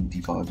and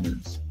 25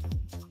 minutes.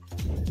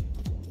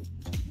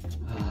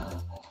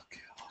 Oh,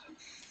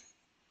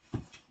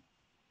 God.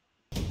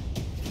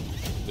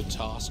 The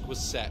task was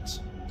set.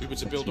 We were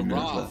to build a 15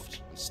 minutes raft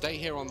left. and stay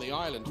here on the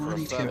island for I a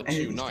need to further edit 2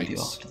 this video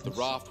nights. after The this.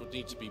 raft would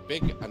need to be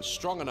big and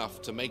strong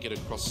enough to make it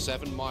across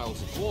 7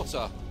 miles of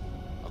water,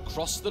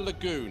 across the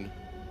lagoon,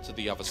 to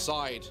the other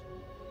side,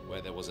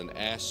 where there was an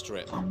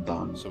airstrip. I'm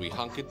done. So we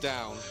hunkered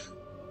down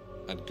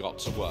and got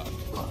to work.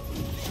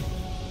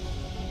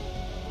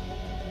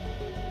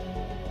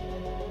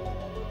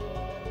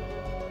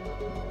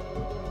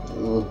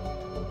 Ugh.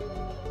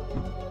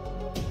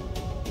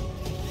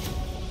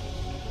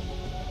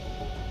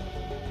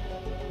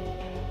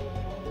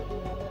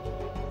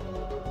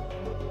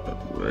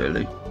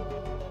 Really?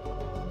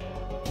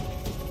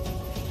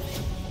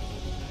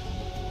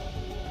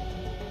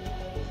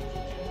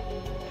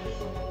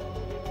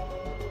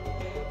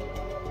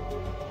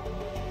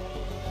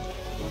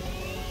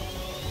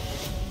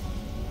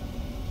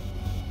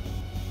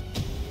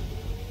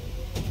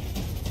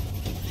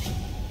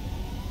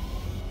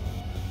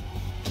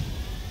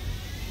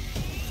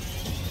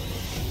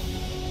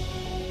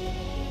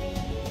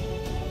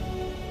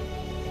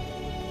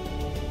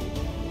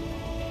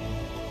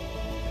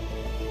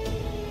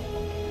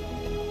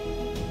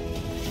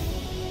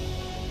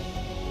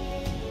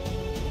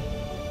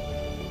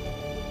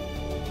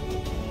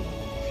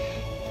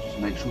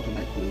 Make sure to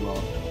make the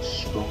raft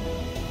stronger.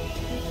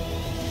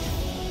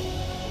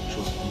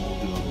 Just more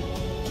durable.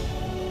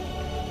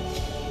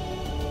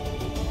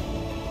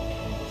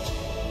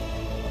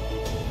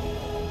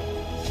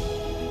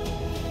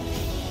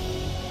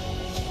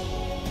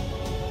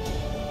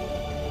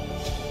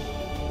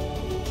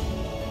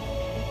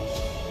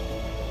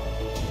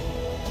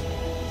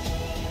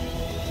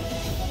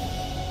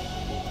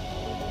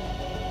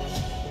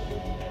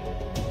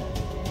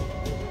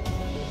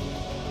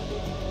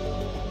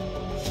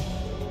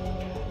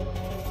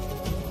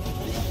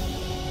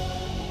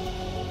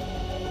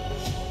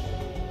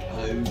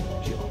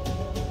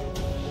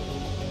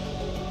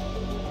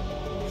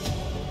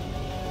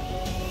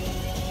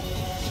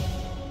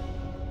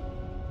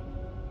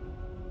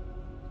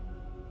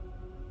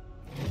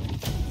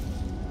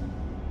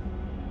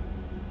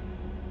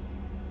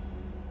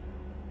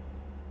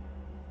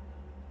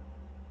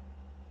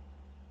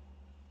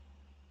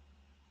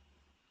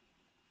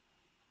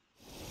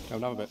 Go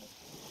another bit.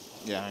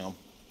 Yeah, hang on.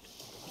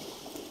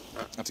 I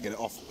have to get it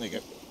off. There you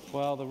go.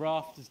 Well, the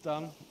raft is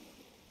done.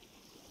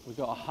 We've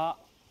got a hut.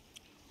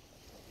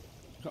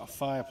 We've got a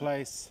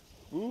fireplace.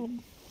 Ooh.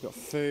 We've got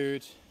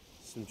food,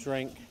 some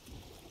drink.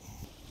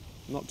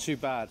 Not too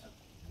bad.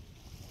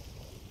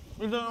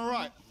 We've done all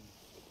right.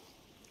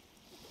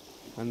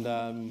 And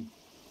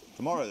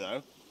tomorrow,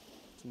 though.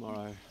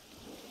 Tomorrow.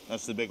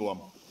 That's the big one.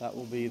 That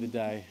will be the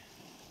day.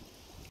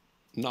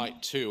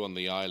 Night 2 on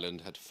the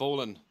island had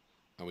fallen,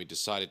 and we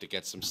decided to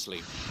get some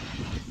sleep.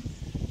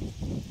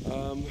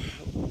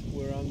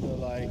 We're under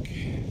like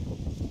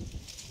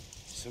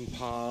some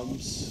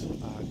palms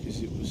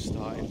because it was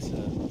starting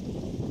to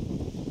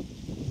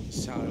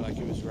sound like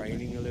it was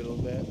raining a little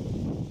bit.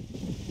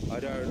 I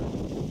don't know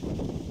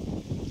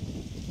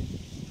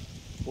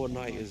what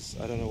night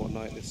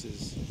this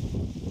is.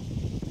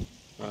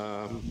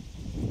 I'm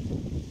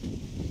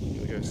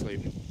gonna go to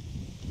sleep.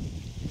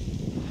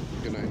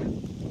 Good night.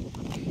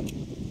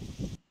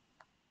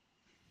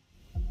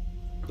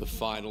 The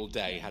final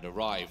day had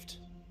arrived.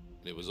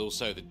 It was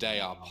also the day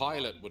our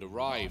pilot would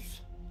arrive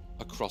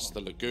across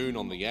the lagoon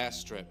on the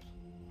airstrip.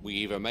 We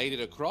either made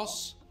it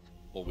across,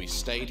 or we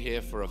stayed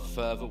here for a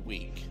further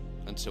week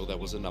until there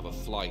was another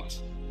flight.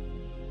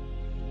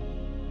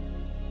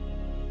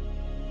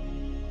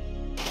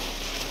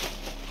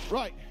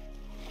 Right.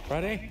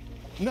 Ready?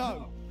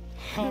 No.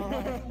 All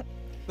right.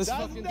 Let's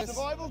fucking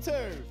survival 2.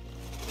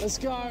 Let's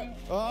go.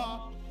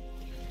 All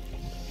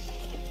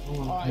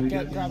right,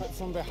 grab it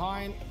from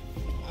behind.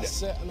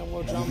 That's it, and then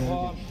we'll jump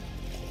on.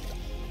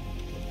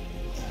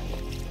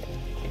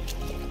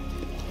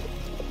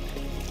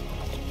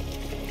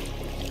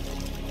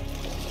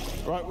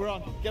 Right, we're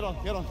on. Get on,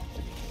 get on.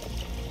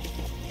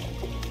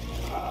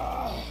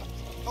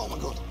 Oh my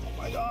god. Oh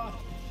my god.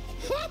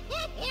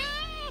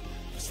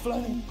 It's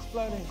floating, it's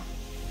floating.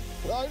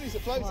 Oh, is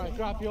it floating? All right,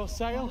 grab your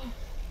sail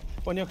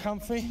when you're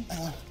comfy.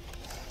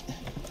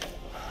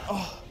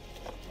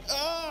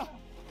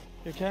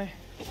 You okay?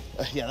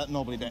 Yeah, that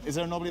knobbly bit. Is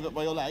there a knobbly bit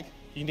by your leg?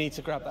 You need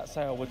to grab that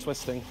sail, we're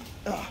twisting.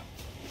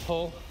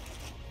 Pull.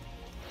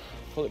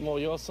 Pull it more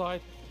your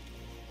side.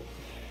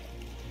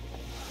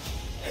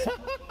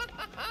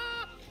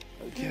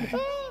 Okay.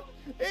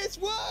 It's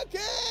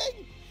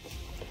working!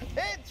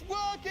 It's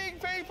working,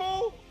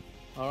 people!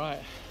 All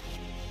right.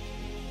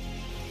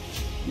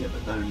 Yeah,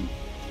 but don't.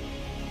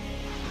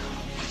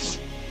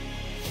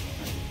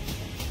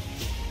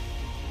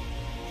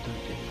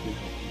 Don't get too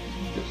happy.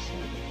 You just said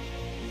it.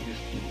 You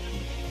just mentioned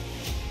it.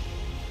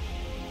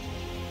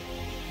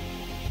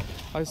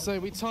 I say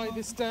we tie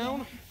this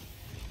down.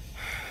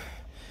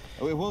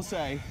 We will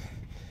say,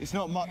 it's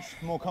not much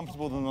more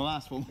comfortable than the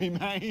last one we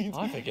made.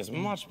 I think it's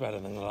much better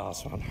than the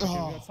last one. We're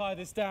going to tie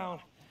this down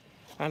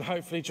and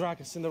hopefully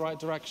drag us in the right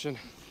direction.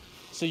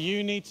 So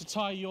you need to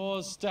tie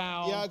yours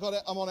down. Yeah, I got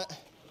it. I'm on it.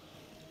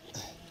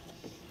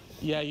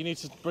 Yeah, you need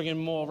to bring in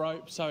more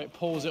rope so it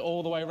pulls it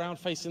all the way around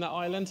facing that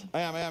island.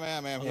 I am.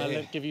 And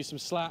then give you some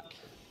slack.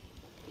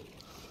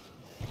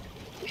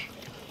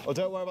 Well,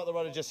 don't worry about the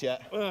rudder just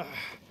yet.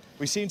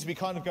 We seem to be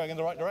kind of going in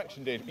the right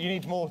direction, dude. You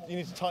need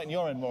to tighten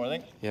your end more, I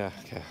think. Yeah,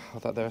 okay.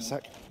 Hold that there a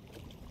sec.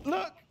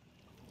 Look!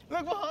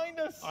 Look behind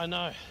us! I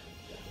know.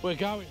 We're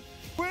going.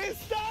 We're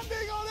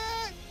standing on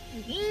it!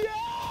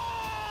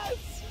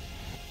 Yes!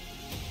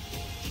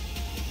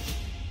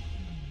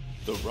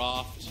 The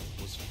raft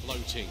was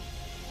floating.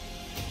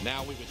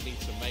 Now we would need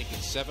to make it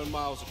 7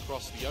 miles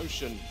across the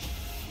ocean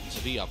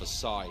to the other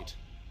side.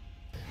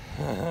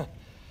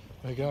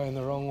 We're going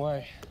the wrong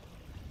way.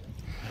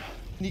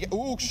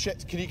 Oh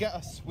shit, can you get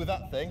us with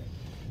that thing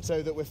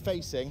so that we're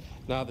facing?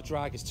 No, the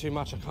drag is too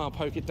much. I can't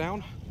poke it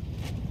down.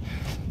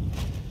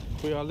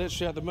 We are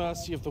literally at the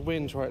mercy of the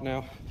wind right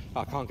now.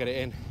 I can't get it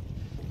in.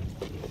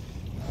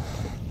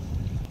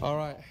 All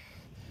right,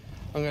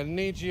 I'm gonna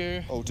need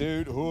you. Oh,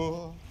 dude.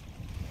 Oh.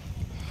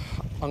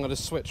 I'm gonna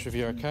switch with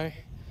you,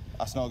 okay?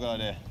 That's not a good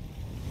idea.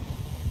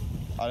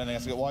 I don't think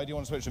that's good. Why do you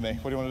want to switch with me?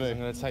 What do you want to do? I'm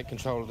gonna take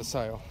control of the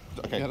sail.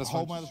 Okay, Yeah, that's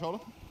hold fine. my other shoulder.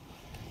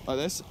 Like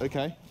this,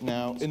 okay.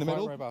 Now, in the quite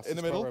middle, robust, in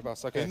the it's quite middle,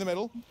 robust, okay. in the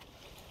middle.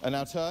 And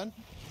now turn.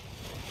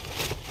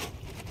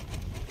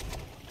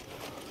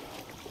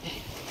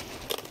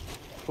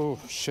 Oh,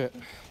 shit.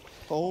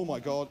 Oh my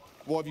God,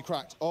 what have you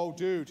cracked? Oh,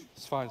 dude.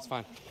 It's fine, it's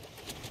fine.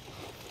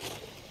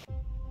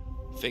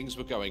 Things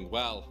were going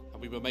well, and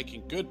we were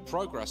making good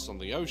progress on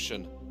the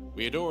ocean.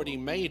 We had already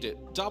made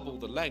it double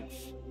the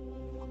length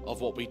of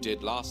what we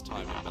did last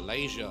time in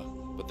Malaysia,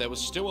 but there was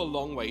still a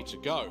long way to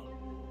go.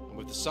 And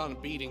with the sun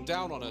beating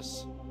down on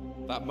us,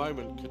 that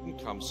moment couldn't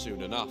come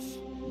soon enough.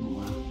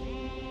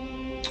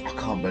 I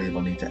can't believe I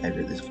need to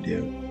edit this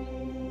video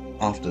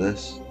after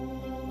this.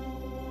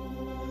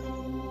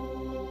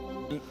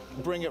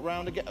 Bring it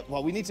round again.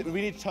 Well, we need to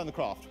turn the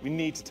craft. We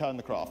need to turn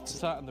the craft.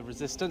 Certain the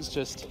resistance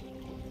just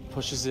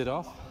pushes it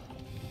off.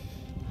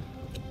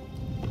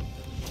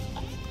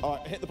 All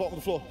right, hit the bottom of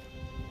the floor.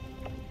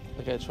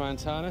 Okay, try and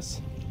turn us.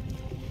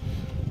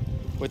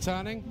 We're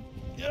turning.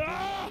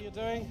 Yeah! What are you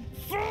doing?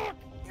 Fuck!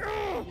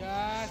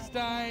 Yes,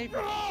 Dave.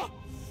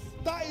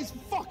 That is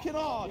fucking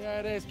hard.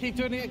 Yeah, it is. Keep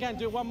doing it again.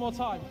 Do it one more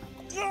time.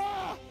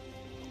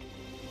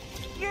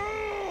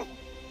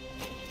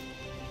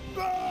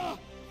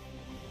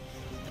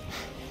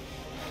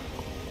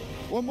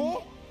 One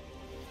more.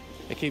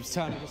 It keeps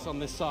turning us on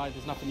this side.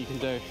 There's nothing you can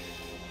do.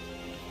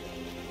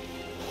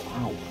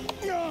 Ow.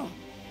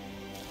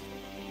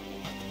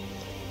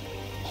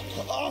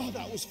 Oh,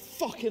 that was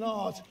fucking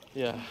hard.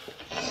 Yeah.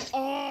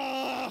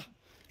 Ah!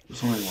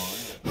 Something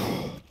like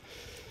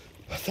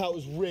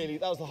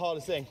That was the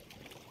hardest thing.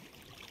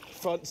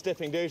 Front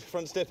stipping, dude.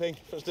 Front stipping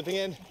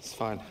in. It's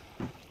fine.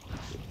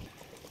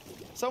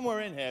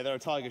 Somewhere in here, there are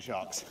tiger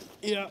sharks.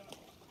 Yeah.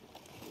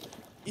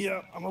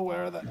 Yeah, I'm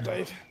aware of that,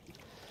 Dave.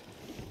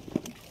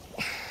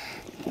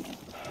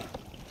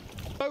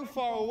 So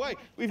far away.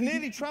 We've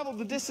nearly travelled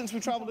the distance we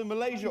travelled in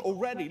Malaysia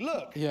already.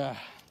 Look. Yeah.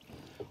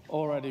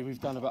 Already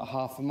we've done about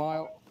half a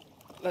mile.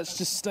 Let's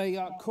just stay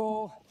out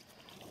cool,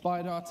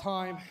 bide our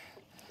time,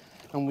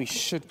 and we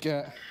should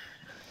get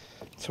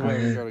to where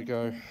we gotta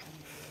go.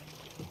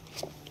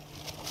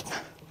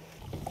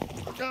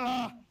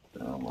 Ah!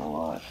 Oh my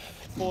life.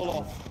 Fall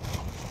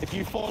off. If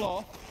you fall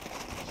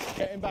off,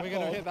 getting back We're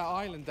gonna on. hit that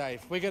island,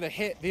 Dave. We're gonna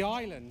hit the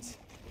island.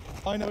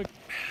 I know.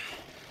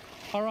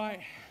 All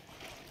right.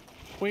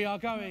 We are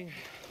going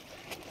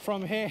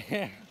from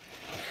here,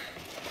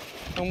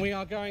 and we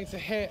are going to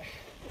hit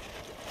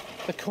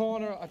the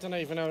corner. I don't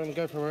even know where I'm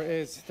going for where it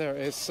is. There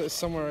it is. So it's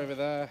somewhere over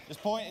there.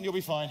 Just point and you'll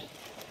be fine.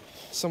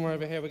 Somewhere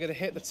over here. We're going to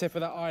hit the tip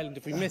of that island.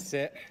 If we miss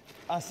it,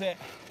 That's it.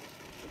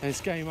 then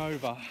it's game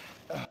over.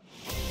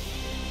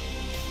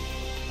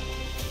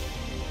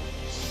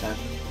 7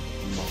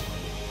 miles.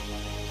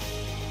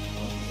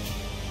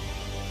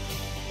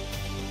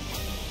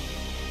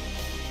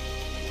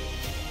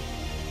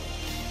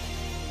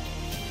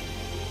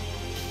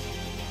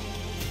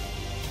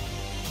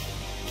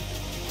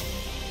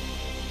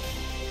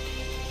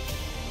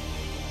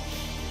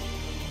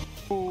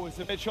 Oh, it's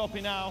a bit choppy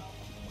now.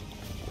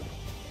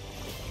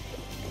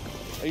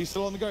 Are you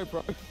still on the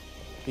GoPro?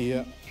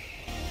 Yeah.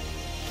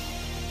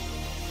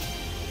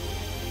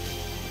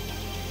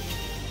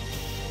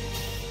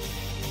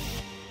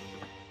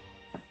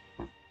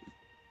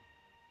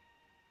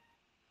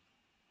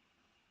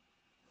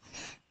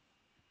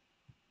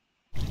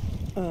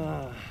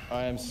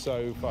 I am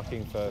so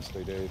fucking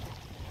thirsty, dude.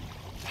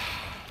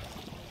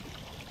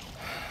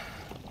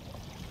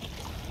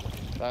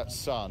 That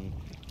sun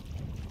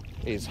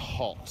is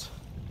hot.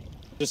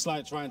 Just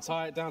like try and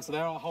tie it down to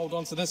there. I'll hold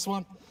on to this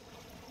one.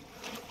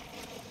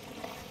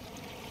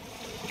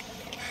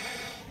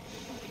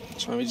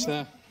 Try and reach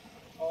there.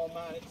 Oh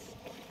man, it's...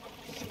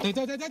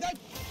 Dave.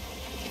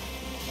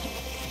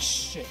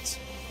 Shit.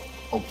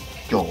 Oh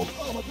God.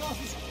 Oh my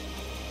glasses!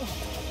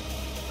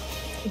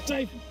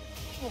 Dave.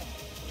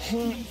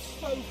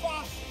 So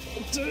fast!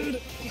 Dude.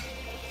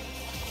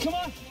 Come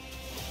on.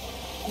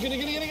 Get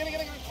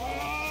it.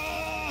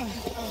 Ah!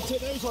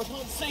 Take those so I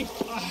can't see.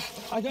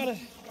 I got it.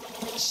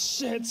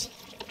 Shit.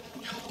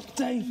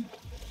 Dave.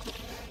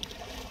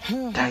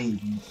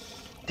 Dave,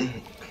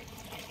 dick.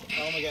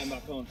 How am I getting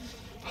back on?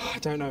 I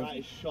don't know. That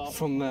is sharp.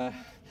 From there.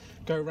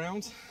 Go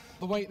round.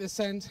 The weight this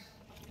end.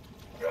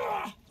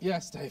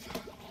 Yes, Dave.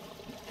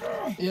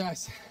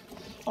 Yes.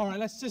 All right,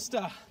 let's just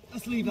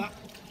let's leave that.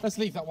 Let's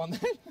leave that one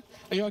then.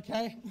 Are you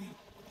okay?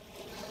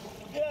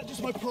 Yeah,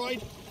 just my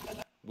pride.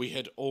 We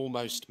had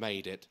almost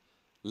made it.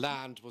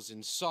 Land was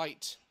in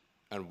sight,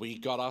 and we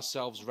got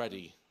ourselves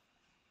ready.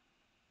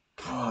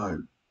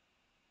 Bro.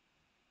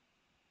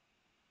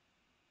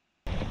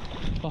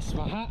 Lost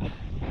my hat.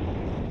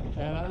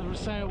 Yeah, that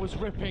sail was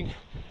ripping,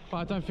 but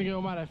I don't think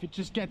it'll matter if it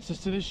just gets us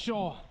to this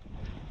shore.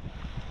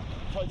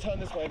 Try to turn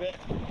this way a bit.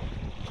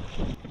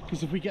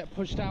 Because if we get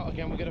pushed out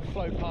again, we're going to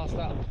float past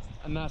that,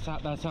 and that's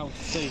out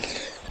to sea.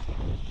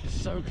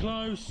 So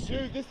close.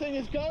 Dude, this thing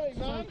is going,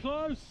 man. So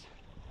close.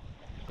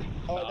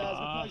 All right, Daz,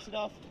 we're close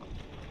enough.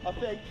 I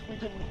think we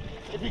can,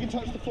 if we can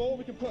touch the floor,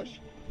 we can push.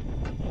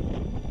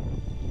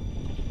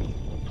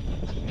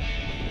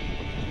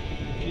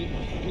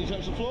 Can you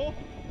touch the floor?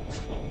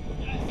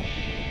 Yes.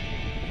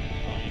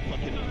 Oh, you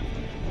fucking...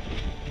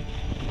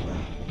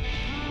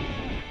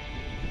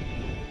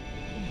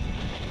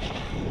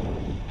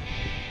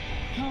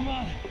 Come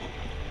on.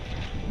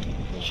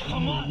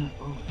 Come on.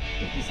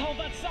 Just hold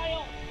that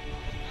sail.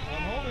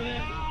 I'm holding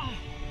it.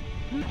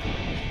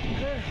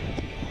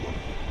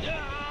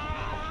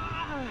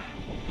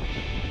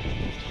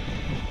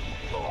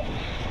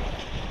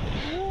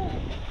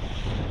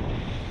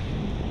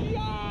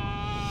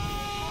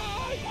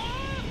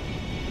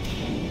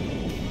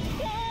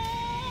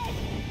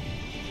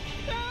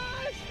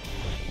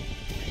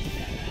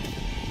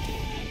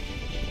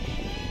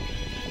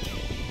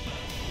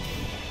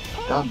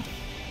 Done.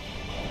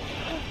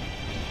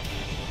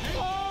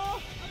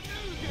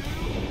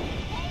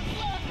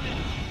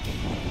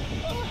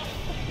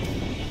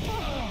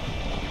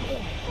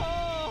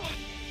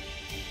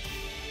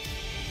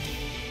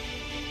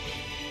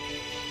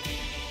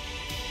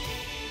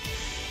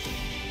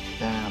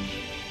 Damn.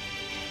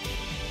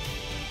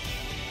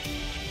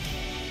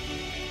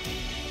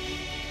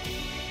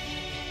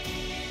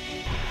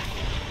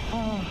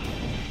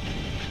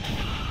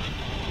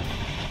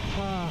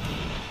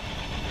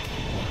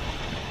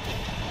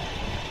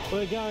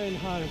 We're going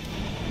home.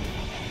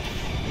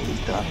 It is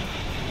done.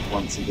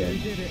 Once again. We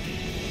did it.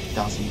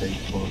 Dozen Day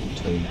Survival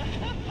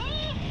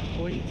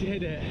 2. We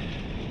did it.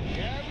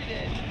 Yeah, we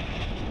did.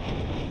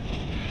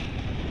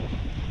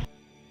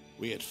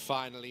 We had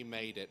finally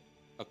made it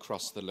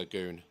across the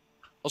lagoon.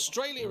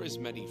 Australia is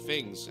many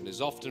things and is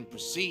often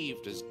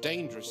perceived as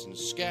dangerous and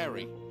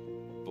scary.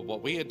 But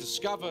what we had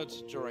discovered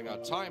during our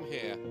time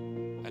here,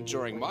 and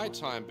during my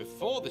time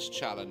before this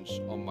challenge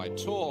on my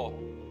tour,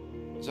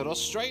 is that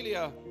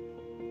Australia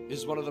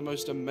is one of the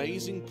most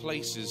amazing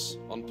places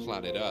on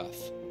planet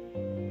Earth.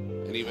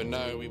 And even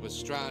though we were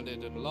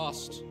stranded and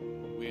lost,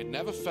 we had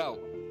never felt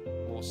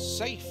more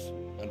safe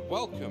and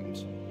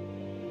welcomed.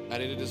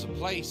 And it is a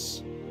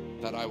place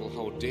that I will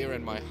hold dear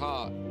in my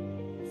heart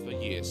for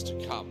years to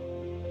come.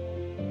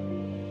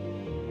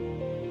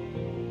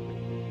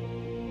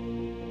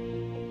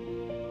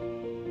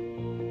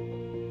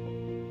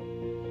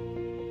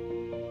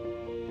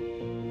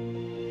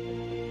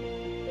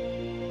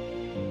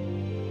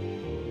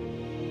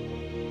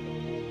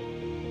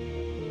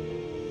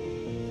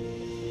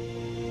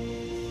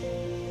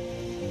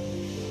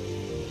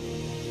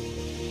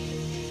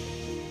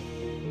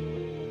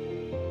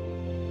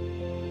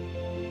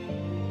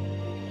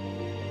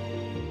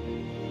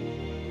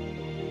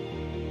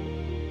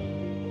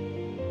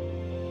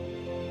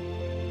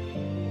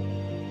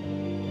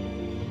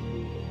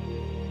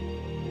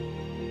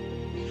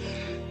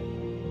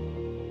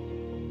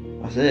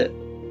 That's it.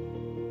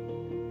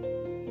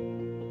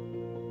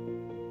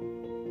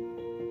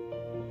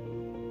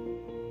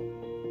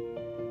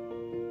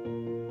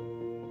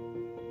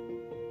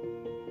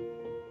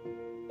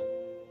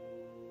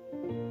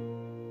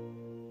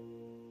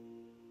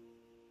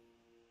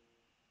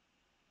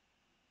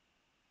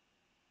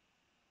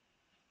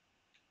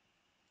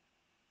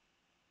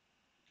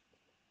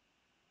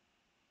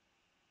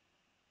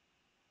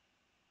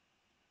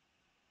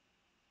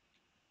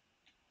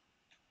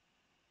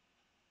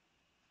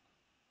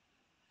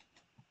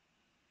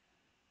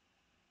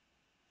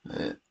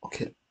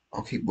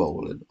 I'll keep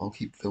rolling. I'll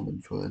keep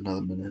filming for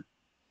another minute.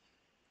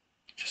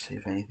 Just see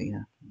if anything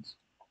happens.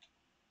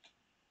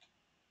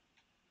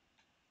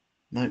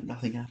 Nope,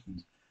 nothing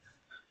happens.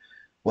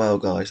 Well,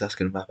 guys, that's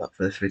going to wrap up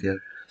for this video.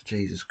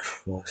 Jesus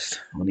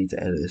Christ, I need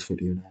to edit this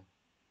video now.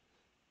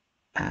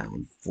 Hour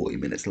and 40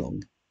 minutes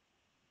long.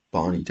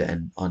 But I need to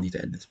end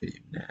this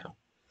video now.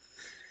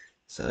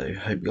 So,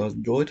 hope you guys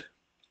enjoyed.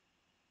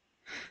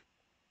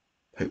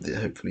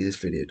 Hopefully this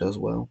video does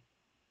well.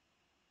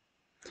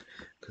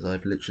 Because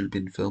I've literally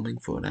been filming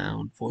for an hour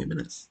and 40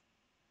 minutes.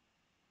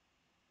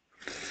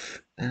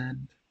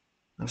 And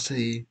I'll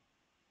see you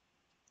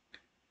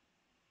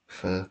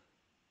for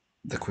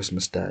the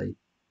Christmas Day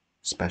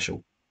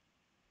special.